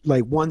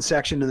 like one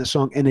section in the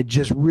song, and it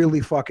just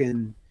really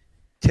fucking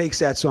takes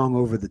that song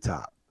over the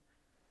top.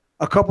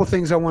 A couple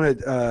things I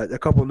wanted, a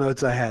couple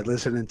notes I had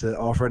listening to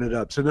All Fronted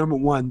Up. So number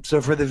one, so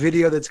for the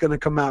video that's going to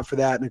come out for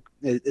that, and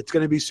it's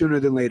going to be sooner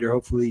than later,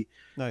 hopefully,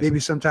 maybe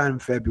sometime in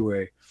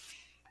February.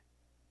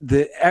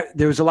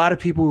 There was a lot of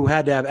people who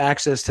had to have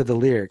access to the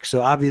lyrics.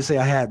 So obviously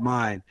I had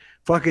mine.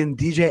 Fucking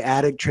DJ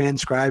Addict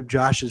transcribed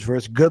Josh's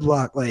verse. Good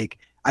luck. Like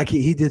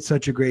he did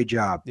such a great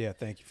job. Yeah,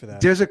 thank you for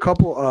that. There's a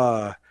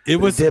couple. It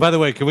was. By the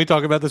way, can we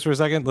talk about this for a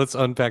second? Let's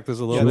unpack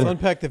this a little bit. Let's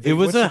unpack the video.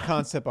 What's the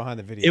concept behind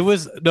the video? It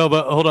was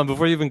but hold on,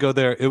 before you even go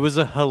there, it was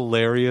a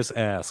hilarious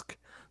ask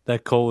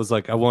that Cole was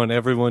like, "I want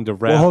everyone to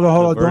rap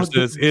the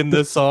verses in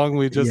the song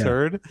we just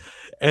heard,"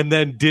 and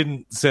then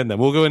didn't send them.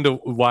 We'll go into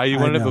why you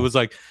wanted it. But it was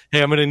like,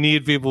 "Hey, I'm going to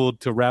need people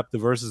to rap the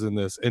verses in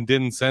this," and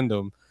didn't send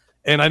them.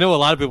 And I know a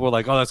lot of people were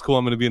like, "Oh, that's cool.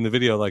 I'm going to be in the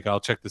video. Like, I'll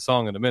check the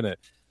song in a minute."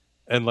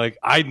 And like,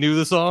 I knew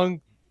the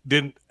song,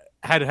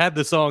 had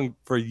the song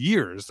for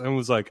years, and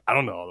was like, "I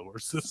don't know all the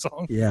words to the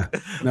song." Yeah.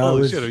 No,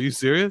 holy shit, are you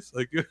serious?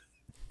 Like,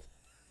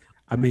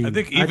 I mean, I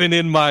think even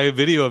in my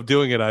video of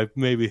doing it, I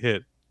maybe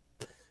hit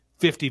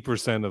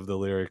 50% of the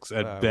lyrics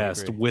at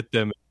best with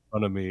them in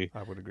front of me.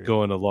 I would agree.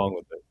 Going along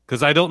with it,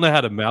 because I don't know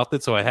how to mouth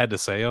it, so I had to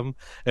say them,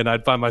 and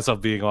I'd find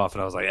myself being off,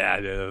 and I was like,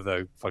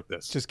 "Yeah, fuck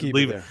this. Just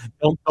leave it there.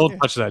 Don't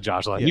touch that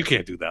Josh line. You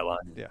can't do that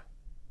line."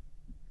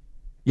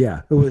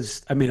 Yeah, it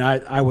was. I mean,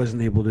 I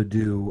wasn't able to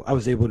do. I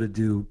was able to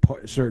do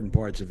certain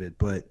parts of it,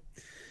 but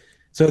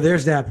so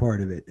there's that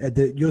part of it.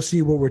 You'll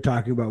see what we're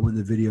talking about when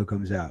the video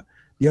comes out.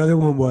 The other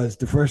one was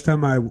the first time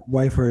my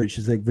wife heard it,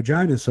 she's like,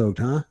 "Vagina soaked,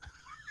 huh?"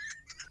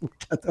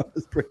 Which I thought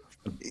was pretty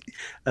funny.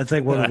 That's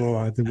like one of the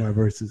lines in my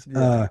verses.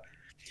 Yeah.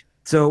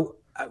 You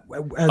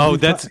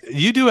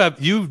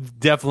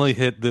definitely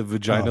hit the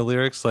vagina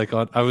lyrics. Like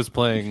I was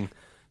playing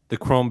the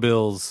Chrome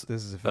Bills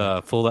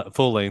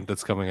full length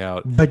that's coming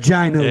out.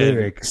 Vagina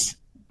lyrics.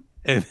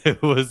 And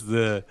it was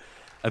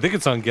I think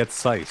it's on Get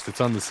Siced.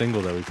 It's on the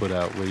single that we put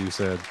out where you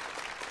said,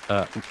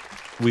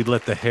 "We'd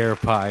let the hair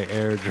pie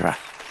air dry."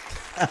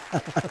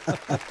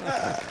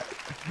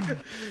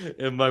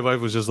 And my wife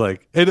was just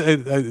like,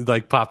 it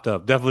like popped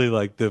up. Definitely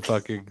like the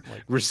fucking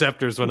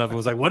receptors went up and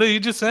was like, "What did you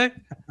just say?"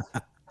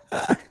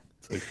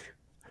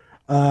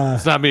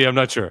 It's not me. I'm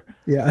not sure.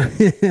 Yeah.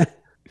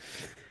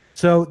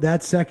 So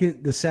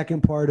the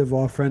second part of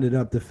All Friended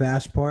Up, the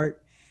fast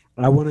part,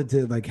 I wanted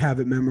to like have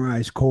it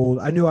memorized cold.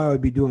 I knew I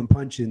would be doing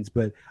punch-ins,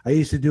 but I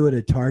used to do it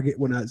at Target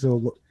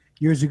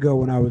years ago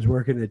when I was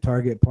working at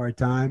Target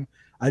part-time.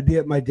 I'd be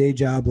at my day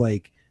job,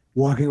 like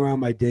walking around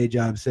my day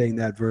job saying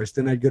that verse.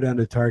 Then I'd go down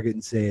to Target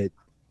and say it.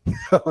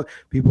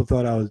 People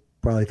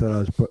probably thought I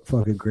was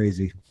fucking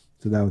crazy.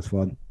 So that was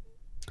fun.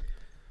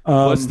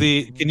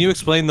 Can you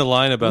explain the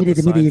line about the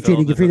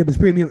Seinfeld? Freedom is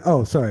premium.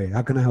 Oh, sorry.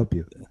 How can I help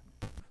you?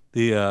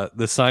 The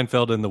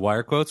Seinfeld and the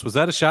wire quotes. Was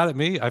that a shot at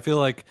me? I feel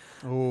like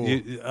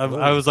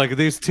I was like,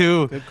 these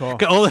two. Good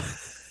call.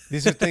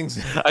 These are things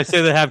I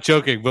say that half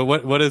joking, but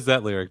what is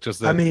that lyric?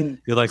 Just that, I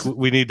mean, you're like,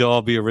 we need to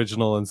all be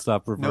original and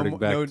stop reverting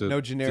back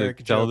to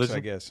generic television, jokes, I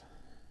guess.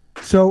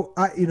 So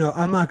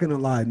I'm not gonna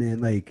lie, man.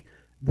 Like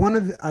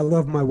I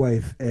love my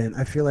wife, and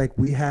I feel like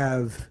we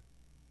have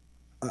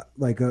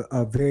like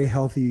a very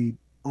healthy,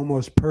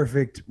 almost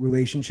perfect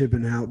relationship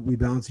in how we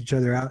balance each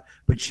other out.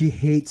 But she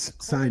hates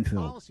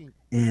Seinfeld,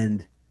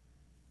 and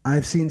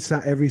I've seen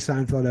every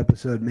Seinfeld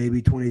episode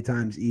maybe 20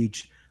 times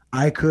each.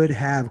 I could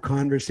have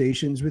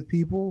conversations with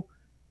people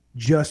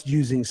just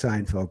using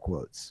Seinfeld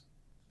quotes.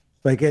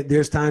 Like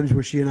there's times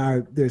where she and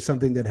I, there's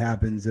something that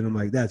happens and I'm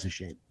like, that's a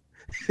shame.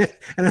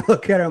 And I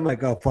look at her, I'm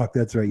like, oh, fuck,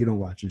 that's right. You don't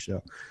watch the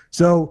show.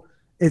 So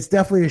it's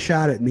definitely a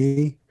shot at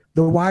me.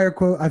 The Wire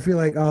quote, I feel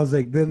like I was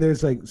like, then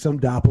there's like some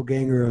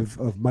doppelganger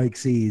of Mike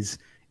C's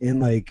in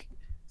like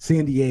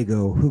San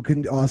Diego who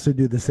can also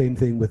do the same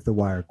thing with the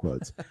Wire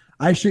quotes.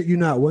 I shit you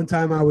not. One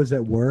time I was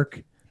at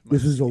work.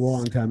 This was a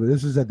long time, but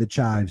this was at the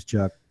Chives,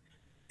 Chuck.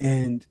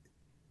 And,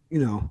 they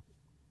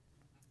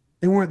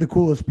weren't the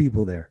coolest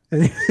people there.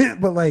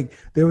 But, like,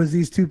 there was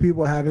these two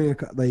people having,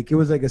 it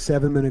was like a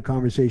 7-minute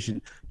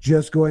conversation,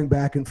 just going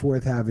back and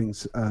forth having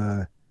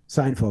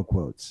Seinfeld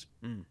quotes.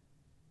 Mm.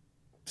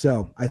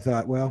 So I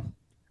thought, well,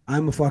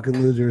 I'm a fucking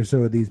loser,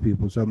 so are these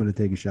people, so I'm going to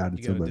take a shot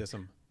at somebody.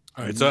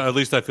 All right, so at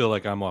least I feel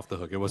like I'm off the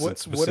hook. It wasn't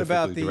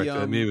specifically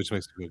directed at me, which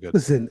makes me feel good.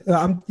 Listen,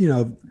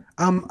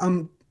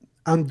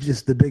 I'm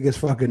just the biggest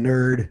fucking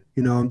nerd.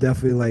 I'm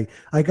definitely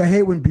like I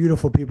hate when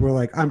beautiful people are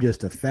like, I'm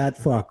just a fat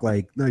fuck.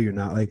 Like, no, you're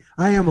not. Like,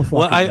 I am a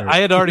fucking nerd. I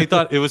had already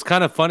thought it was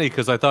kind of funny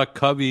because I thought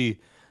Cubby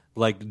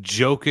like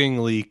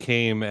jokingly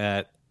came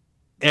at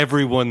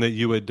everyone that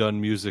you had done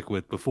music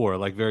with before,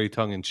 like very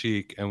tongue in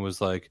cheek, and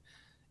was like,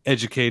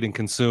 educate and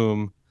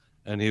consume.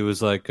 And he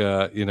was like,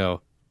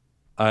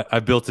 I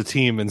built a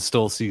team and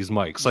stole C's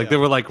mics. Like there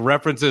were like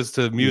references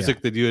to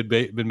music that you had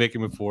been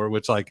making before,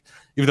 which like,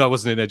 even though I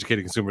wasn't in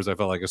educating consumers, I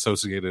felt like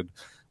associated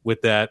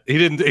with that.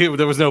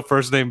 There was no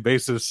first name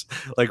basis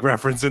like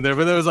reference in there,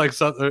 but there was like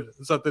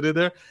something in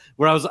there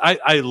where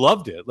I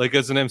loved it. Like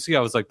as an MC,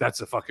 I was like,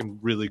 that's a fucking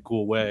really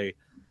cool way,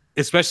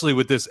 especially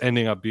with this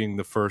ending up being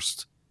the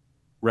first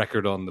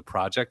record on the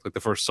project, like the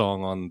first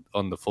song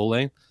on the full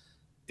length,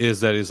 is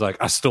that he's like,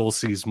 I stole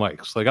C's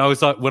mics. Like I always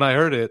thought when I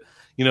heard it,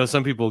 you know,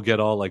 some people get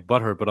all like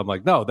butthurt, but I'm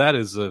like, no, that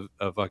is a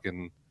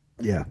fucking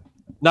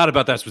not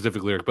about that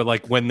specific lyric, but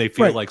like when they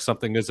feel like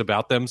something is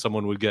about them,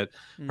 someone would get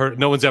hurt.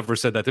 No one's ever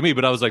said that to me,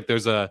 but I was like,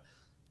 there's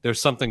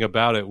something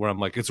about it where I'm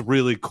like, it's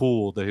really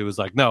cool that he was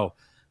like, no,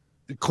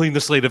 clean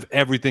the slate of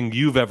everything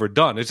you've ever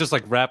done. It's just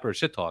like rapper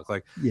shit talk.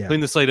 Like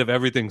clean the slate of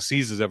everything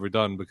C's has ever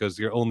done, because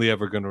you're only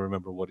ever going to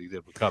remember what he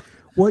did with Cubby.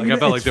 Well, like I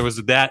felt like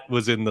that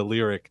was in the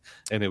lyric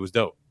and it was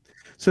dope.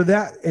 So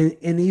that,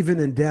 and even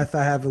in Death,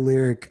 I have a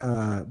lyric,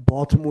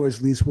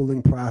 Baltimore's least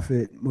willing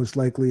prophet, most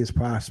likely his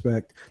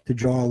prospect, to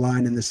draw a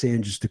line in the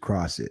sand just to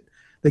cross it.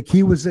 Like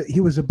he was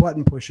a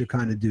button pusher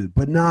kind of dude,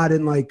 but not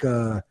in like,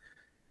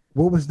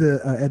 what was the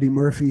Eddie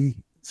Murphy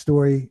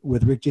story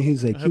with Rick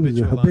James? Like he was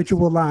a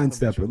habitual line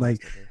stepper.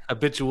 Like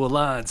habitual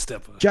line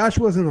stepper. Josh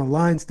wasn't a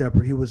line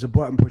stepper. He was a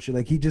button pusher.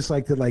 Like he just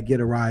liked to like get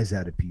a rise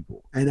out of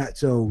people. And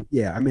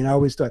I mean, I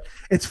always thought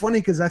it's funny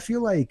because I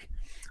feel like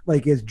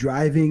it's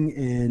driving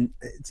and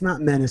it's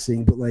not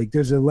menacing, but like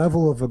there's a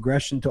level of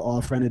aggression to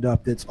All Friended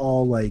Up that's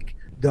all like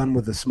done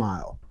with a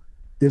smile.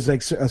 There's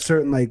like a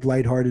certain like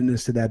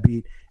lightheartedness to that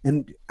beat.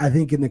 And I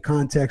think in the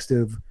context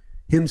of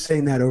him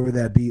saying that over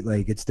that beat,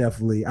 like it's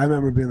definitely, I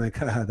remember being like,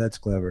 that's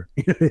clever.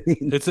 You know what I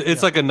mean?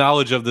 It's like a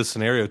knowledge of the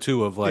scenario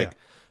too, of like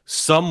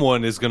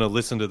someone is going to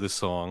listen to this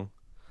song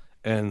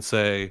and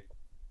say,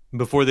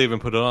 before they even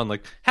put it on,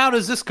 like, how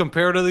does this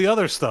compare to the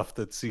other stuff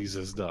that C's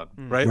has done?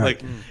 Right.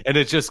 Like, and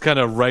it's just kind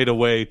of right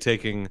away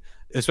taking,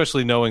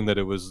 especially knowing that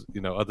it was,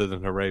 you know, other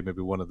than Hooray,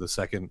 maybe one of the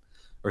second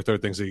or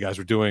third things that you guys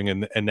were doing.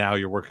 And now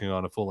you're working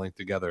on a full length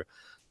together,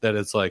 that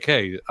it's like,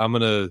 hey, I'm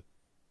going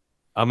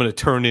to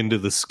turn into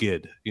the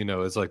Skid, you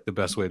know, is like the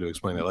best way to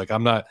explain it. Like,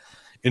 I'm not,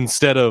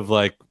 instead of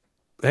like,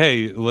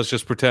 hey, let's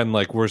just pretend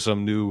like we're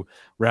some new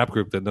rap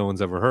group that no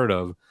one's ever heard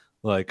of.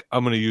 Like,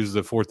 I'm going to use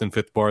the fourth and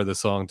fifth bar of the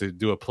song to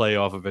do a play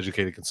off of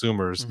Educated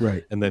Consumers,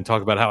 right? And then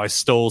talk about how I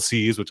stole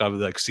C's, which I would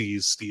like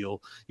C's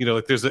steal. You know,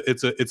 like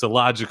it's a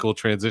logical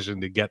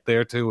transition to get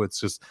there too. It's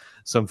just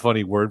some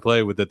funny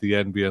wordplay with at the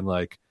end being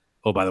like,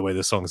 oh, by the way,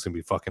 this song's gonna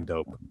be fucking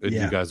dope.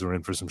 You guys are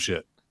in for some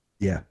shit.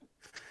 Yeah,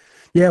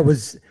 it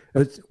was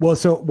well.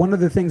 So one of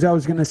the things I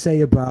was going to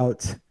say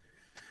about,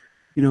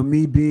 you know,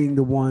 me being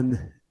the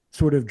one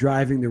sort of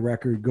driving the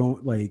record, going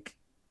like,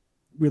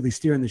 really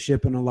steering the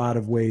ship in a lot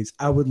of ways.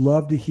 I would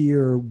love to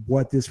hear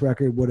what this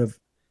record would have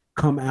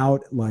come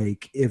out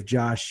like if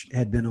Josh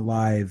had been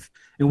alive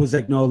and was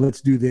like, no, let's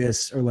do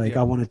this. Or like,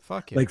 I want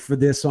to like for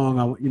this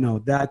song, you know,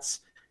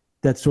 that's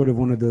sort of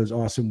one of those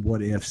awesome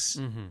what ifs,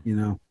 you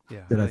know,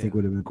 that I think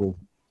would have been cool.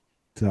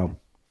 So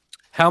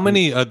how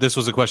many, this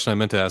was a question I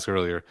meant to ask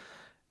earlier.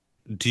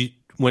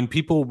 When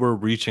people were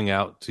reaching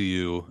out to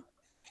you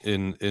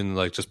in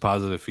like just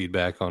positive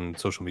feedback on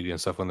social media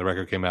and stuff when the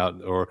record came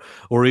out,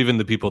 or even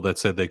the people that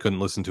said they couldn't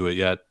listen to it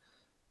yet,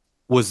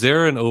 was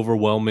there an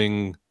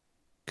overwhelming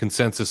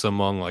consensus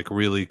among like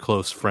really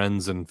close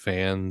friends and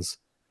fans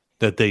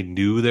that they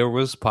knew there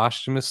was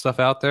posthumous stuff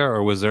out there?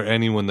 Or was there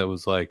anyone that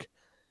was like,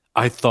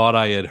 I thought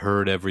I had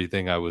heard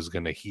everything I was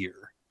going to hear?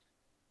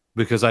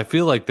 Because I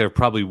feel like there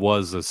probably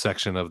was a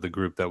section of the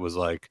group that was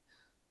like,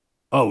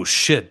 oh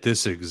shit,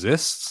 this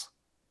exists,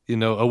 you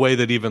know, a way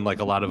that even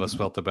like a lot of us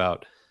felt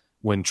about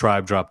when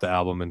Tribe dropped the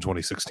album in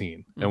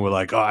 2016, and we're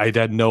like, oh, I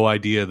had no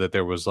idea that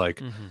there was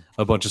like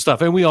a bunch of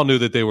stuff. And we all knew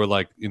that they were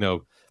like, you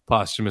know,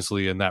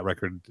 posthumously in that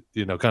record,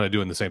 you know, kind of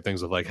doing the same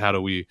things of like, how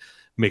do we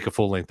make a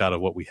full length out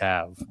of what we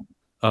have?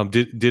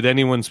 Did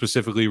anyone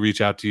specifically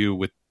reach out to you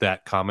with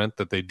that comment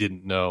that they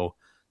didn't know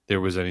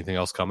there was anything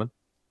else coming?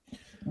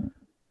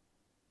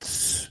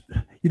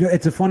 You know,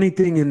 it's a funny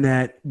thing in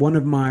that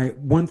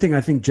one thing I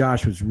think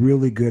Josh was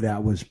really good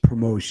at was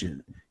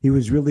promotion. He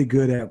was really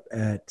good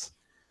at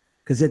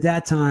because at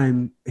that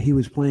time he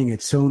was playing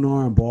at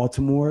Sonar in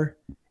Baltimore,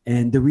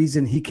 and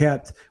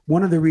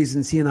one of the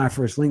reasons he and I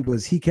first linked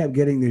was he kept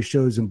getting these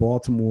shows in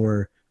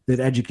Baltimore that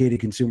Educated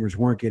Consumers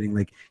weren't getting.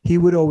 Like he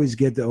would always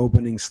get the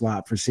opening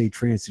slot for St.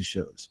 Francis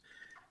shows.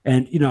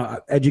 And, you know,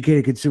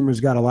 Educated Consumers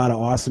got a lot of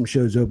awesome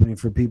shows opening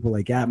for people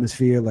like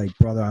Atmosphere, like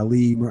Brother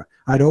Ali.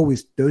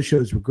 Those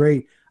shows were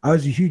great. I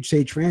was a huge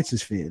St.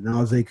 Francis fan. And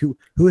I was like, who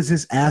is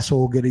this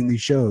asshole getting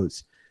these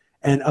shows?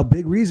 And a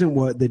big reason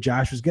that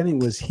Josh was getting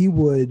was he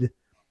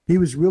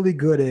was really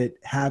good at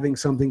having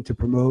something to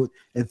promote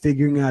and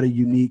figuring out a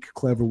unique,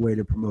 clever way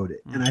to promote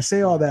it. And I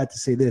say all that to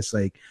say this,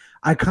 like,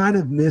 I kind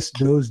of missed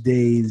those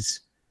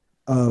days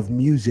of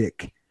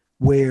music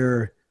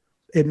where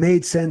it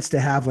made sense to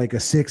have like a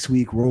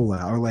 6-week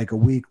rollout or like a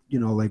week, you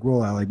know, like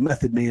rollout, like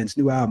Method Man's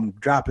new album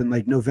dropping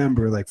like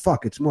November, like,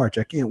 fuck, it's March,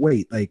 I can't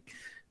wait. Like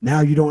now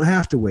you don't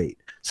have to wait.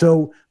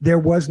 So there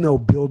was no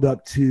build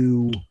up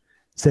to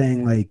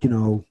saying like, you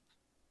know,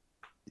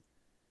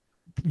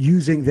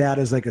 using that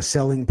as like a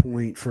selling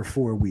point for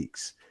 4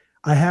 weeks.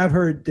 I have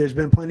heard there's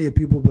been plenty of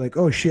people be like,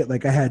 oh shit,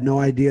 like I had no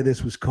idea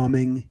this was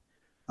coming.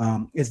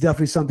 It's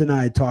definitely something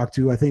I had talked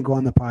to, I think,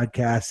 on the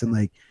podcast. And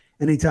like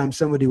anytime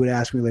somebody would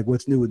ask me like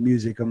what's new with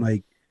music, I'm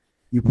like,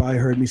 You probably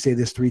heard me say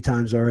this 3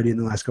 times already in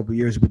the last couple of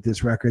years with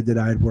this record that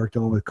I had worked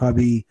on with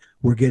Cubby.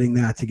 We're getting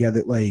that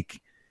together.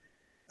 Like,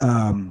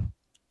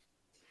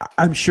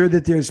 I'm sure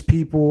that there's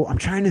people, I'm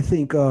trying to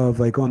think of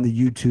like on the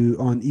YouTube,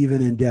 on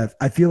Even in Death.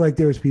 I feel like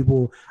there's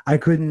people,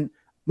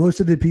 most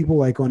of the people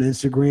like on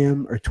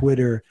Instagram or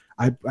Twitter,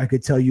 I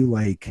could tell you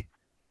like,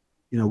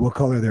 you know, what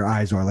color their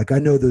eyes are. Like I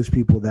know those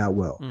people that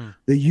well.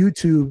 The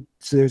YouTube,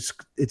 so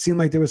it seemed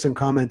like there were some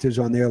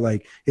commenters on there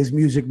like his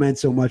music meant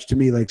so much to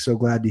me, like so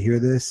glad to hear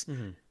this.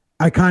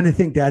 I kind of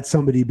think that's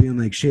somebody being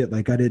like shit,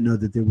 like I didn't know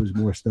that there was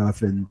more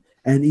stuff, and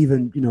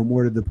even, you know,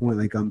 more to the point,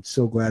 like I'm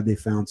so glad they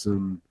found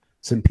some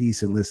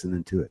peace in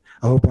listening to it.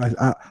 I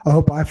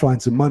hope I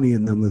find some money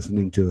in them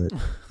listening to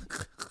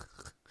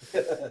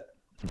it.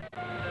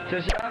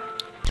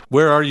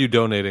 Where are you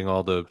donating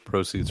all the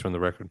proceeds from the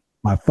record?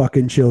 My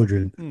fucking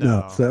children.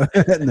 No. So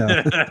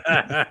no.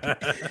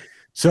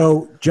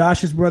 So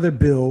Josh's brother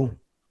Bill,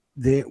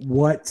 I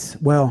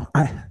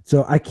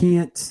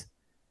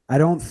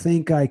don't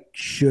think I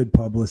should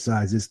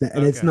publicize this.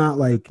 And it's not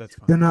like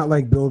they're not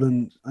like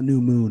building a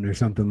new moon or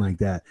something like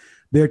that.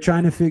 They're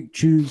trying to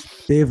choose.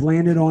 They've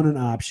landed on an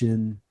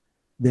option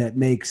that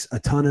makes a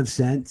ton of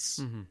sense.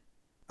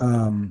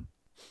 I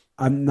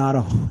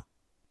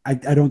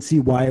don't see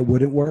why it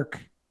wouldn't work.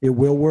 It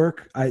will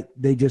work.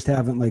 They just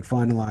haven't like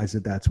finalized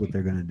that that's what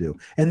they're going to do.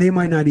 And they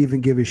might not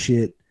even give a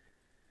shit.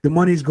 The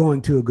money's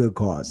going to a good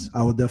cause.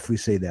 I will definitely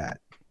say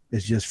that.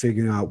 It's just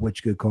figuring out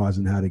which good cause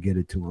and how to get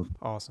it to them.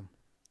 Awesome.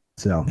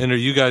 So, and are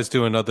you guys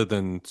doing, other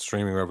than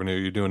streaming revenue, are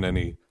you doing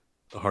any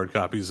hard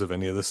copies of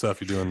any of this stuff?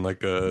 You're doing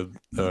like a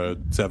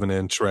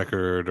 7-inch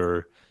record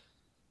or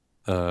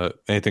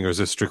anything, or is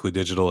this strictly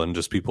digital and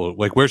just people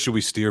like, where should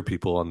we steer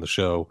people on the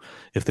show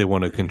if they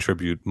want to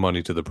contribute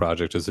money to the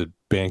project? Is it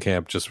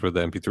Bandcamp just for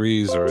the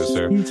MP3s, or is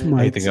there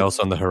anything else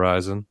on the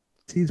horizon?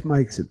 These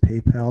mics at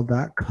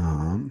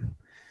paypal.com.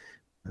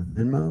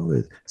 Venmo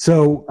is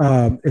so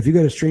if you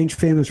go to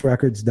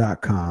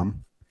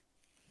strangefamousrecords.com,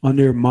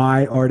 under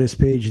my artist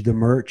page, the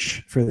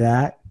merch for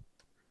that,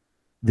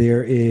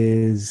 there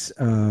is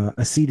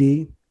a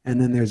CD,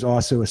 and then there's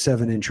also a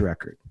 7-inch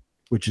record,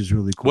 which is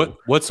really cool.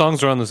 What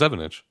songs are on the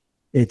 7-inch?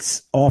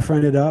 It's All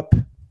Friended Up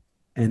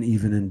and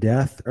Even in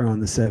Death are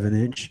on the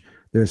 7-inch.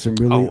 There's some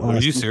really awesome... Are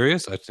you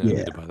serious? I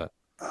need to buy that.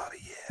 Oh,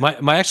 yeah.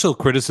 My actual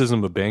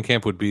criticism of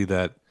Bandcamp would be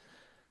that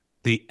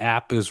the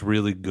app is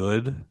really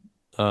good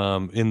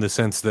in the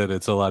sense that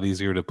it's a lot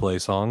easier to play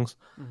songs,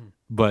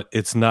 but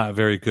it's not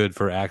very good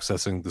for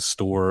accessing the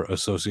store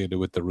associated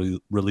with the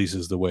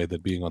releases the way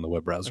that being on the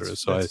web browser is.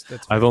 So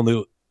I've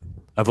only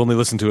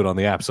listened to it on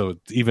the app. So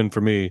even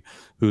for me,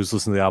 who's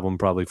listened to the album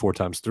probably 4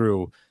 times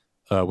through,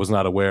 was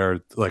not aware,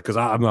 like, because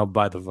I'm gonna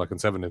buy the fucking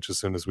 7-inch as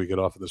soon as we get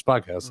off of this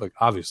podcast. Like,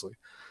 obviously,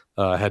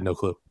 I had no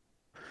clue.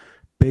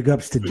 Big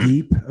ups to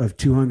Deep of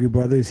 2 Hungry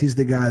Brothers. He's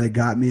the guy that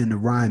got me into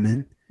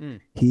rhyming.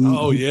 He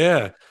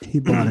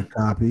bought a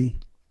copy.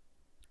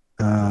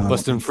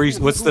 Bustin' Free.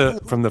 What's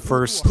from the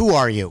first? Who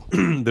are you?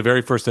 The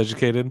very first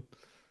Educated.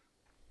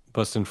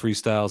 Bustin'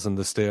 Freestyles in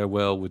the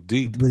Stairwell with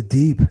Deep. With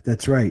Deep,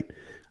 that's right.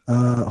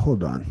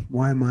 Hold on.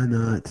 Why am I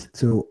not?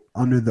 So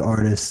under the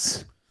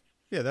artists.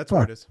 Yeah, that's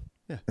where it is.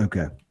 Yeah.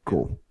 Okay,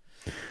 cool.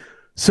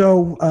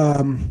 So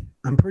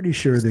I'm pretty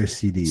sure there's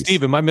CDs.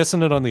 Steve, am I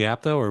missing it on the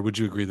app though, or would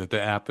you agree that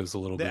the app is a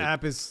little bit? The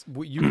app is,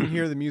 you can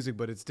hear the music,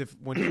 but it's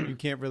different when you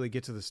can't really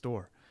get to the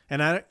store.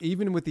 And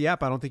even with the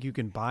app, I don't think you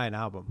can buy an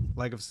album.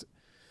 Like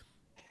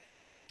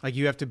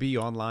you have to be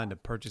online to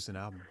purchase an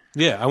album.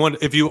 Yeah,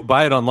 if you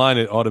buy it online,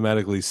 it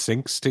automatically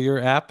syncs to your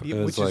app.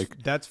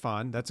 That's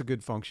fine. That's a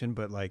good function.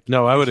 But like,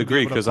 no, I would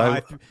agree because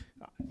I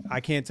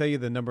can't tell you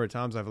the number of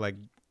times I've like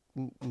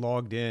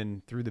logged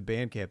in through the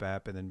Bandcamp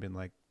app and then been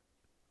like,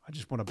 I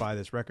just want to buy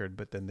this record,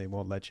 but then they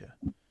won't let you.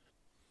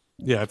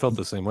 Yeah, I felt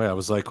the same way. I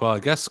was like, well, I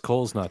guess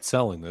Cole's not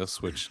selling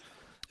this, which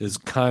is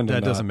kind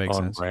of doesn't make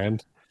on sense.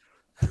 Brand.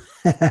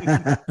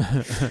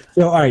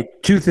 So, all right,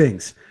 2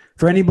 things.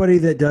 For anybody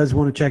that does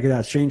want to check it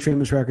out,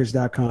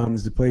 strangefamousrecords.com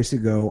is the place to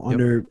go. If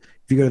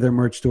you go to their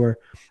merch store,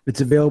 it's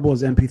available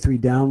as MP3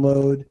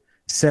 download,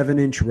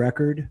 7-inch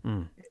record,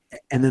 and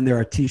then there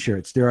are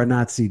T-shirts. There are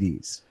not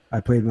CDs.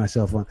 I played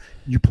myself on.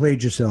 You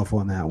played yourself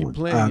on that one.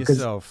 You played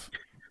yourself.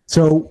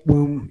 So,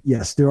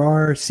 there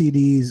are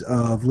CDs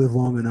of Live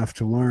Long Enough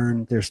to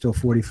Learn. There's still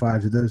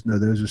 45s of those. No,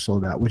 those are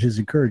sold out, which is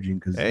encouraging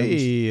because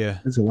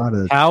there's a lot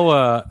of.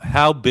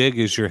 How big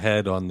is your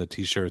head on the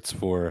T-shirts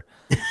for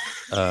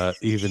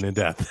Even in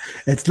Death?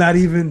 It's not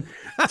even.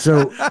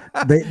 So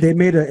they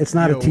made a. It's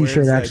not a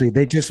T-shirt actually.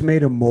 They just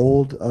made a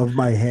mold of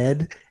my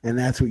head, and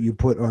that's what you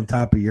put on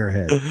top of your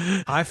head.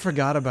 I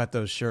forgot about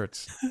those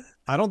shirts.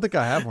 I don't think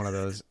I have one of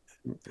those.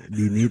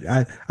 You need.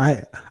 I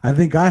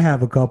think I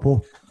have a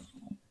couple.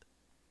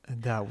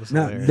 That was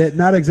hilarious.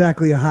 Not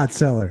exactly a hot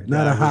seller.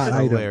 Not a hot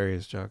item.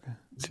 Hilarious, Chuck.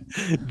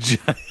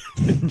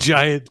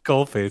 Giant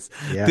coal face.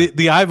 Yeah.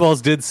 The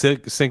eyeballs did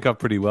sync up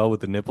pretty well with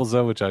the nipples,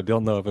 though, which I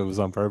don't know if it was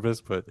on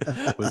purpose, but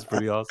it was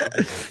pretty awesome.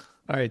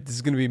 All right, this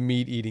is going to be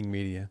meat-eating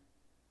media.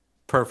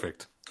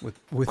 Perfect.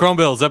 With Chrome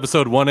Bills,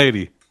 episode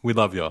 180. We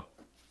love y'all.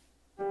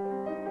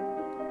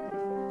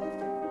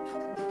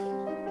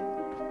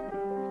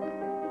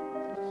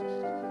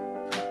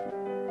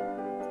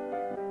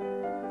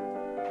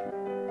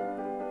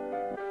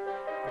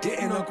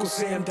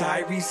 Sam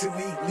died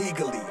recently,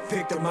 legally,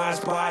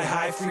 victimized by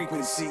high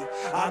frequency.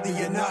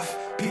 Oddly enough,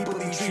 people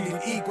he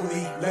treated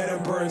equally, let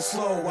him burn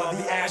slow while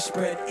the ash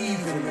spread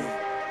evenly.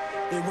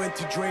 They went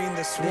to drain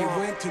the swamp. They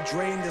went to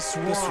drain the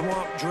swamp. The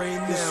swamp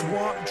drained them. The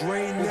swamp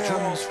drained them.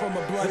 Withdrawals from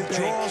a blood bank.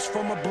 Withdrawals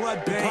from a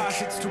blood bank.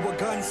 Deposits to a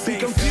gun safe.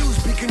 Be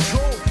confused, be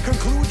controlled.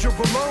 Conclude you're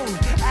alone.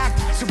 Act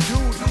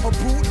subdued. A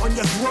boot on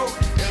your throat.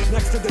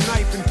 Next to the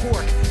knife and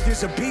fork,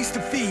 there's a beast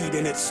to feed,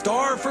 and it's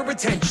starved for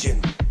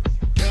attention.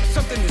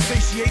 Something to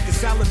satiate the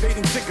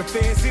salivating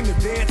sycophants in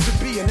advance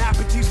to be an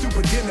appetite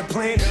super dinner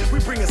plan. We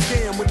bring a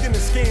scam within a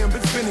scam,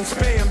 but spinning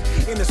spam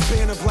in a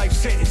span of life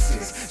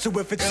sentences. So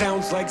if it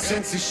sounds like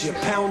censorship,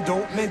 pound,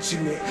 don't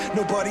mention it.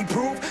 Nobody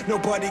prove,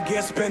 nobody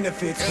gets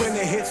benefits. When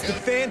it hits the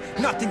fan,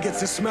 nothing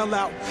gets a smell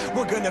out.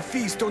 We're gonna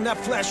feast on that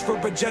flesh for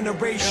a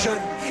generation.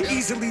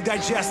 Easily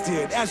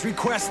digested as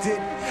requested.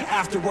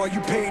 After all,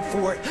 you paid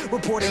for it.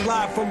 Reporting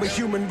live from a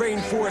human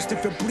rainforest.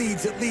 If it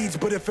bleeds, it leads,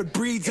 but if it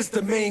breeds, it's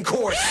the main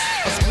course.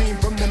 A scream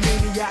from the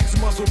maniacs,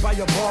 muzzled by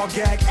a ball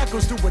gag,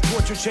 echoes through a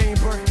torture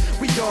chamber.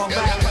 We all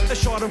laugh like the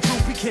short and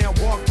fruit, we can't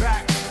walk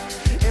back.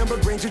 Amber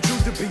grains of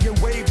truth are being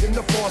waved in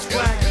the false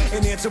flag.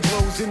 An answer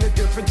blows in a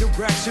different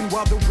direction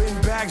while the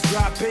windbags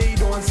drop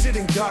bait on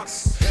sitting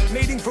ducks.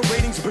 Mating for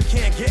ratings but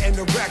can't get an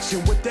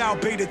erection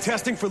without beta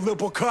testing for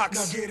liberal cucks.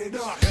 Now get it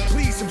up.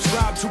 Please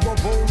subscribe to our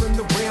role in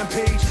the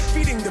rampage.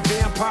 Feeding the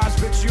vampires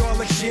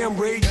vitriolic sham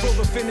rage. Full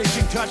of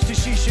finishing touch to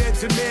she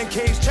sheds and man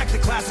caves. Check the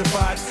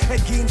classifieds at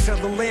Geen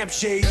selling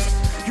lampshades.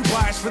 You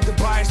bias for the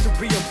bias to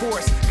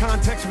reinforce.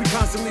 Context we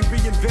constantly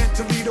reinvent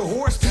to lead a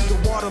horse to the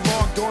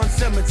waterlogged on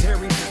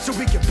cemetery. So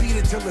we can beat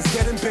it till it's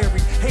dead and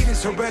buried. Hate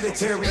is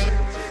hereditary.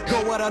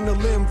 Go out on a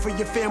limb for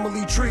your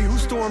family tree. Who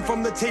storm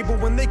from the table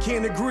when they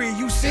can't agree?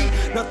 You see,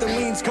 nothing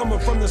leans coming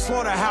from the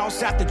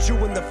slaughterhouse. After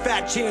chewing the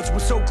fat chance, we're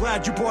so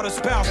glad you brought a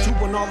spouse to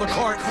an a la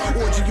carte.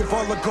 Orgy of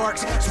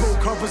oligarchs, smoke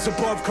covers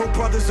above,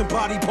 co-brothers and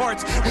body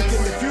parts.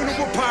 Within the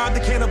funeral pyre, the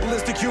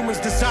cannibalistic humans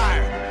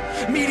desire.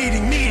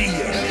 Meat-eating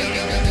media.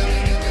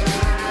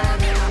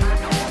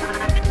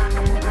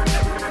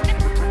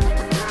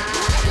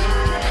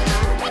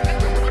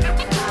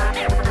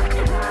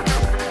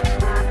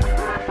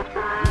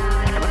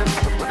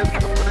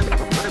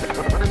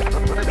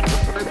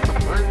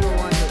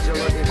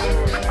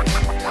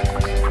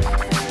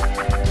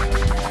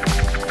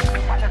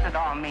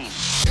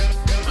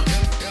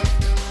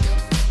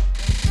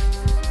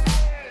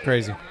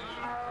 Crazy.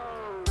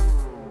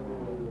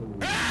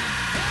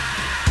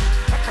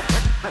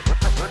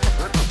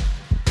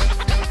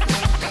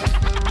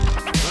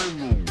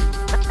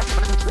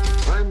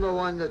 I'm the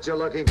one that you're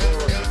looking for. The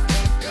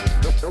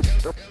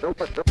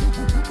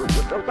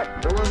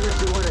one that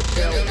you want to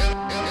kill.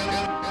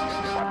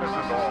 What does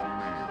it all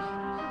mean?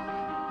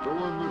 The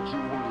one that you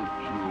want to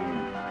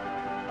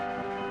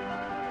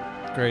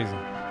kill. Crazy.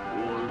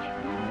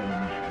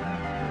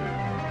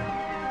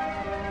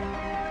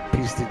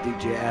 Peace to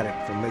DJ Addict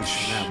for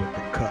lacing out with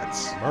the cuts.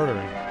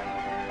 Murdering.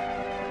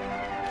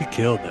 He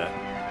killed that.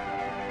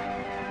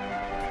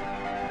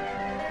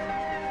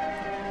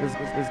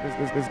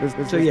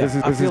 So yeah,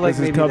 I feel like this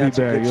is maybe Cubby that's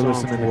a Bear. good You're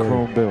song listening to for-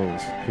 Chrome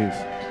Bills. Peace.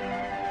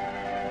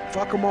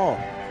 Fuck them all.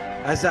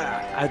 As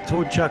I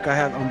told Chuck,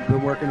 I've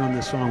been working on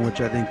this song,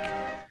 which I think,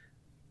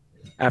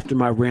 after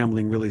my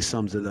rambling, really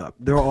sums it up.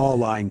 They're all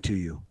lying to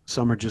you.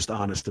 Some are just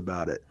honest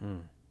about it.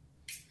 There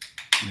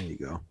you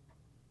go.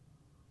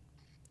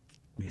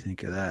 What do you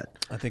think of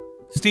that? I think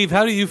Steve,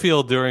 how do you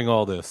feel during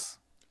all this?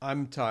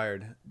 I'm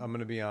tired. I'm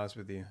gonna be honest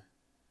with you.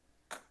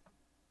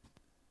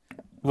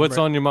 What's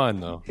on your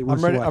mind, though? He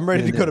wants I'm ready. watch I'm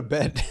ready to CNN. go to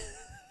bed.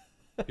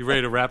 You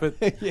ready to wrap it?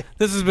 Yeah.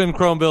 This has been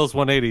Chrome Bills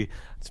 180.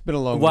 It's been a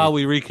long While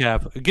week. we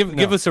recap,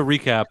 give us a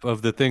recap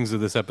of the things of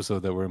this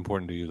episode that were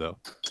important to you, though.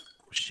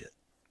 Shit.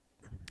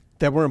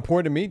 That were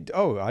important to me.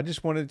 Oh, I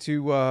just wanted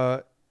to,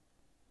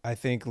 I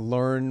think,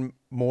 learn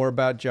more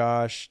about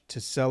Josh, to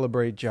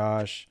celebrate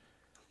Josh,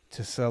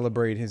 to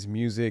celebrate his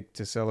music,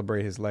 to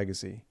celebrate his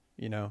legacy.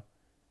 You know,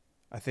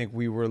 I think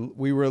we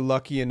were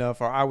lucky enough,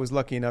 or I was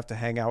lucky enough to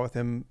hang out with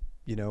him.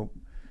 You know,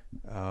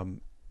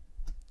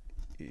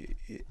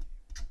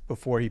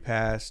 before he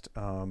passed,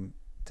 to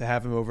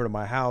have him over to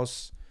my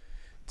house,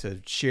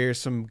 to share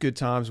some good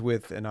times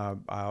with, and I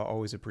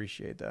always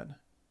appreciate that.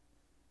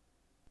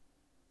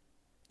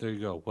 There you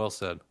go. Well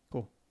said.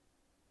 Cool.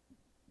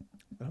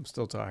 But I'm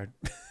still tired.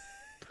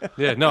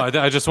 Yeah, no,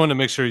 I just wanted to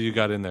make sure you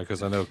got in there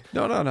because I know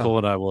No. Cole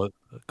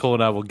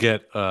and I will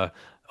get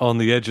on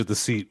the edge of the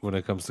seat when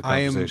it comes to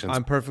conversations.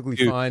 I'm perfectly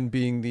Dude. fine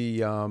being the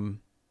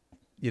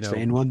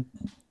Sane one?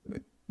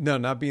 No,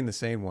 not being the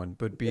sane one,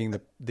 but being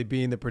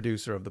the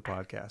producer of the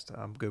podcast.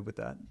 I'm good with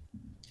that.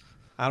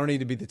 I don't need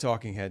to be the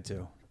talking head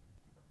too.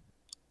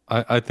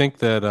 I think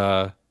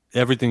that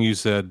everything you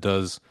said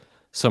does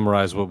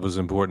summarize what was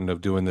important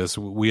of doing this.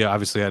 We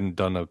obviously hadn't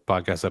done a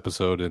podcast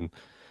episode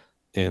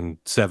in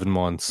 7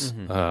 months.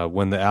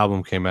 When the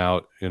album came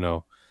out, you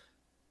know,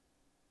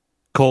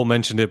 Cole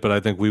mentioned it, but I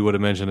think we would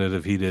have mentioned it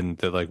if he didn't,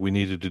 that like we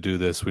needed to do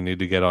this. We need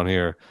to get on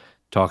here,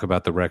 talk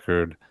about the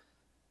record.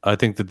 I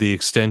think that the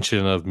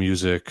extension of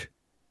music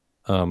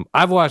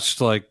I've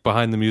watched like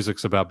behind the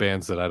musics about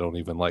bands that I don't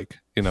even like.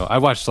 I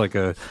watched like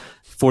a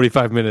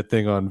 45-minute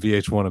thing on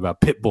VH1 about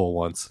Pitbull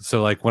once.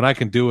 So like when I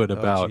can do it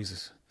about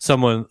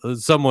someone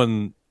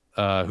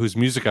whose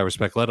music I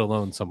respect, let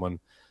alone someone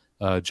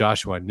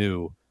Joshua I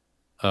knew,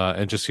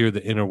 and just hear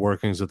the inner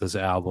workings of this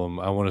album,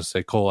 I want to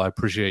say, Cole, I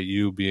appreciate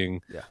you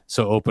being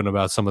so open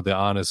about some of the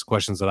honest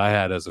questions that I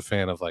had as a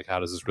fan of like, how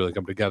does this really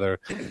come together?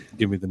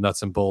 Give me the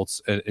nuts and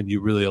bolts, and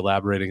you really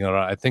elaborating on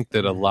it. I think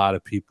that a lot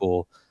of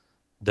people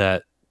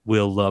that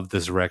will love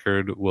this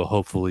record will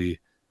hopefully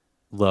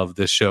love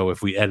this show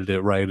if we edit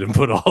it right and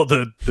put all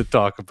the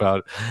talk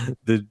about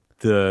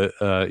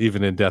the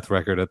Even in Death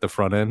record at the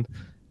front end.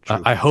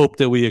 I hope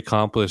that we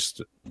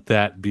accomplished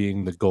that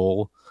being the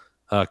goal.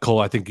 Cole,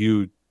 I think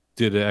you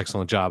did an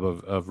excellent job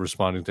of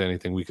responding to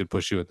anything we could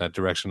push you in that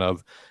direction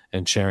of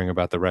and sharing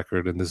about the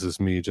record. And this is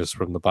me just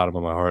from the bottom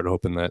of my heart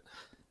hoping that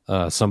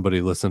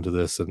somebody listened to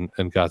this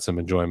and got some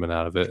enjoyment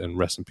out of it. And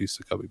rest in peace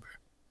to Cubby Bear.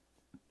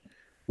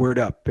 Word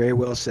up. Very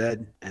well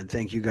said. And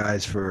thank you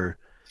guys for,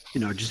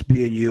 just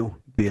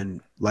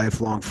being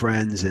lifelong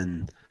friends.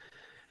 And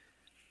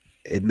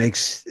it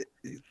makes,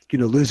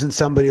 losing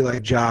somebody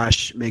like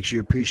Josh makes you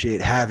appreciate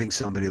having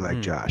somebody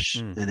like Josh.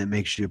 And it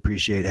makes you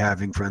appreciate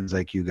having friends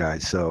like you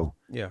guys. So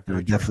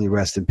definitely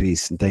rest in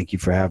peace. And thank you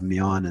for having me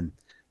on. And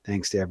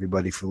thanks to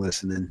everybody for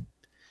listening.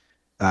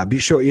 Be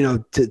sure,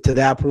 to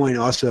that point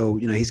also,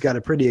 he's got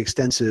a pretty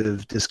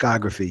extensive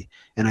discography.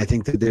 And I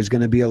think that there's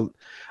going to be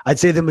I'd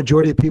say the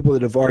majority of people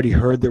that have already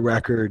heard the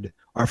record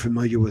are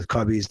familiar with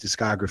Cubby's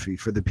discography.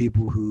 For the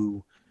people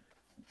who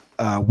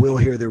will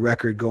hear the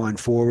record going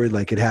forward,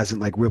 like it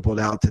hasn't like rippled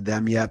out to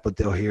them yet, but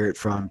they'll hear it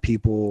from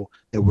people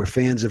that were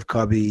fans of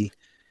Cubby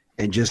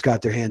and just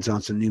got their hands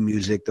on some new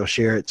music. They'll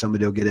share it.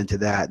 Somebody will get into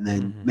that. And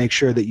then make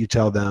sure that you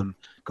tell them,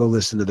 go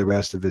listen to the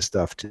rest of his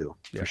stuff too,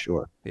 for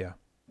sure. Yeah.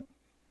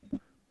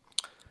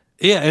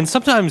 Yeah, and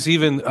sometimes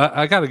even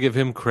I got to give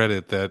him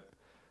credit that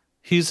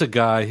he's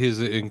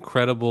an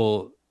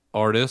incredible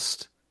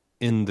artist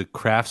in the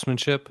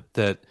craftsmanship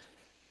that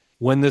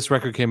when this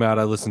record came out,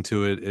 I listened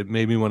to it. It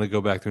made me want to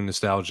go back through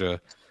nostalgia.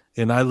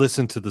 And I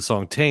listened to the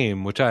song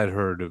Tame, which I had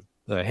heard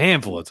a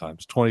handful of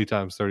times, 20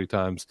 times, 30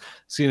 times,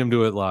 seen him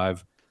do it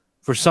live.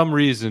 For some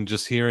reason,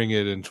 just hearing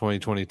it in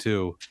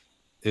 2022,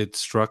 it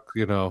struck,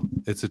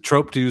 it's a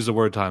trope to use the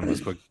word timeless,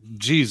 but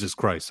Jesus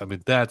Christ. I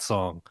mean, that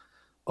song,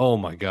 oh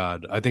my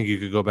God. I think you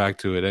could go back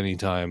to it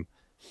anytime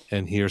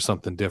and hear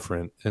something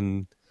different.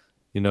 And,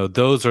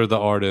 those are the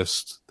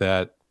artists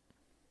that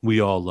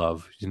we all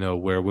love,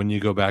 where when you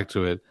go back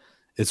to it,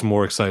 it's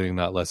more exciting,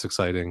 not less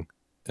exciting.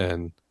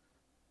 And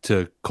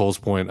to Cole's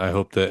point, I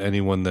hope that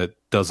anyone that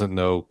doesn't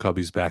know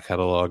Cubby's back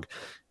catalog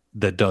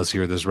that does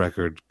hear this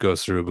record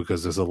goes through,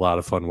 because there's a lot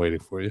of fun waiting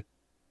for you.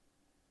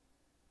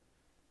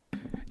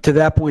 To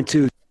that point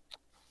too,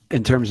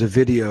 in terms of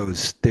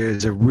videos,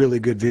 there's a really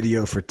good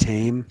video for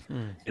Tame.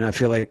 And I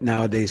feel like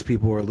nowadays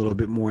people are a little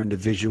bit more into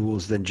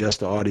visuals than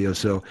just the audio.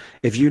 So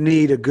if you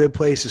need a good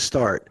place to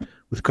start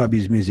with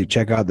Cubby's music,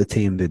 check out the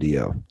Tame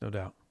video. No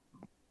doubt.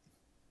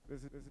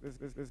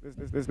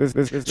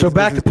 So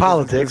back to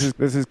politics.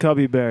 This is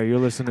Cubby Bear. You're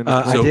listening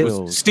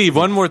to Steve,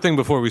 one more thing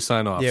before we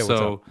sign off. Yeah,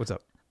 what's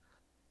up?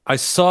 I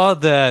saw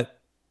that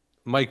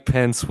Mike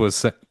Pence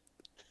was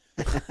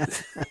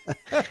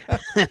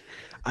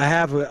I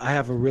have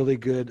a really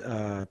good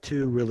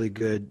two really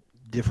good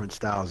different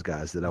styles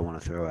guys that I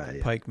want to throw at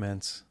you. Pike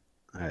Ments.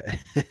 All right.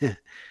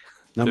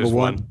 Number There's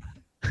one.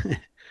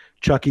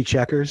 Chucky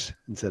Checkers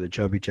instead of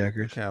Chubby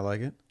Checkers. Yeah, I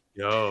like it.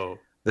 Yo.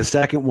 The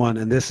second one,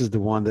 and this is the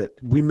one that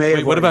we may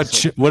have. What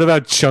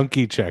about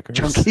Chunky Checkers?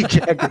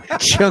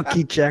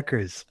 Chunky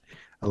Checkers.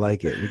 I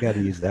like it. We got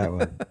to use that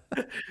one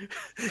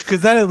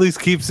because that at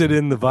least keeps it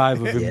in the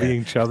vibe of him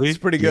being chubby. It's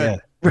pretty good.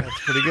 Yeah. That's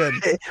pretty good.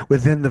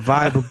 Within the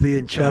vibe of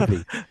being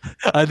chubby.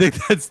 I think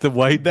that's the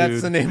white. That's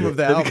dude. the name of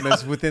the album.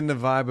 Is Within the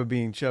Vibe of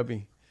Being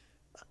Chubby.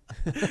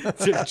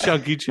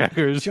 Chunky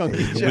Checkers.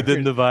 Chunky Checkers.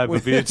 Within the vibe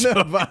of being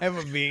chubby. The vibe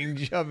of being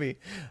chubby.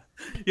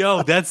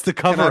 Yo, that's the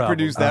cover. Can I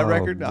produce that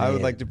record? Man. I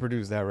would like to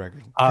produce that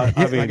record.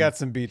 I got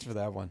some beats for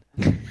that one.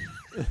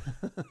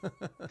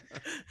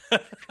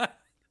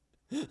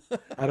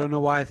 I don't know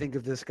why I think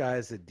of this guy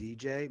as a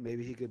DJ.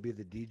 Maybe he could be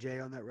the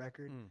DJ on that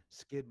record.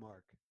 Skid Mark.